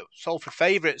Salford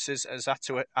favourites has had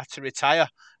to retire.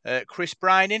 Chris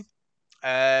Bryning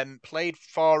played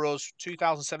for us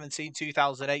 2017,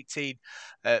 2018.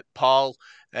 Paul.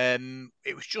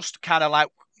 It was just kind of like,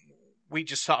 we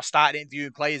just sort of started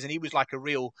interviewing players, and he was like a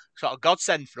real sort of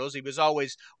godsend for us. He was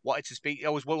always wanted to speak,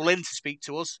 always willing to speak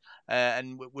to us,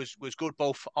 and was good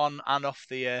both on and off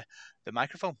the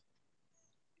microphone.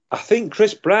 I think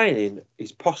Chris Bryning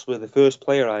is possibly the first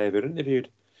player I ever interviewed.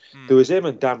 There was him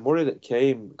and Dan Murray that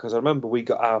came, because I remember we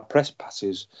got our press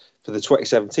passes for the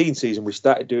 2017 season. We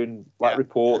started doing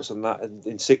reports and that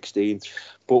in 16,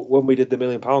 but when we did the £1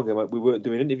 million game, we weren't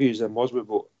doing interviews then, was we?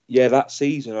 But yeah, that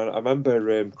season, I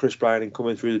remember Chris Bryning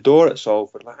coming through the door at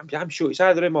Salford. I'm sure it's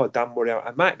either him or Dan Murray.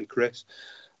 I might be Chris.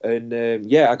 And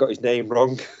I got his name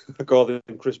wrong. I called him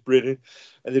Chris Bryning,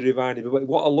 and they reminded me. But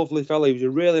what a lovely fellow. He was a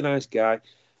really nice guy.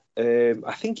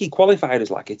 I think he qualified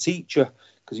as like a teacher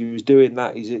because he was doing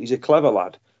that. He's a clever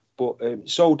lad, but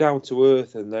so down to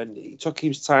earth. And then it took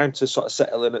him time to sort of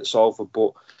settle in at Salford.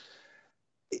 But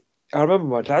I remember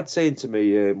my dad saying to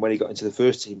me when he got into the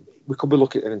first team, we could be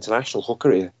looking at an international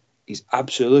hooker here. He's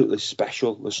absolutely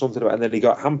special. There's something about it. And then he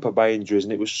got hampered by injuries,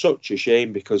 and it was such a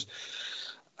shame because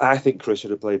I think Chris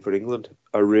would have played for England.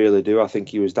 I really do. I think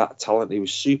he was that talented. He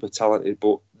was super talented,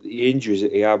 but the injuries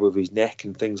that he had with his neck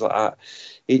and things like that,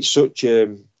 it's such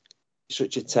a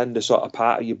tender sort of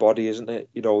part of your body, isn't it?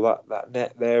 You know, that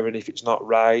neck there, and if it's not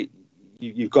right,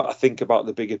 you've got to think about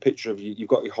the bigger picture of you. You've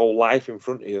got your whole life in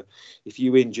front of you. If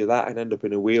you injure that and end up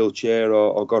in a wheelchair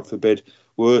or God forbid,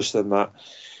 worse than that,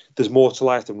 there's more to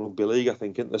life than rugby league, I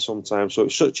think, isn't there, sometimes? So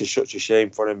it's such a shame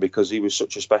for him because he was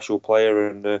such a special player.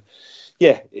 And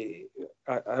I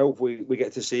hope we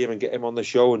get to see him and get him on the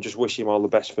show and just wish him all the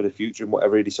best for the future and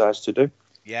whatever he decides to do.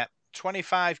 Yeah,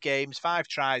 25 games, 5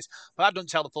 tries. But that doesn't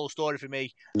tell the full story for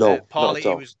me. No, Paul, not at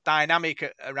all. He was dynamic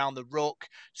around the ruck,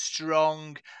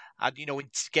 strong. And, in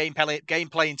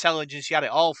gameplay intelligence, he had it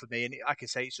all for me. And like I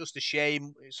say, it's just a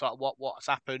shame sort of what's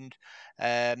happened.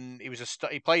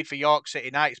 He played for York City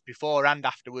Knights before and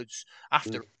afterwards.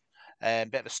 Bit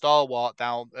of a stalwart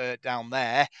down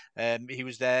there. He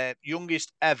was their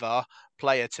youngest ever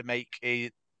player to make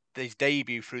his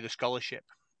debut through the scholarship.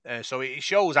 So it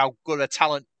shows how good a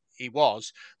talent he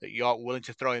was that York were willing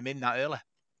to throw him in that early.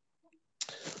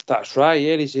 That's right,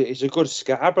 yeah. He's a good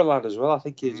Scarborough lad as well. I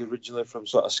think he's originally from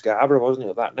sort of Scarborough, wasn't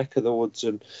he? That neck of the woods.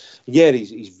 And yeah,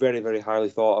 he's very, very highly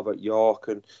thought of at York.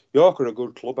 And York are a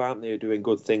good club, aren't they? They're doing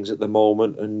good things at the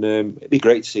moment. And it'd be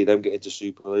great to see them get into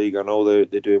Super League. I know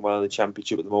they're doing well in the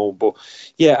Championship at the moment. But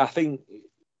yeah, I think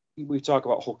we talk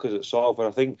about hookers at Salford.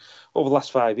 I think over the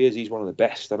last 5 years, he's one of the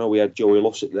best. I know we had Joey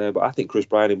Lussick there, but I think Chris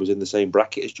Bryning was in the same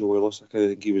bracket as Joey Lussick. I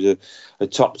think he was a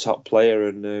top player.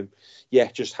 And yeah,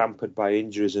 just hampered by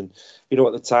injuries. And you know,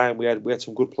 at the time we had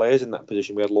some good players in that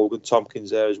position. We had Logan Tompkins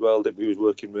there as well. He was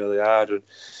working really hard. And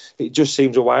it just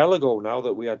seems a while ago now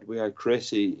that we had Chris.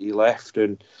 He left,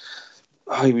 and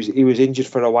he was injured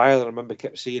for a while. And I remember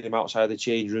kept seeing him outside the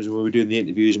change rooms when we were doing the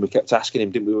interviews, and we kept asking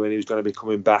him, didn't we, when he was going to be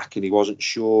coming back, and he wasn't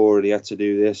sure, and he had to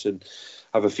do this and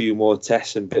have a few more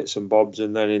tests and bits and bobs.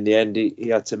 And then in the end, he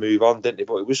had to move on, didn't he?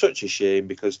 But it was such a shame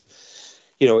because,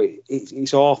 you know,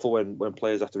 it's awful when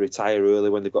players have to retire early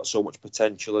when they've got so much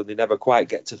potential and they never quite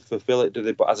get to fulfil it, do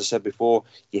they? But as I said before,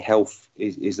 your health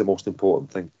is the most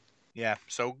important thing. Yeah,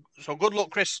 so good luck,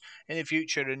 Chris, in the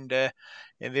future, and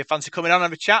if you fancy coming on and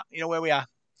have a chat, you know where we are.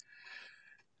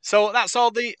 So that's all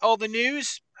the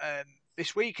news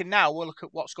this week, and now we'll look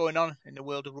at what's going on in the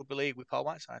world of rugby league with Paul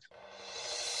Whiteside.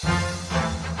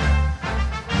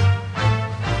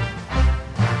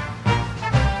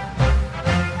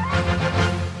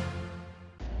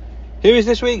 Here is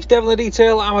this week's Devil in the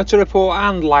Detail amateur report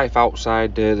and life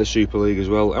outside the Super League as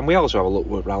well. And we also have a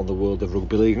look around the world of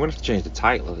rugby league. I'm going to have to change the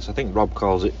title of this. I think Rob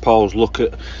calls it Paul's Look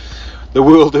at the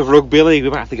World of Rugby League. We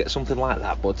might have to get something like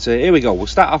that. But here we go. We'll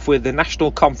start off with the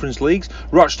National Conference Leagues.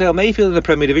 Rochdale Mayfield in the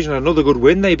Premier Division, another good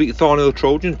win. They beat Thornhill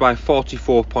Trojans by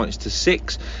 44 points to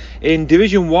 6. In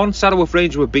Division 1, Saddleworth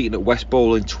Rangers were beaten at West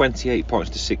Bowling 28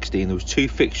 points to 16. There was 2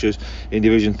 fixtures in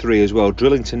Division 3 as well.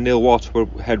 Drillington 0,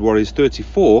 Waterhead Warriors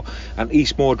 34 and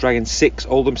Eastmoor Dragons 6,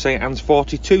 Oldham St Anne's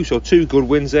 42. So 2 good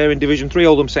wins there in Division 3.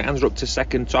 Oldham St Anne's are up to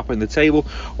second, top in the table.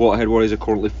 Waterhead Warriors are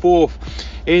currently 4th.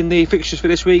 In the fixtures for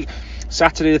this week,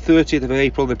 Saturday the 30th of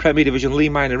April in the Premier Division, Lee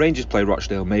Minor Rangers play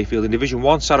Rochdale Mayfield. In Division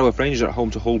 1, Saddleworth Rangers are at home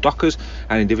to Hull Dockers.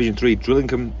 And in Division 3,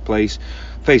 Drillington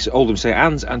face Oldham St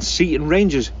Anne's, and Seaton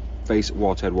Rangers face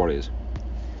Waterhead Warriors.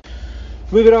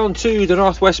 Moving on to the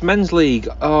North West Men's League.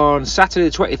 On Saturday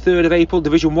the 23rd of April,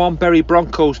 Division 1, Bury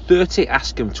Broncos 30,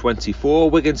 Askham 24,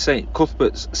 Wigan St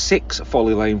Cuthbert's 6,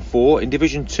 Folly Lane 4. In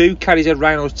Division 2, Cadishead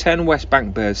Rhinos 10, West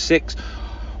Bank Bears 6.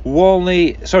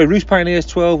 Roos Pioneers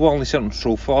 12, Walney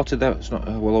Central 40, that's not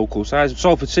a local size.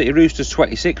 Salford City Roosters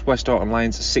 26, West Horton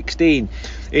Lions 16.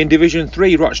 In Division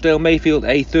 3, Rochdale Mayfield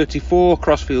A34,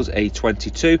 Crossfields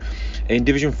A22. In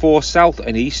Division 4, South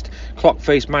and East,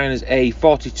 Clockface Miners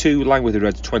A42, Langworthy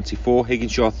Reds 24,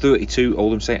 Higginshaw 32,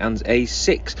 Oldham St Anne's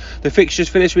A6. The fixtures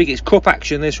for this week, it's cup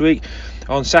action this week.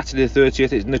 On Saturday the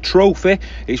 30th, it's in the Trophy,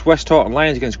 it's West Horton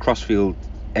Lions against Crossfield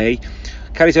A.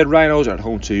 Cadishead Rhinos are at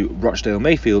home to Rochdale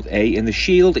Mayfield A. In the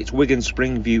Shield, it's Wigan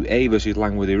Springview A versus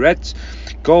Langworthy Reds.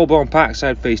 Goulburn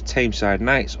Parkside face Tameside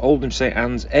Knights. Oldham St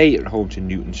Anne's A at home to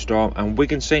Newton Storm, and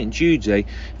Wigan St Jude's A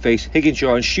face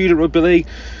Higginshaw. And Student Rugby League,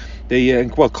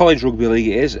 College Rugby League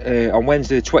it is, on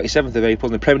Wednesday the 27th of April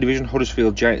in the Premier Division,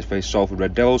 Huddersfield Giants face Salford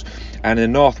Red Devils. And in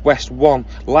the North West 1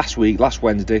 last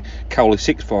Wednesday, Cowley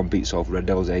Sixth Form beat Salford Red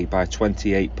Devils A by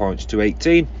 28 points to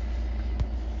 18.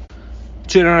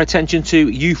 Turning our attention to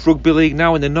Youth Rugby League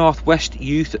now in the North West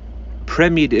Youth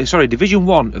Division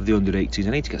 1 of the Under-18s. I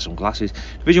need to get some glasses.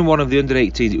 Division 1 of the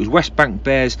Under-18s, it was West Bank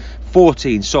Bears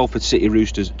 14, Salford City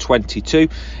Roosters 22.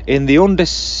 In the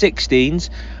Under-16s,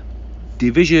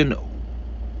 Division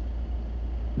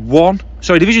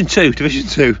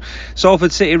 2,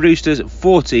 Salford City Roosters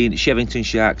 14, Shevington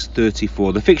Sharks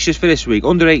 34. The fixtures for this week,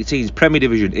 Under-18s Premier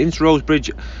Division, Ince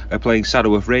Rosebridge are playing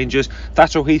Saddleworth Rangers.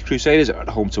 Thatto Heath Crusaders are at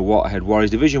home to Waterhead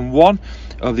Warriors. Division 1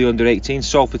 of the Under-18s,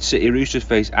 Salford City Roosters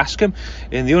face Askham.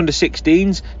 In the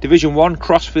Under-16s, Division 1,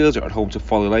 Crossfields are at home to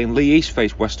Folly Lane. Lee East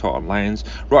face West Horton Lions.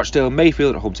 Rochdale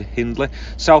Mayfield at home to Hindley.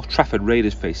 South Trafford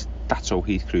Raiders face Thatto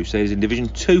Heath Crusaders. In Division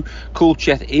 2,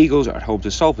 Coolcheth Eagles are at home to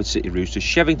Salford City Roosters.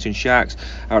 Shevington Sharks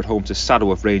are at home to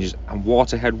Saddleworth Rangers, and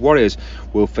Waterhead Warriors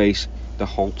will face the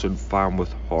Halton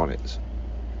Farnworth Hornets.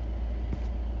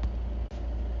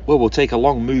 Well, we'll take a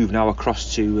long move now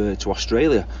across to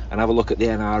Australia and have a look at the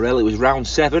NRL. It was round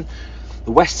 7.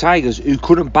 The West Tigers, who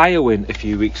couldn't buy a win a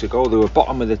few weeks ago, they were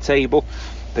bottom of the table.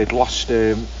 They'd lost,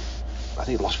 I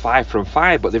think, 5 from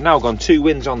 5, but they've now gone 2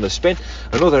 wins on the spin.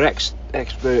 Another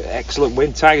excellent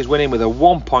win. Tigers winning with a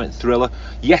 1-point thriller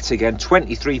yet again,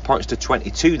 23 points to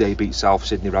 22. They beat South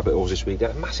Sydney Rabbitohs this week. They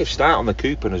had a massive start on the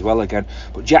Coupon as well again,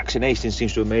 but Jackson Hastings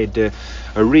seems to have made a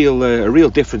real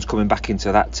difference coming back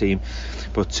into that team.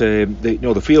 But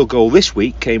the field goal this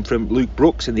week came from Luke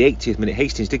Brooks in the 80th minute.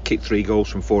 Hastings did kick 3 goals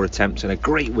from 4 attempts, and a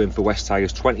great win for West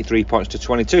Tigers, 23 points to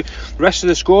 22. The rest of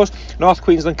the scores: North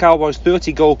Queensland Cowboys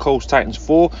 30, Gold Coast Titans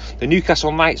 4, the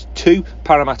Newcastle Knights 2,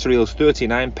 Parramatta Eels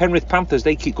 39, Penrith Panthers,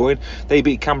 they keep going. They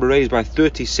beat Canberra Raiders by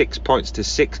 36 points to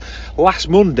 6. Last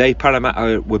Monday,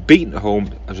 Parramatta were beaten at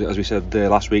home, as we said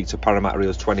last week, to Parramatta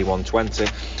Eels 21-20.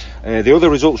 The other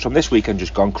results from this weekend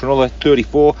just gone: Cronulla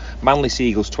 34, Manly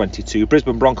Seagulls 22,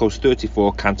 Brisbane Broncos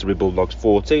 34, Canterbury Bulldogs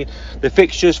 14. The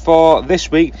fixtures for this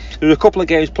week: there were a couple of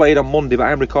games played on Monday, but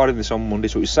I'm recording this on Monday,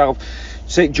 so it was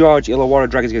St George Illawarra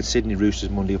Dragons against Sydney Roosters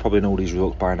Monday. You probably know these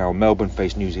results by now. Melbourne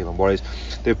face New Zealand Warriors.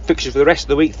 The fixtures for the rest of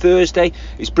the week: Thursday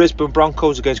is Brisbane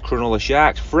Broncos against Cronulla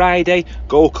Sharks. Friday,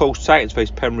 Gold Coast Titans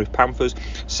face Penrith Panthers.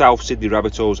 South Sydney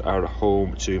Rabbitohs are at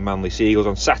home to Manly Seagulls.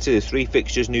 On Saturday, there's 3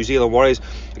 fixtures: New Zealand Warriors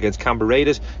against Canberra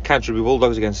Raiders, Canterbury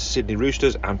Bulldogs against Sydney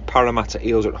Roosters, and Parramatta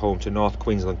Eels at home to North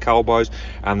Queensland Cowboys.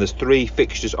 And there's 3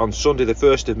 fixtures on Sunday, the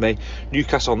 1st of May.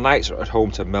 Newcastle Knights are at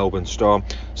home to Melbourne Storm.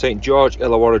 St George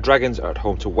Illawarra Dragons are at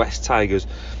home to West Tigers,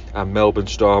 and Melbourne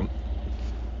Storm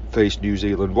face New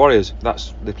Zealand Warriors.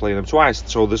 They're playing them twice,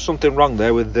 so there's something wrong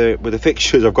there with the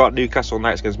fixtures. I've got Newcastle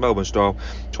Knights against Melbourne Storm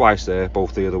twice there,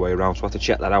 both the other way around, so I have to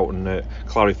check that out and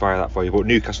clarify that for you. But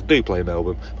Newcastle do play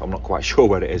Melbourne, but I'm not quite sure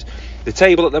where it is. The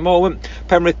table at the moment: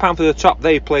 Penrith Panthers are top,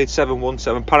 they played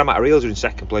 7-1-7. Parramatta Eels are in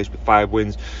second place with 5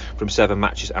 wins from 7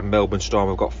 matches, and Melbourne Storm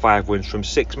have got 5 wins from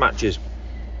 6 matches.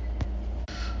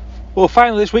 Well,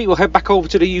 finally this week we'll head back over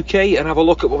to the UK and have a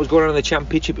look at what was going on in the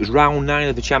Championship. It was round 9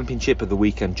 of the Championship of the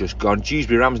weekend just gone.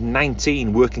 Dewsbury Rams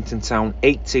 19, Workington Town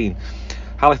 18.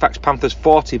 Halifax Panthers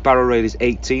 40, Barrow Raiders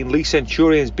 18. Leigh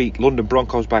Centurions beat London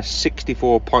Broncos by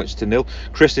 64 points to 0.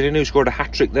 Christian Inu scored a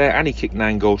hat-trick there, and he kicked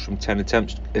 9 goals from 10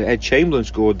 attempts. Ed Chamberlain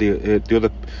scored the other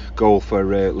goal for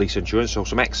Leigh Centurions, so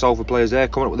some ex-Salford players there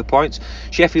coming up with the points.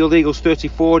 Sheffield Eagles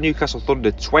 34, Newcastle Thunder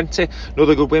 20.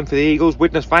 Another good win for the Eagles.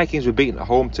 Widnes Vikings were beaten at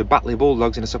home to Batley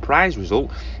Bulldogs in a surprise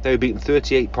result. They were beaten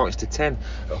 38 points to 10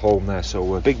 at home there,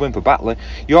 so a big win for Batley.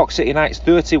 York City Knights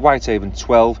 30, Whitehaven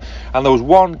 12. And there was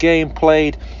one game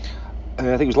played, I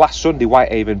think it was last Sunday.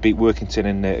 Whitehaven beat Workington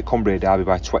in Cumbria Derby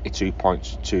by 22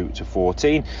 points to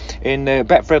 14. In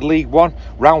Betfred League 1,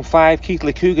 round 5,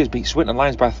 Keighley Cougars beat Swinton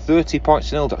Lions by 30 points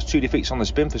to 0. That's 2 defeats on the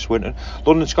spin for Swinton.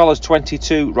 London Scholars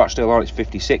 22, Rochdale Hornets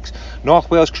 56.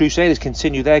 North Wales Crusaders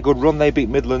continue their good run. They beat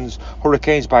Midlands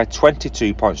Hurricanes by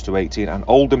 22 points to 18, and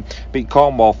Oldham beat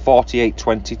Cornwall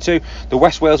 48-22. The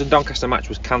West Wales and Doncaster match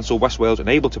was cancelled. West Wales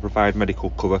unable to provide medical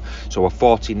cover, so a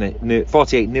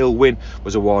 48-0 win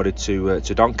was awarded to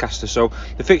Doncaster. So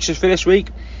the fixtures for this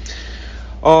week: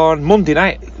 on Monday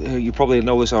night, you probably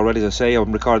know this already, as I say,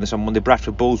 I'm recording this on Monday,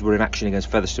 Bradford Bulls were in action against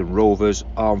Featherstone Rovers.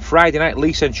 On Friday night,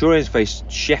 Leigh Centurions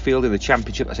faced Sheffield in the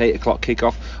Championship. That's 8 o'clock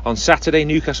kick-off. On Saturday,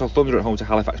 Newcastle Thunder at home to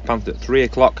Halifax Panthers at 3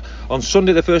 o'clock. On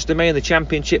Sunday, the 1st of May in the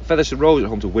Championship, Featherstone Rovers at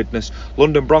home to Widnes,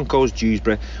 London Broncos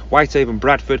Dewsbury, Whitehaven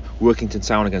Bradford, Workington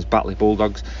Town against Batley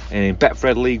Bulldogs. And in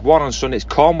Betfred League 1 on Sunday, it's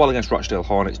Cornwall against Rochdale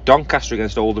Hornets, Doncaster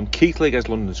against Oldham, Keighley against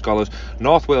London Scholars,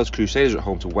 North Wales Crusaders at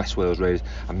home to West Wales Raiders,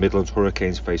 and Midlands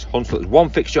Hurricanes face Hunslet. There's one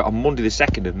fixture on Monday the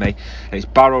 2nd of May, and it's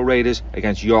Barrow Raiders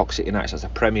against York City Knights. That's a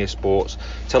Premier Sports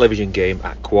television game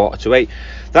at 7:15.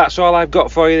 That's all I've got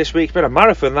for you this week. It's been a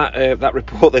marathon, that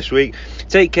report this week.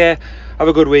 Take care, have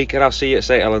a good week, and I'll see you at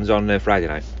St Helens on Friday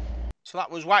night. So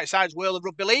that was Whiteside's World of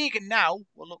Rugby League, and now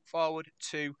we'll look forward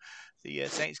to the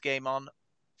Saints game on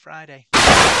Friday.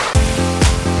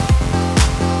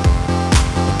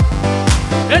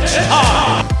 It's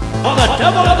time for the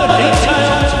Devil in the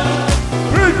Details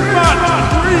Big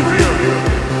Match Review.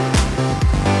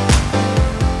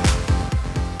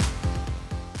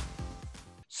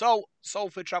 So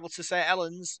Salford travelled to St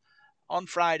Helens on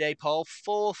Friday, Paul.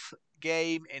 4th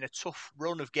game in a tough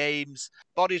run of games.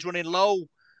 Body's running low,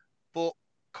 but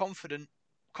confidence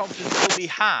will be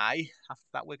high after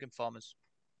that Wigan performance.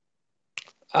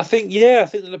 I think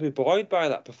they'll be buoyed by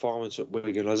that performance at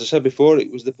Wigan. As I said before,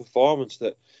 it was the performance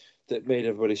that made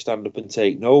everybody stand up and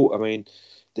take note. I mean,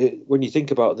 when you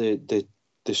think about the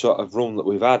sort of run that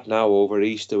we've had now over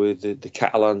Easter with the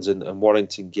Catalans and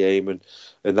Warrington game and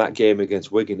that game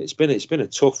against Wigan, it's been a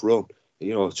tough run.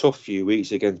 You know, a tough few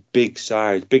weeks against big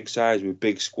sides with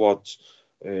big squads.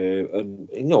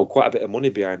 and quite a bit of money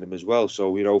behind them as well.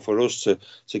 So for us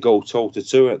to go toe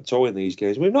to toe in these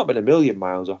games, we've not been a million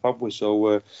miles off, have we?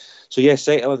 So yes,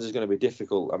 St Helens is going to be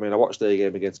difficult. I mean, I watched their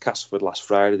game against Castleford last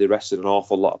Friday. They rested an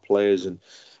awful lot of players, and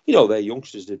their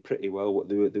youngsters did pretty well.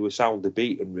 They were soundly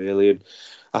beaten, really. And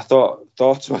I thought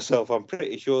to myself, I'm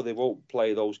pretty sure they won't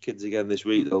play those kids again this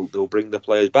week. They'll bring the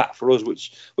players back for us,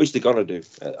 which they're going to do.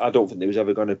 I don't think they was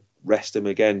ever going to rest them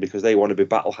again because they want to be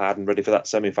battle hard and ready for that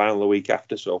semi-final the week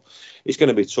after. So it's going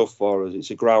to be tough for us.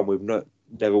 It's a ground we've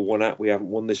never won at. We haven't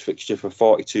won this fixture for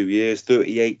 42 years,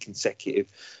 38 consecutive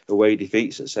away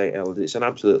defeats at St Helens. It's an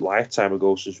absolute lifetime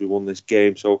ago since we won this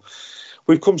game. So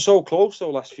we've come so close the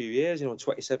last few years. In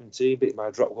 2017, beat by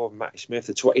a drop goal from Matty Smith.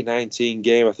 The 2019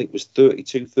 game, I think, was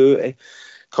 32-30.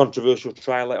 Controversial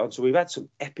try let on. So we've had some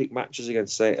epic matches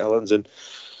against St Helens, and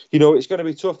it's going to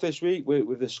be tough this week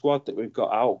with the squad that we've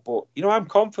got out. But I'm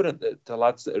confident that the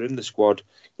lads that are in the squad,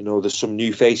 there's some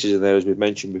new faces in there, as we've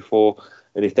mentioned before.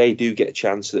 And if they do get a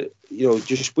chance, that we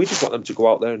just want them to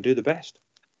go out there and do the best.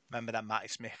 Remember that Matty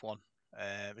Smith one?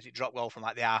 Was it drop goal from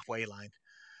like the halfway line?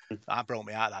 That broke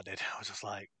me out. That did. I was just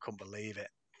like, couldn't believe it.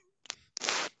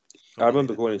 I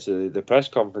remember going into the press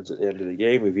conference at the end of the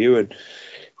game with you, and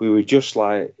we were just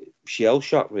like shell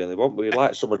shocked, really, weren't we?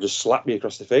 Like someone just slapped me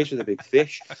across the face with a big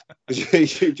fish. And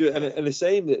the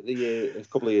same that a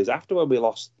couple of years after when we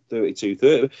lost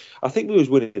 32-30, I think we was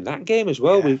winning that game as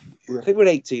well. Yeah. I think we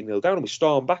were 18-0 down and we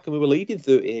stormed back and we were leading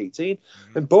 30-18.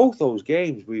 Mm-hmm. And both those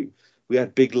games we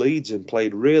had big leads and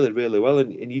played really, really well.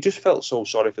 And you just felt so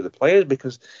sorry for the players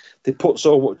because they put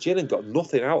so much in and got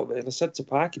nothing out of it. And I said to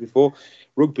Parky before,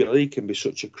 rugby league can be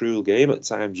such a cruel game at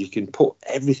times. You can put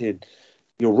everything,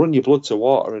 run your blood to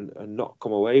water and not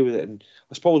come away with it. And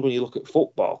I suppose when you look at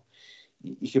football,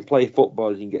 you can play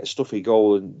football, you can get a stuffy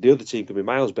goal and the other team can be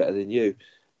miles better than you.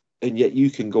 And yet you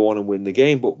can go on and win the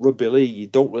game. But rugby league, you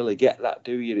don't really get that,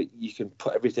 do you? You can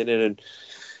put everything in and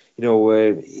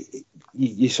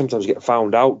you sometimes get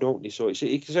found out, don't you? So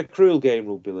it's a cruel game,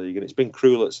 rugby league, and it's been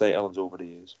cruel at St Helens over the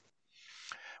years.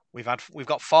 We've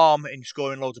got form in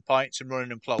scoring loads of points and running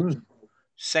them close.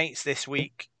 Saints this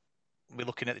week, we're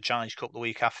looking at the Challenge Cup the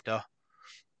week after.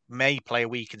 May play a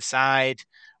week inside.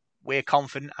 We're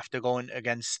confident after going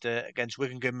against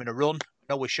Wigan, giving them a run. I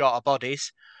know we're short of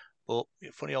bodies, but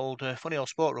funny old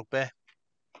sport, rugby.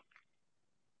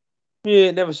 Yeah,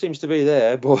 it never seems to be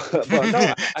there, but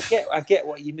no, I get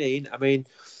what you mean. I mean,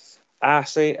 are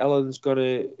St Helens going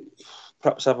to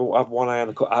perhaps have one eye on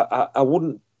the cup? I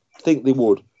wouldn't think they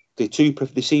would. They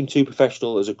seem too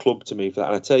professional as a club to me for that.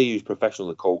 And I tell you, he's professional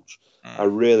as a coach. I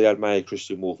really admire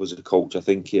Christian Wolf as a coach. I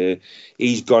think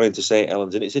he's gone into St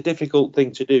Helens, and it's a difficult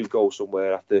thing to do, go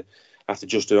somewhere after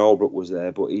Justin Albrook was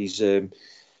there. But he's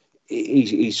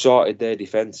sorted their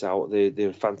defence out. They're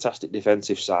a fantastic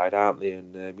defensive side, aren't they?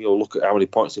 And look at how many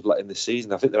points they've let in this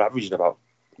season. I think they're averaging about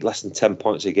less than 10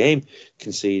 points a game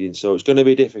conceding. So it's going to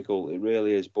be difficult. It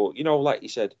really is. But, like you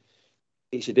said,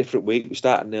 it's a different week. We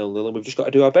start at 0-0 and we've just got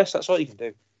to do our best. That's all you can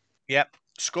do. Yep.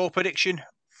 Score prediction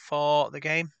for the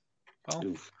game, Paul?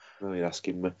 Oof. Oh, you're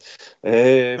asking me.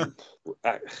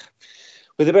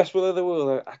 With the best will of the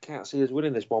world, I can't see us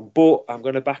winning this one, but I'm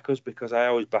going to back us because I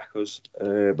always back us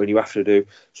when you have to do.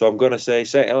 So I'm going to say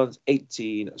St Helens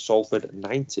 18, Salford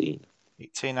 19.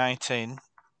 18-19.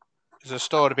 Is there a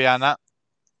story behind that?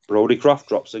 Brodie Croft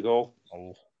drops a goal.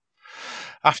 Oh.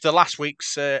 After last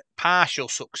week's partial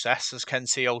success, as Ken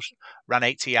Seals ran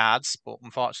 80 yards, but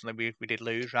unfortunately we did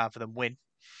lose rather than win.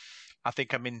 I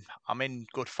think I'm in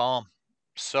good form.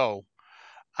 So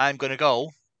I'm going to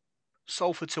go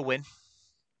Salford to win.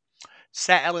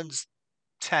 St Helens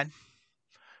 10,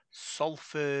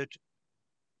 Salford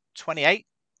 28,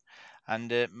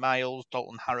 and Miles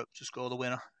Dalton Harrop to score the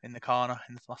winner in the corner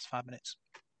in the last 5 minutes.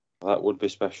 That would be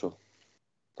special.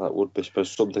 That would be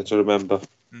special. Something to remember.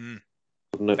 Wouldn't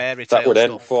it? Fairy that would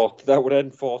tale end that would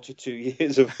end 42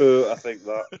 years of hurt. I think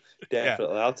that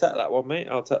definitely. Yeah. I'll take that one, mate.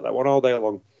 I'll take that one all day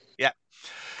long. Yeah.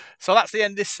 So that's the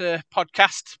end of this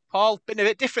podcast. Paul, been a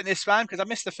bit different this time because I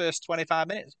missed the first 25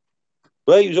 minutes.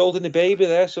 Well, he was holding the baby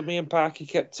there, so me and Parky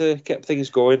kept things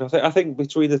going. I think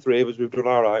between the three of us, we've done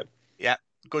all right. Yeah,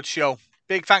 good show.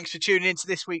 Big thanks for tuning in to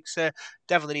this week's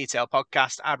Devil in the Detail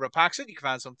podcast. I'm Rob Parkinson. You can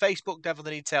find us on Facebook, Devil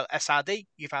in the Detail SRD.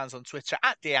 You can find us on Twitter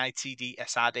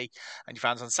 @DITDSRD. And you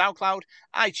can find us on SoundCloud,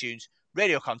 iTunes,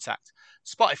 Radio Contact,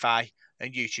 Spotify,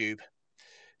 and YouTube.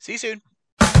 See you soon.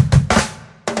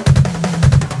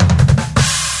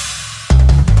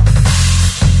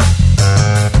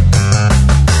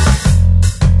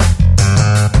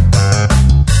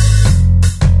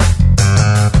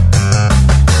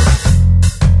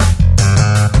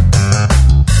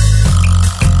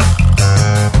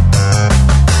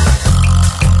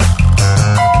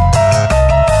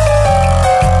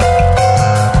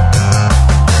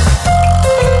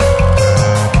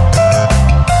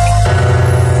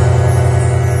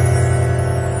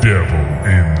 devil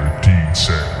in the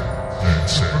details.